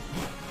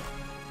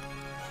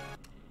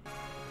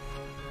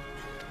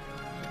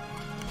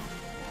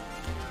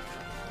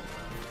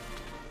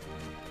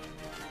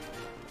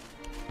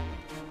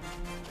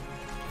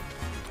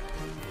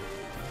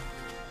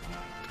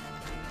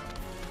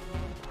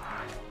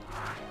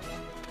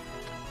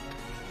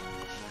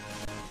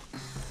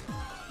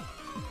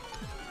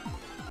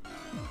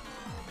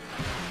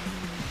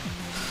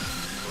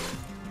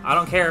 I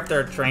don't care if there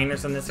are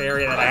trainers in this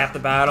area that I have to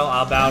battle,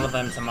 I'll battle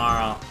them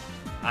tomorrow.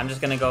 I'm just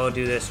gonna go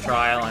do this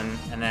trial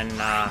and then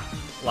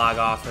log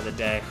off for the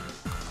day.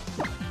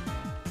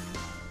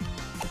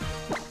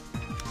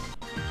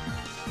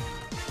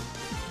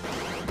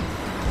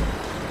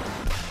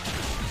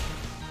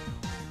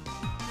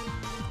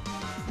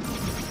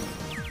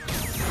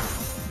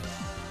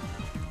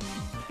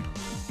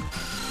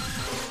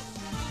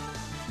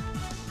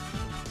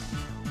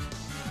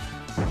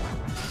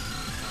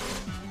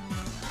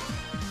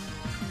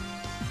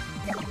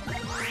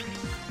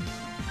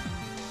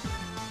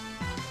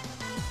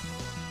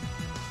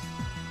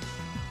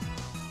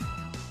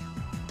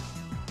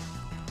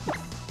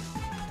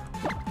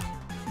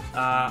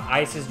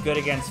 Ice is good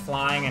against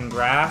flying and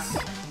grass.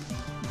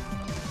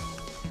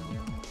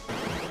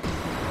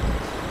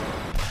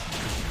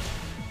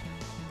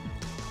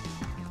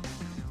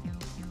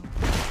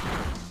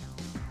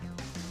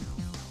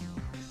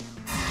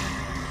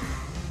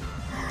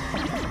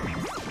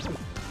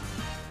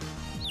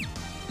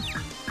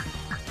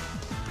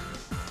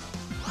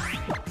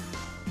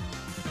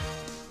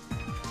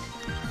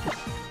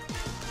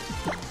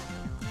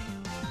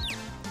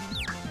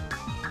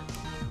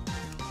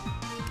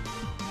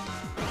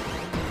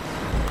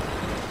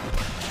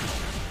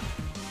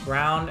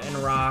 ground and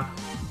rock,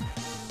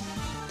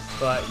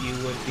 but you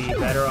would be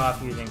better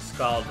off using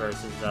Scald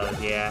versus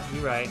those. Yeah,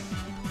 you're right.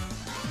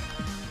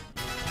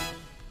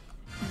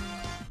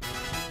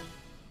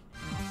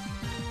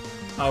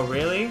 Oh,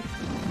 really?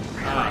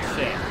 Oh,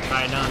 shit. If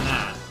I had done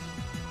that.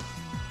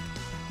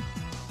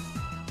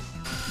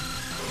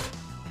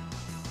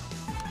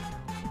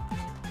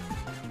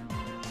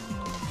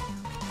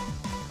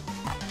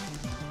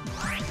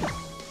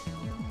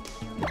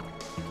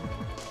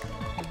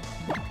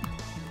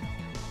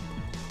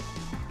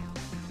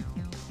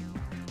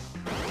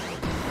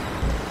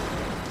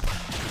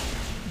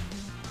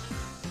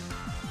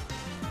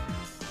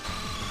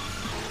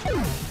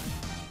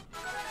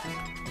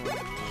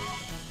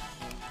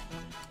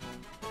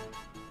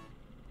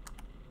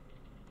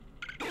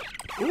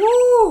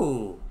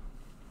 Ooh!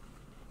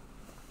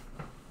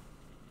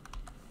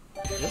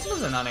 This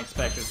was an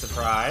unexpected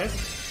surprise.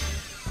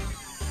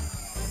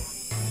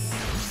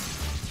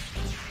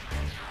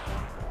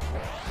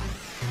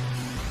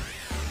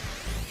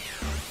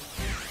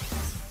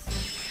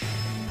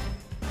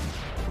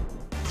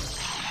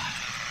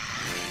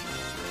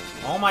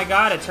 Oh my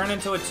god, it turned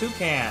into a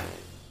toucan.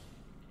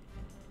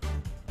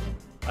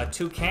 A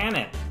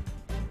toucanet.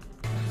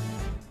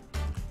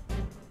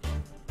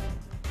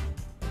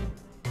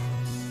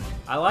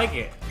 I like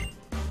it.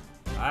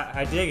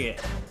 I dig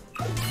it.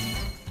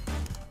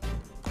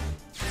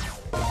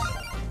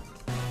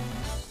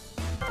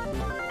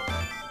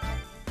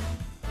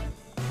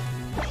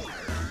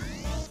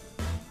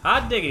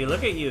 Hot diggity,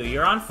 look at you.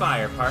 You're on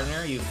fire,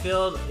 partner. You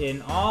filled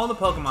in all the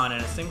Pokemon in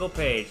a single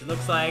page. It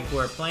looks like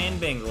we're playing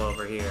bingo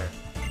over here.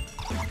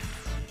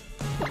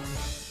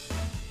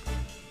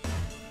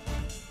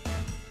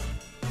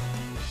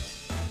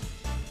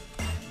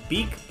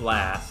 Beak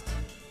Blast.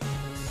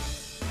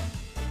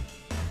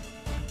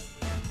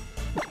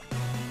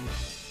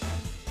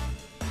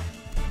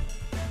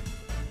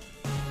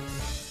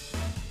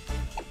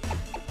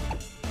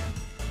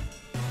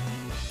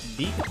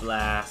 Beak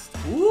Blast.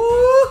 Woo!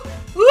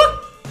 Woo!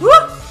 Woo!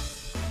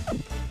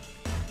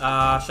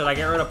 Should I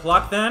get rid of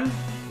Pluck then?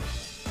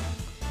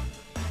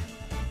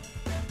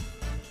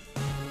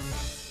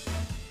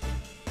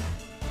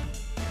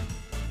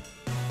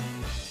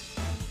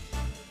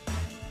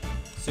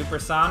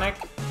 Supersonic?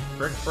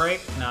 Brick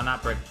Break? No,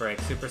 not Brick Break.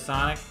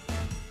 Supersonic?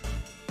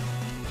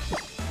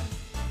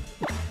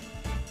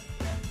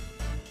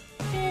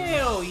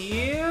 Hell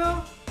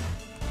yeah!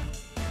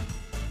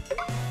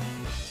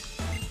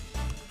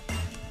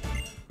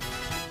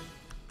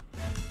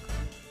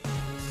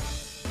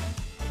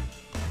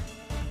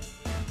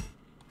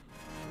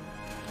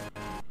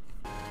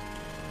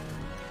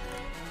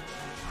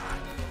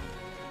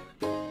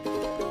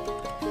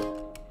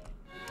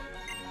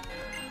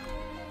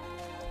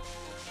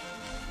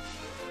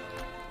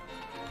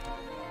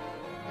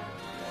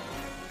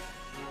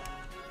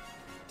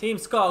 Team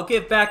Skull,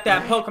 give back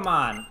that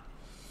Pokemon!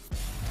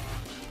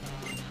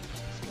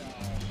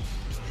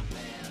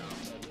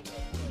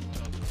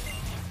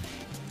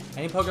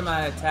 Any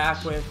Pokemon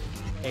attack with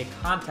a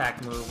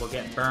contact move will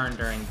get burned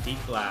during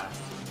Beak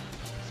Blast.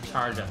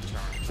 Charge up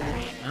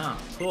turn. Oh,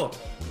 cool.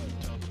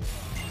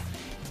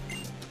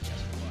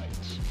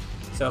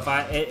 So if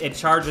it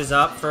charges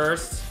up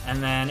first,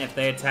 and then if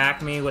they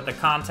attack me with a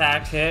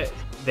contact hit,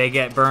 they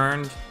get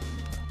burned.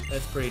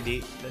 That's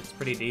pretty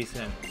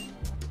decent.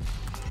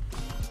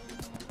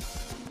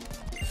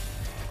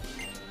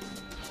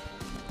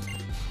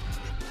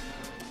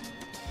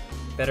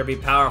 Better be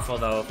powerful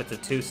though if it's a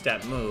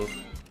two-step move.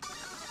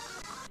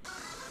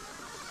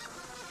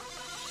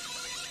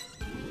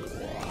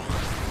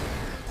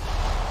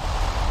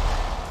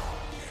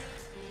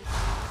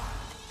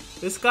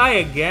 This guy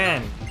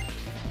again.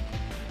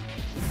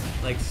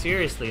 Like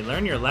seriously,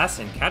 learn your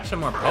lesson. Catch some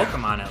more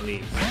Pokemon at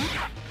least.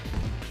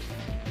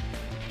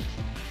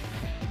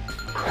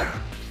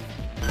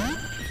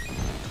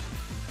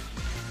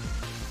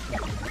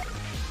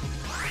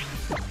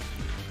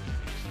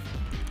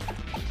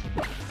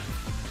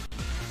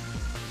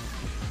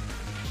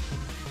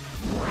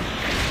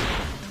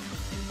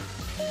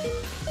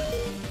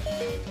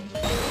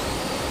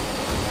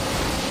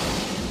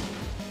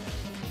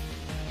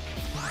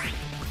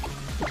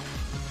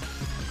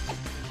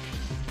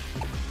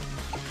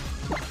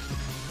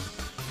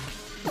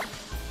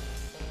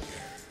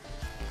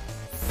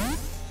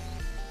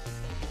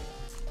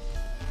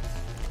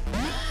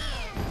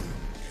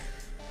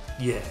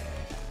 Yeah.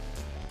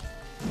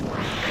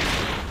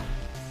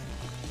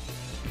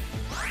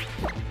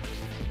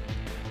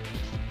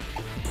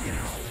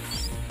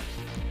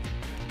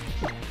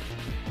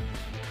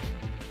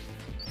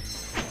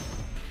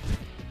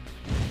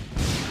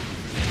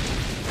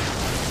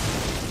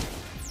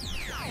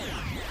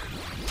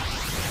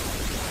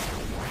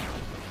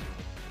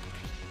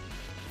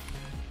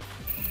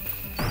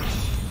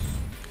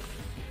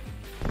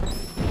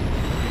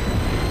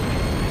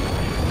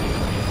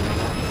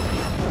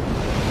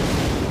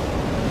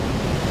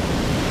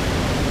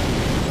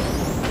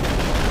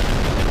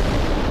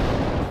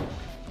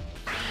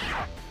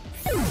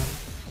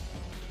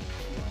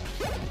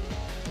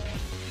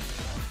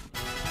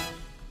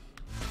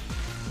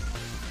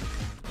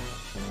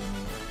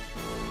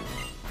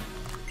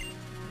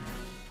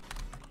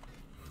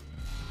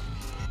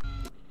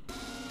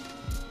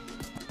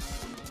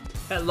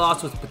 That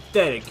loss was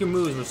pathetic. Your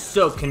moves were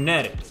so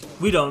kinetic.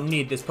 We don't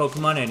need this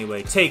Pokemon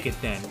anyway. Take it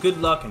then. Good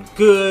luck and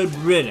good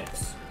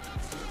riddance.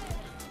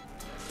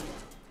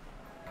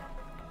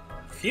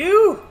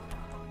 Phew!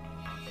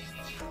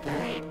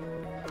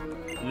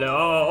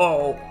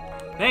 No.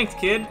 Thanks,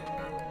 kid.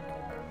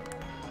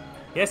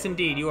 Yes,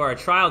 indeed. You are a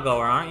trial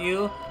goer, aren't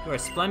you? You are a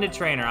splendid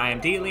trainer. I am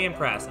deeply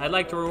impressed. I'd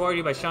like to reward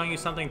you by showing you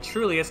something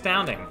truly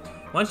astounding.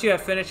 Once you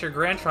have finished your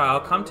grand trial,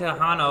 come to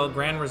Hano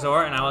Grand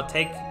Resort and I will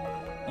take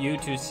you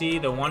to see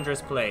the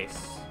wondrous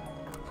place.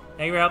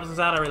 Thank you for helping us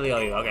out. I really owe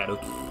you. Okay,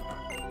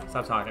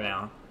 stop talking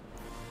now.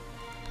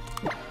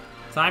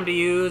 Time to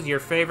use your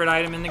favorite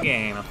item in the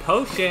game, a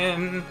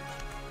potion.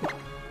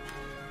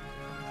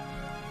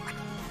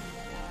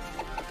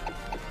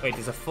 Wait,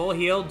 does a full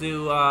heal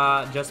do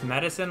just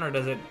medicine, or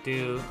does it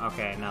do...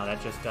 Okay, no,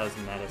 that just does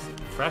medicine.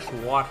 Fresh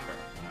water.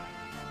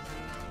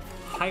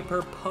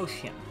 Hyper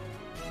potion.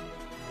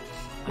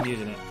 I'm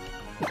using it.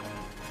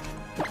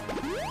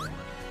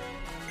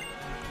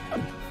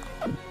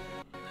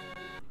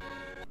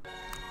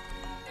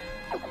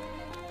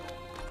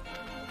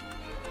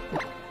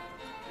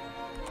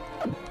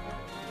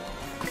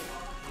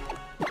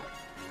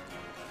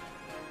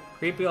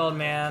 Creepy old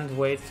man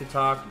waits to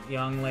talk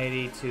young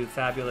lady to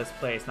fabulous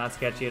place. Not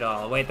sketchy at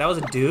all. Wait, that was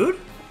a dude?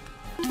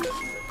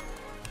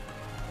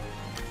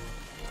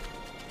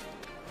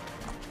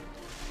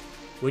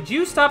 Would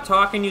you stop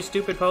talking, you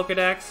stupid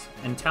Pokedex,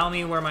 and tell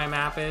me where my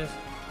map is?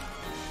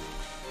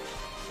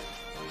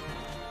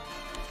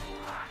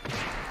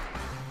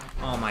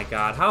 Oh my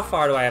god, how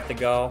far do I have to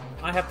go?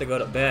 I have to go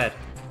to bed.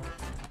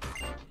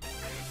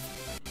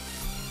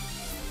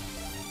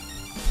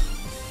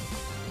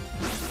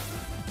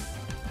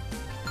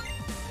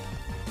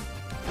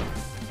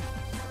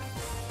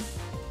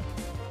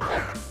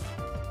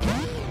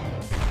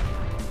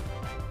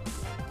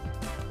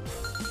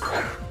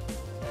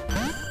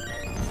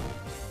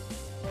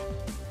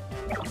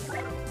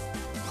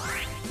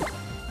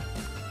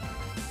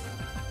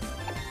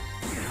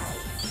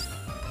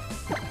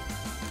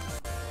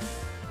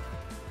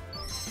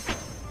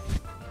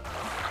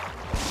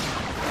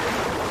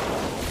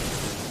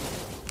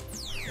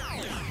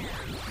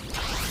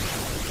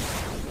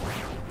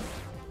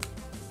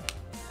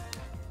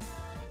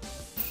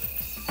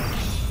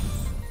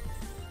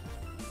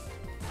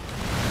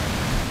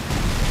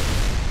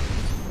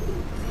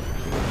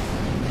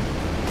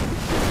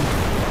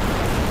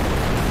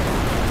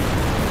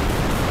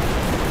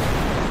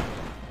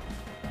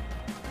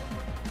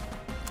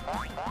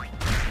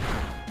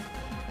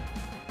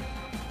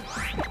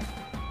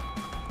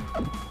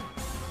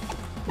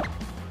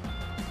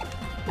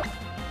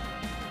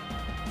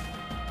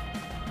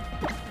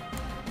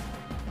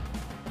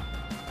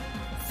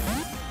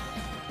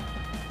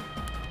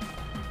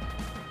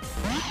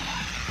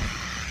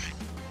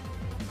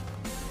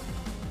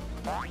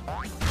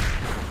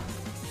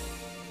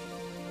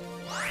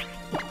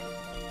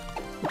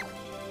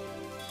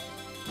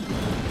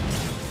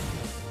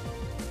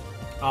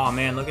 Oh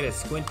man, look at his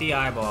squinty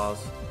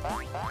eyeballs.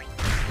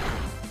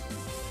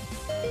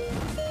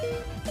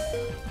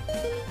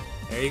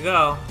 There you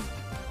go.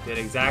 Did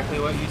exactly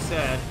what you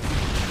said.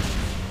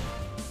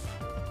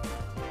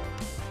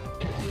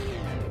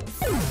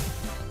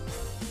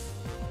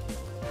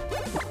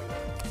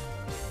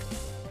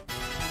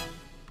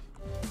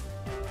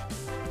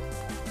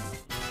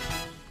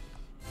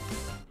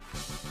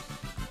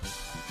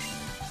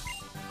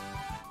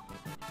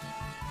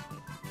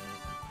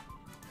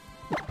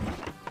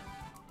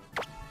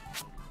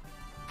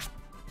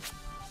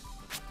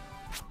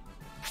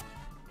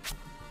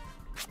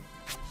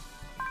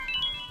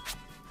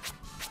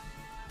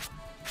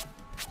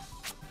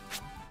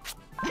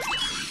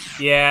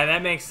 Yeah,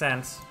 that makes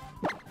sense.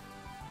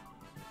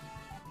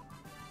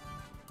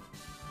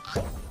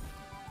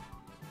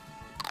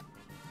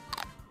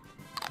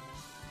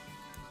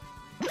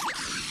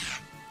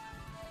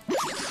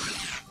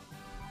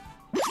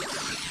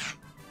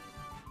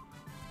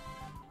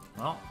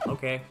 Well,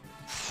 okay.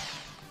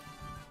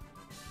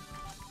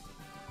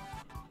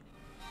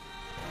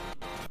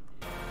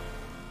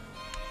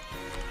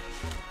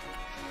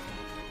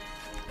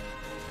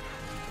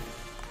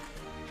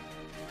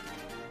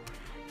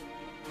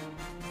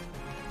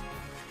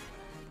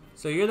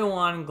 So you're the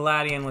one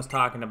Gladion was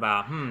talking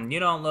about. You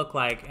don't look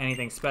like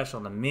anything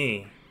special to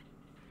me.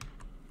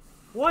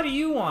 What do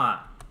you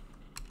want?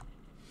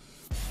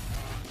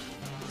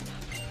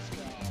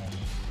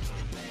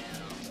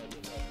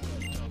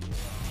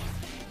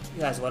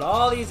 That's what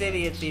all these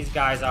idiots these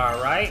guys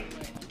are, right?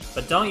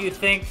 But don't you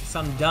think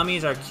some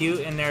dummies are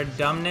cute in their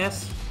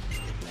dumbness?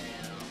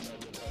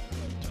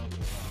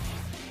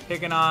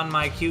 Picking on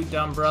my cute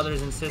dumb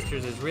brothers and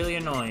sisters is really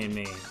annoying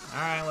me.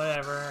 Alright,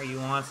 whatever. You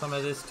want some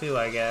of this too,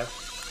 I guess.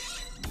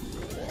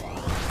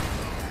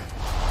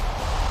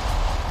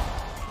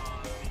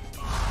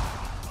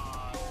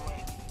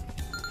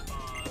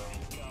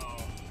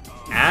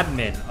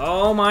 Admin.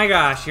 Oh my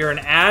gosh, you're an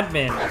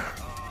admin.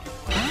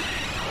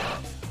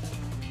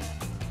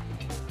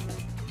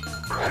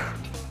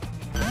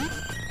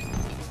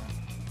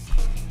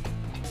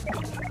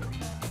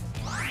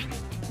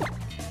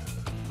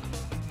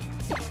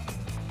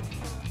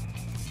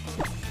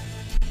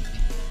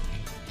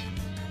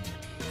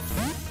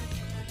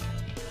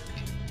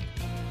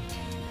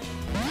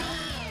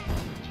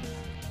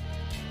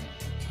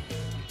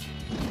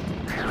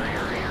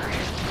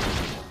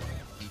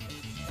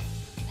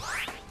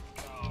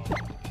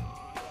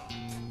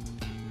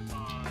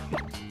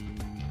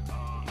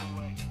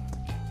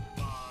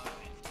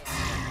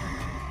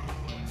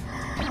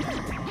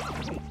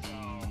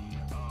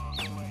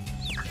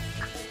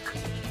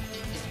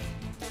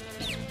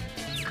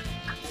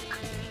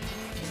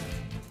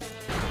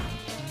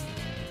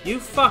 You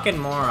fucking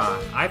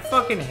moron. I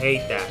fucking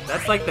hate that.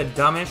 That's like the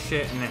dumbest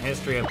shit in the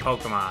history of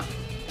Pokemon.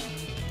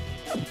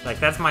 Like,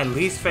 that's my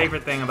least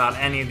favorite thing about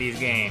any of these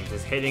games,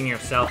 is hitting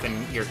yourself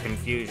in your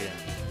confusion.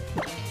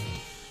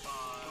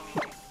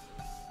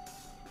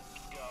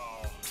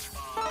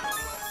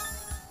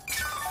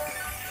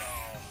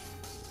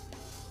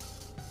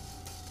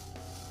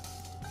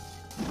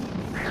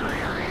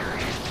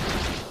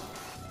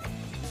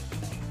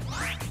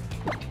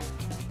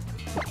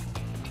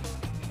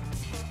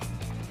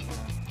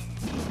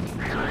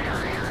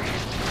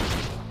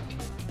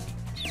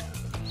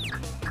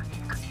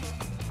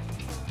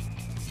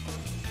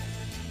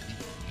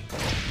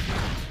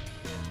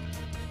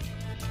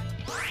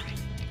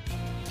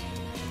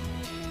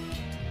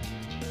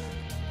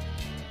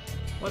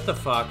 What the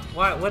fuck?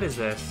 What is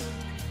this?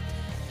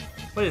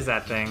 What is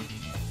that thing?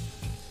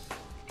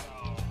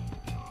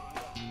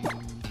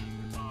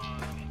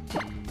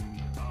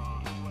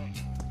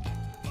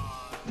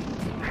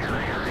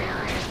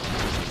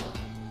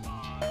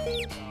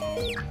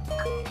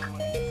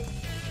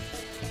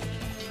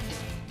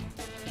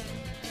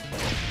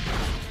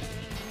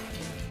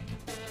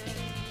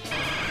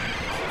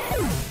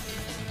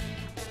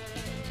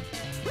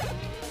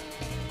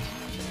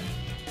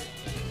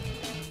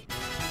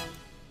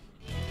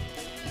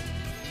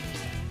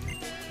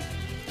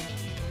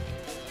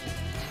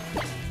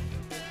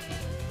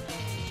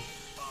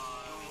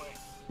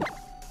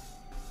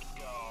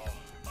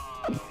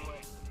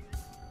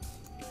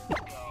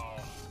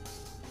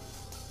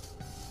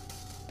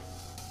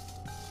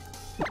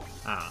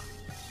 Ah.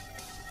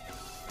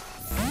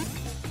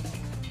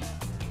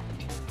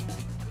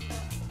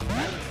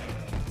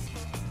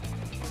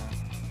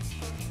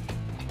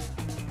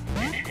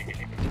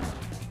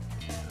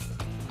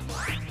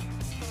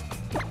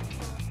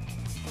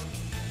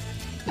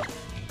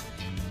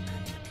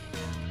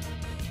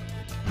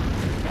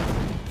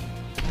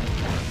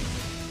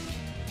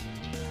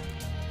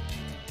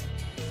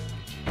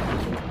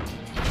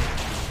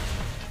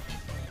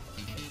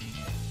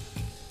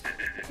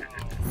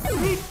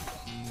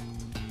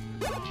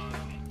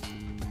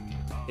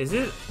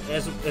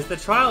 Is the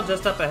trial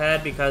just up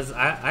ahead? Because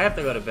I have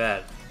to go to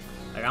bed.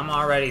 Like, I'm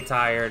already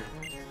tired.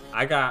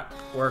 I got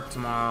work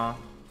tomorrow.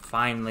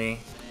 Finally.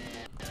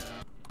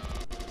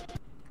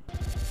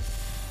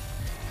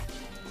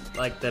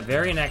 Like, the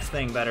very next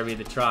thing better be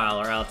the trial,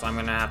 or else I'm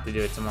gonna have to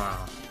do it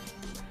tomorrow.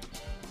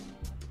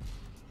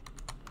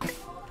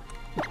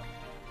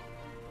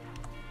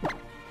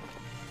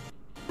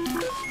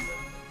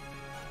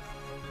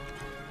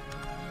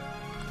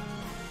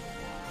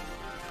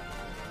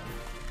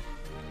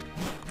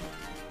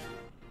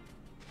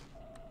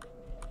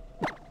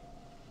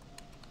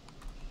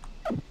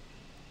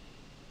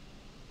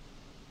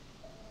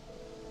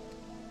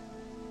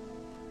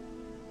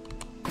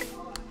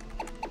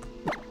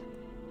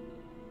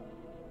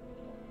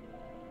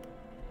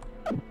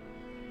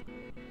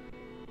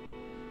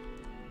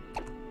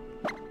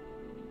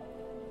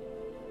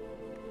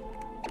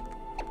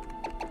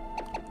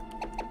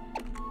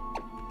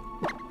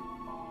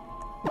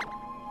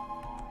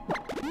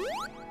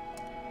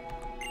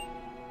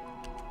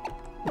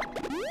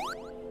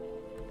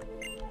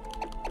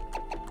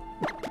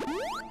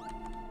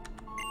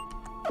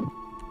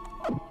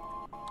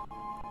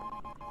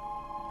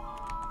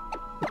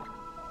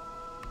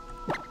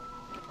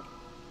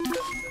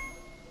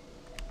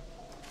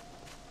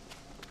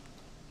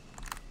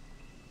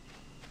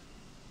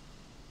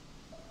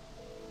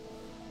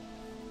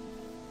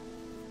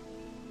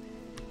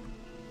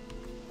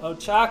 Oh,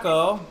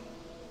 Chaco.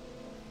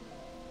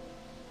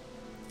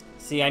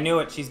 See, I knew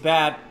it. She's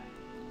bad.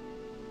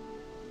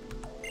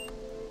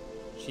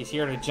 She's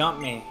here to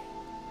jump me.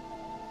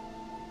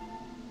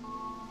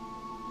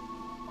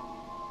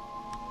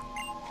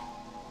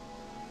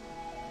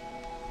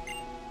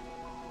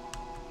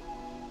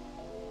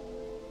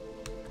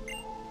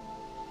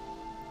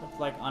 Looks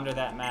like under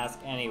that mask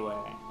anyway.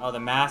 Oh, the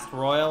Masked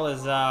Royal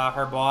is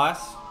her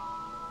boss?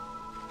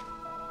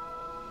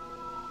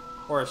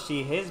 Or is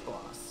she his boss?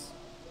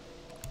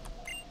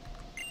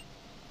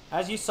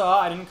 As you saw,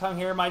 I didn't come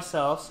here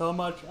myself so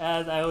much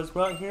as I was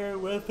brought here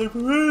with the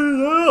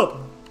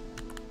help.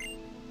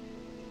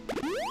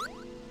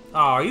 Oh,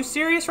 are you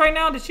serious right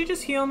now? Did she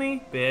just heal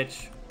me?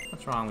 Bitch.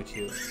 What's wrong with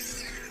you?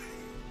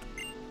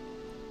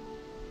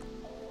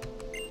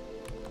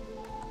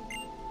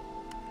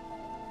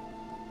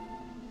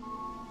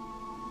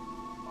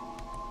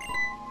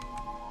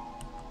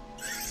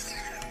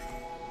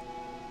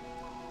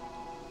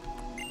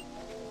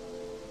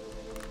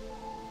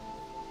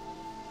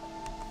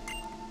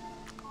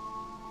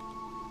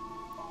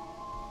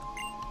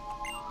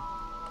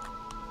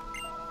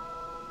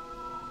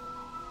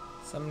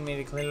 Someone need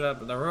to clean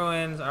up the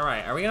ruins.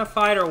 Alright, are we gonna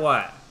fight or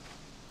what?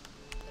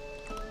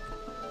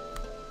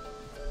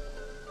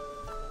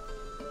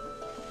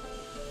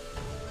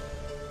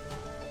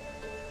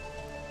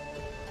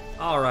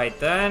 Alright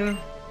then.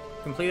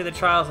 Completed the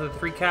trials of the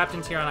 3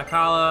 captains here on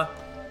Akala.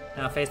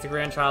 Now face the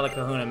grand trial of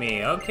Kahuna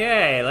Mi.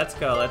 Okay, let's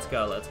go, let's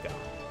go, let's go.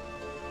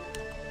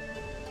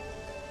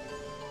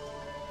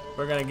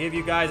 We're gonna give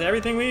you guys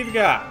everything we've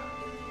got.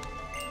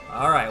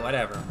 Alright,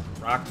 whatever.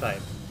 Rock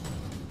type.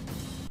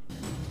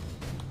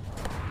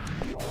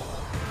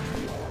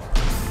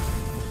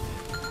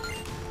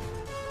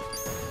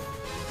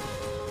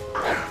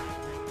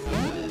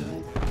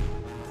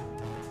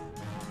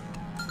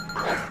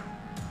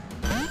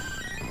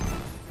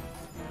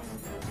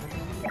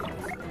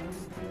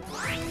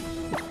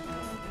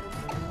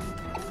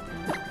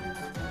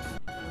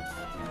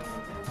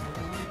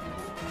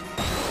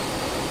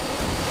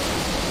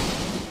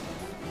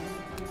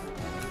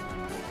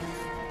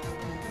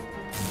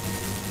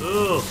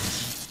 Ooh.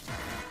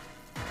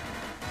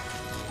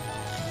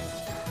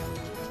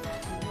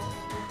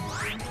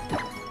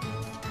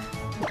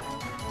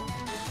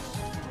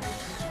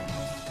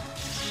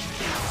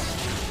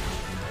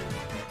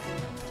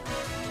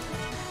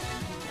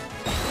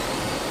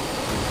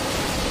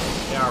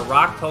 There are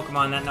rock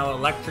Pokemon that know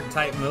electric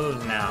type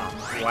moves now.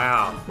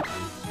 Wow.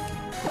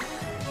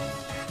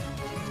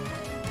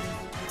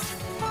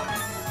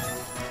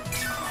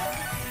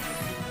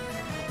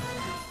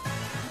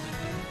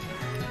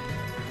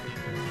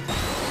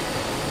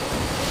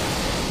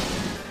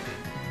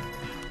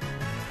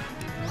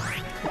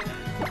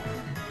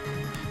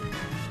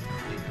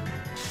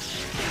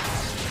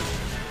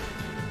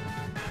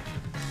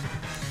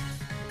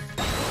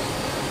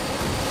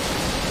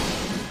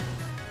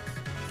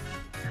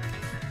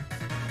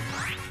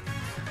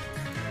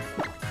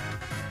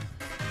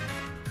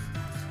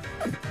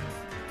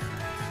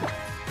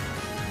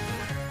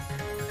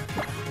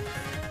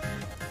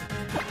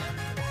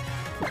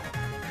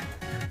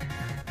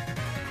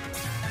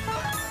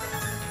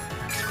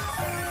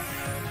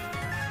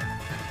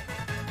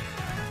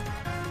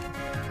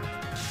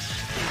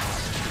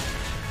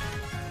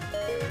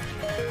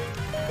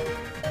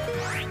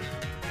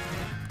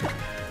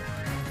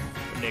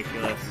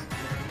 Ridiculous.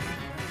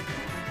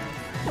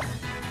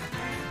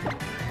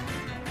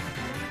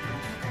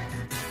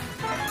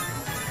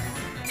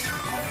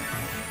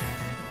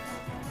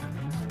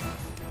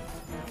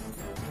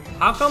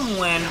 How come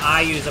when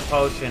I use a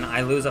potion,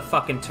 I lose a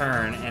fucking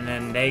turn, and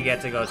then they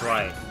get to go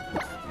twice?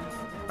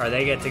 Or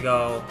they get to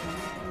go...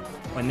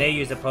 When they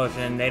use a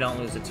potion, they don't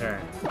lose a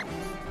turn.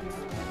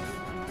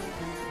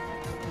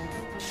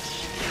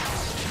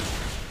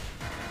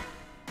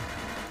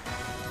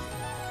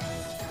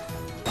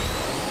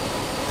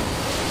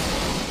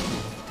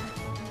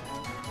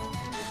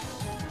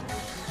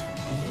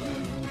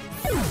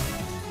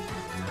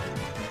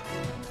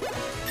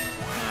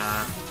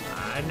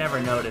 I never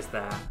noticed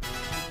that.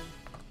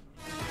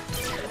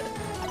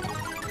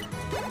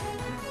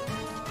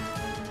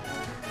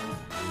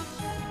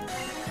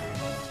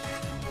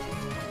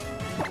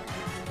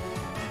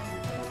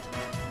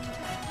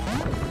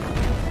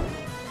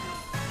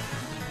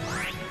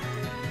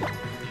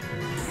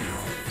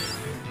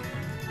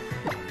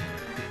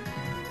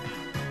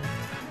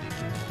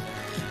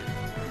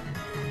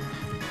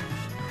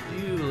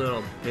 You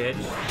little bitch.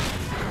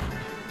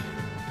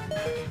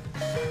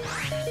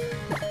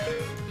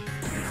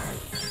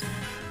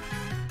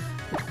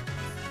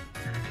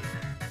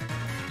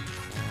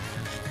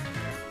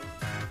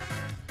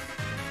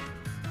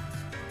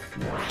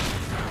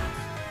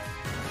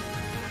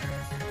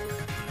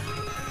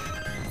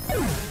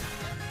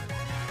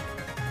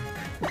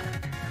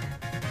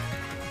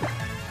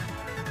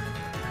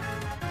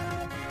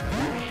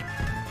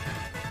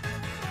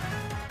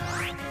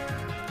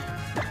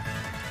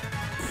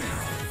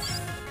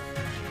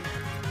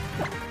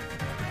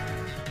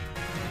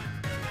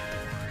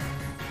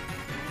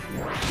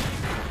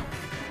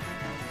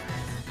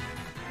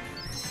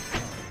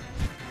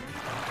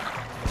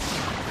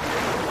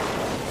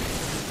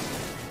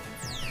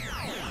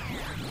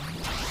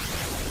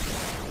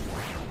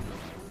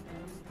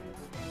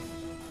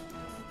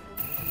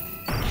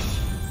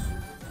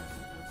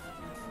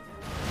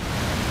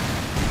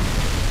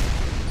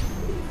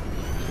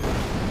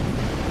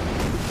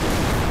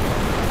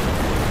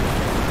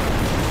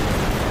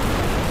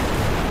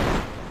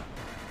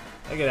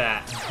 Look at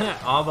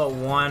that. All but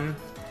one.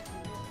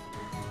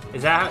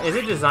 Is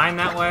it designed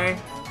that way?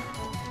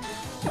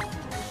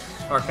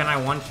 Or can I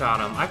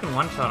one-shot him? I can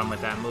one-shot him with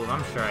that move.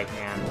 I'm sure I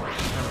can.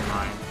 Never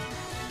mind.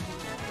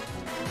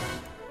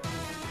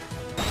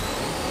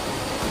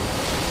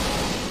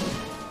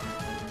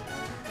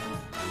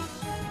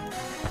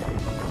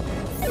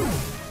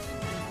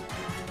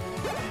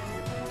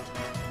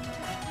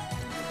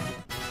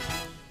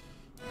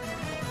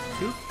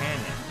 Two cannon.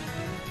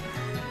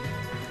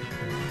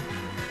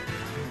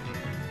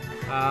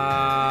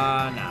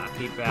 Nah,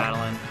 keep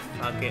battling.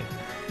 Fuck it.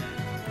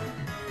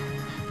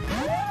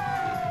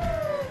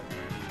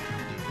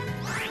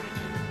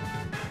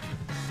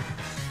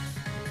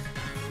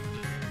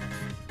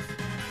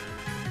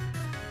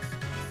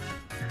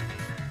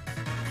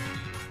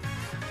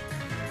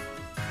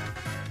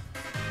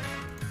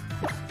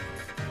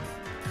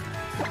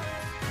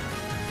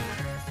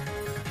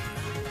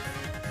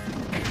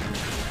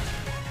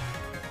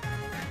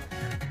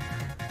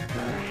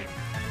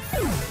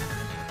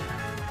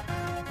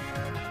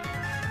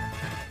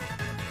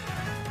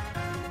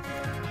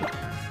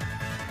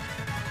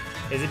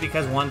 Is it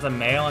because one's a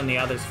male and the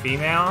other's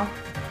female?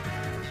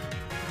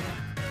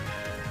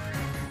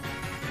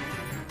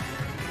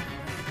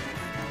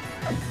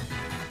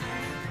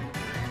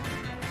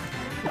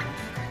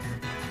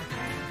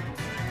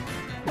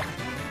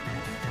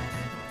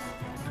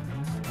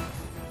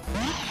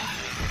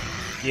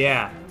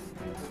 Yeah.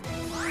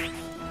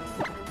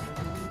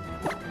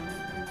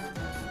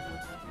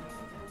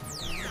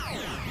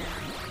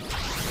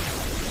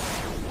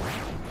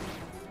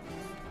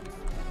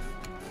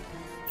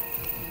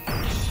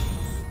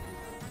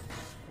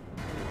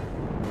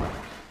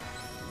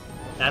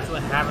 That's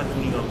what happens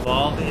when you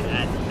evolve it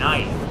at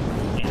night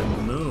in a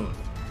moon.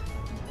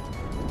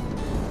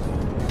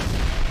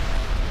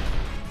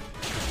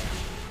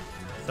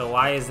 So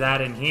why is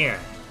that in here?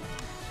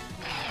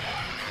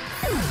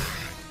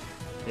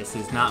 This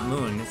is not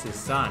moon, this is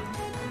sun.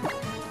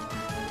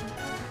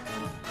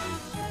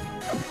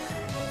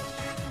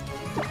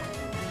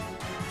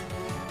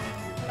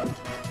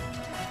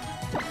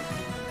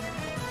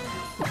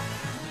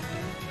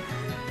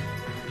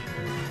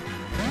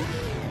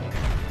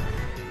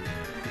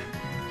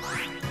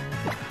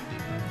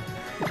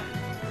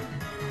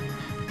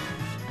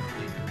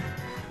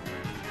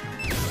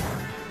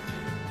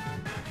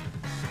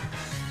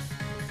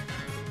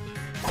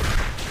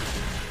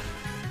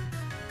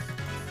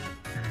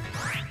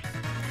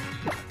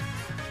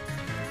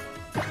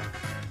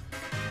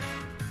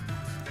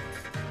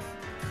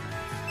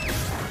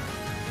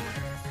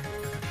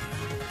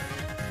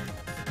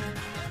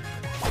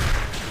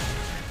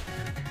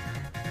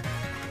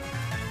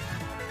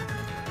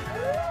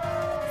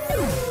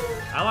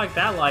 I like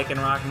that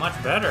Lycanroc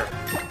much better.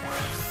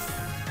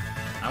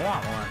 I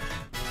want one.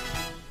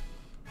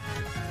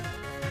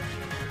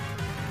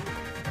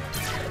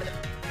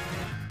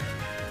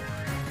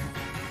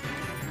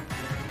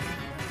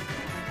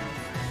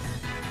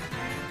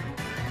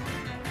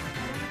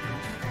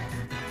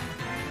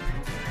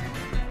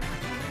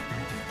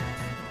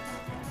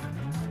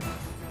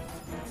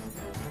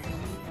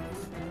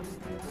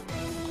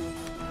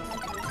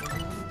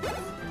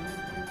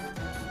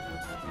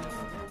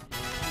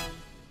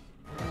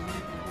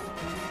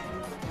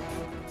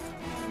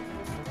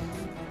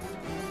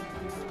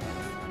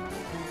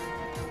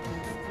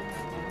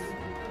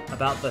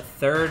 About the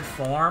third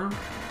form?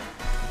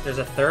 There's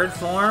a third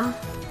form?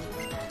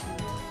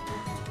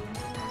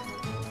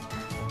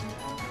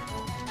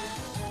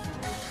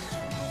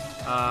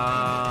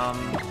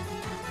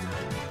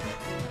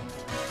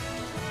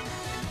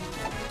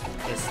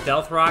 Is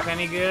Stealth Rock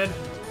any good?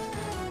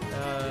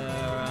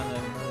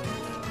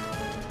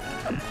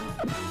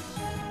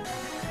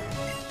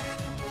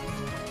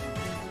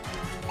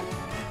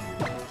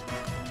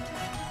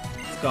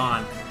 It's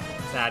gone.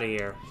 It's out of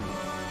here.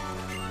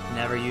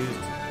 Never used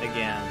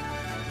again.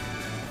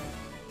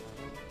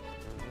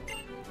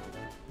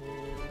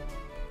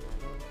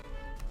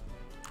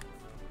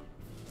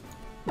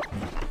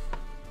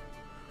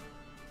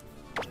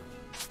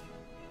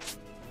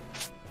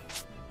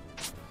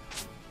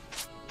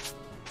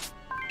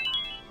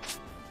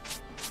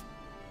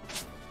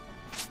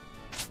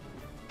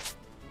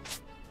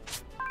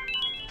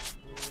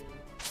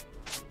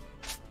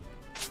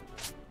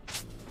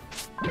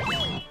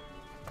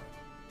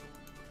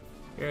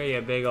 Here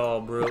you big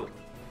old brute.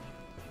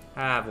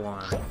 Have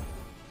one.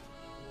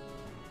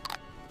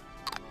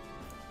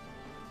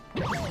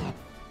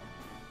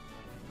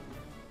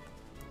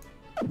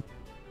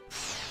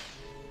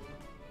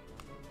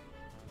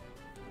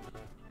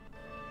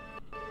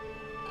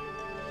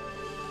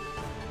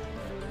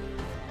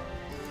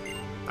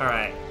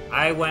 Alright,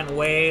 I went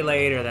way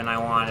later than I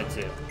wanted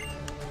to.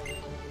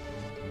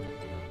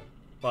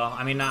 Well,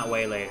 I mean not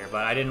way later,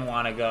 but I didn't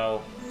want to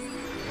go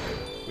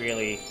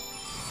really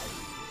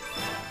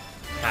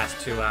past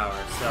 2 hours.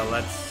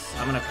 So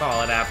I'm gonna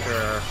call it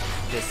after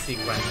this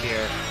sequence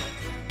here.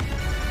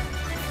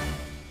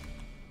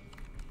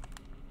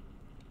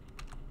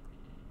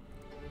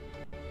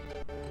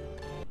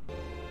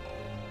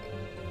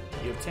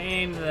 You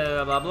obtained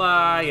the blah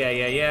blah,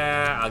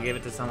 yeah, I'll give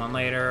it to someone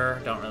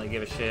later, don't really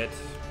give a shit.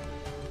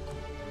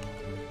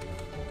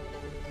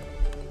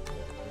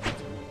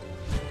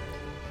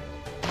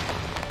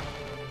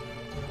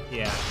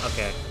 Yeah,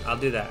 okay, I'll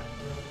do that.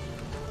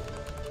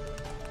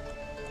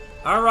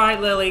 Alright,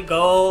 Lily,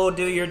 go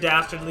do your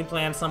dastardly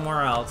plan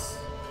somewhere else.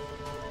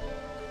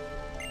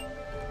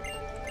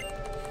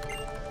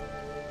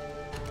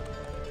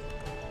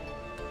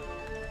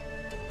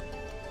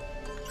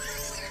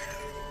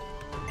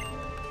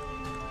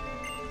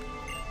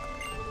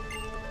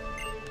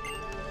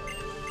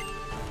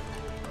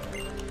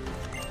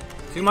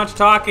 Too much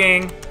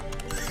talking.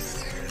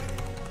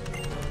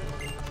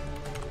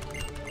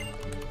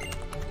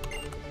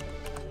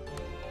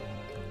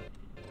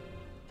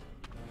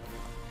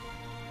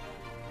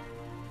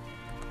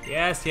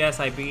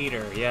 Yes, I beat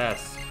her,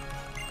 yes.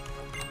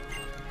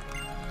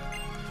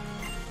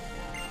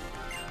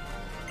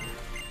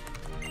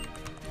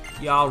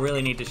 Y'all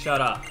really need to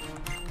shut up.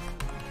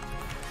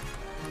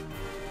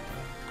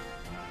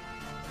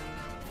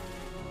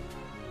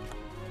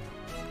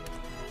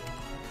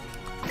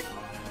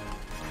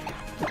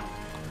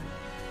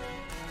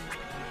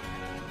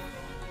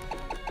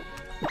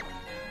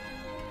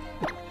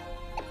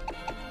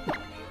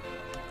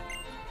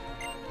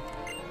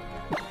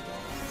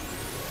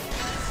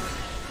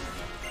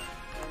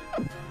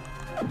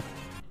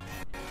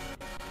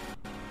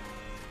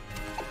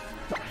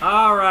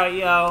 Alright,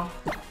 yo.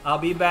 I'll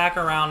be back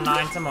around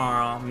 9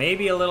 tomorrow.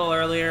 Maybe a little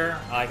earlier.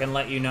 I can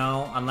let you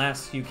know.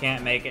 Unless you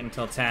can't make it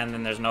until 10,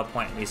 then there's no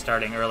point in me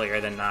starting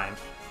earlier than 9.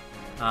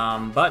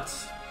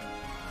 But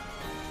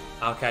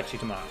I'll catch you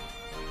tomorrow.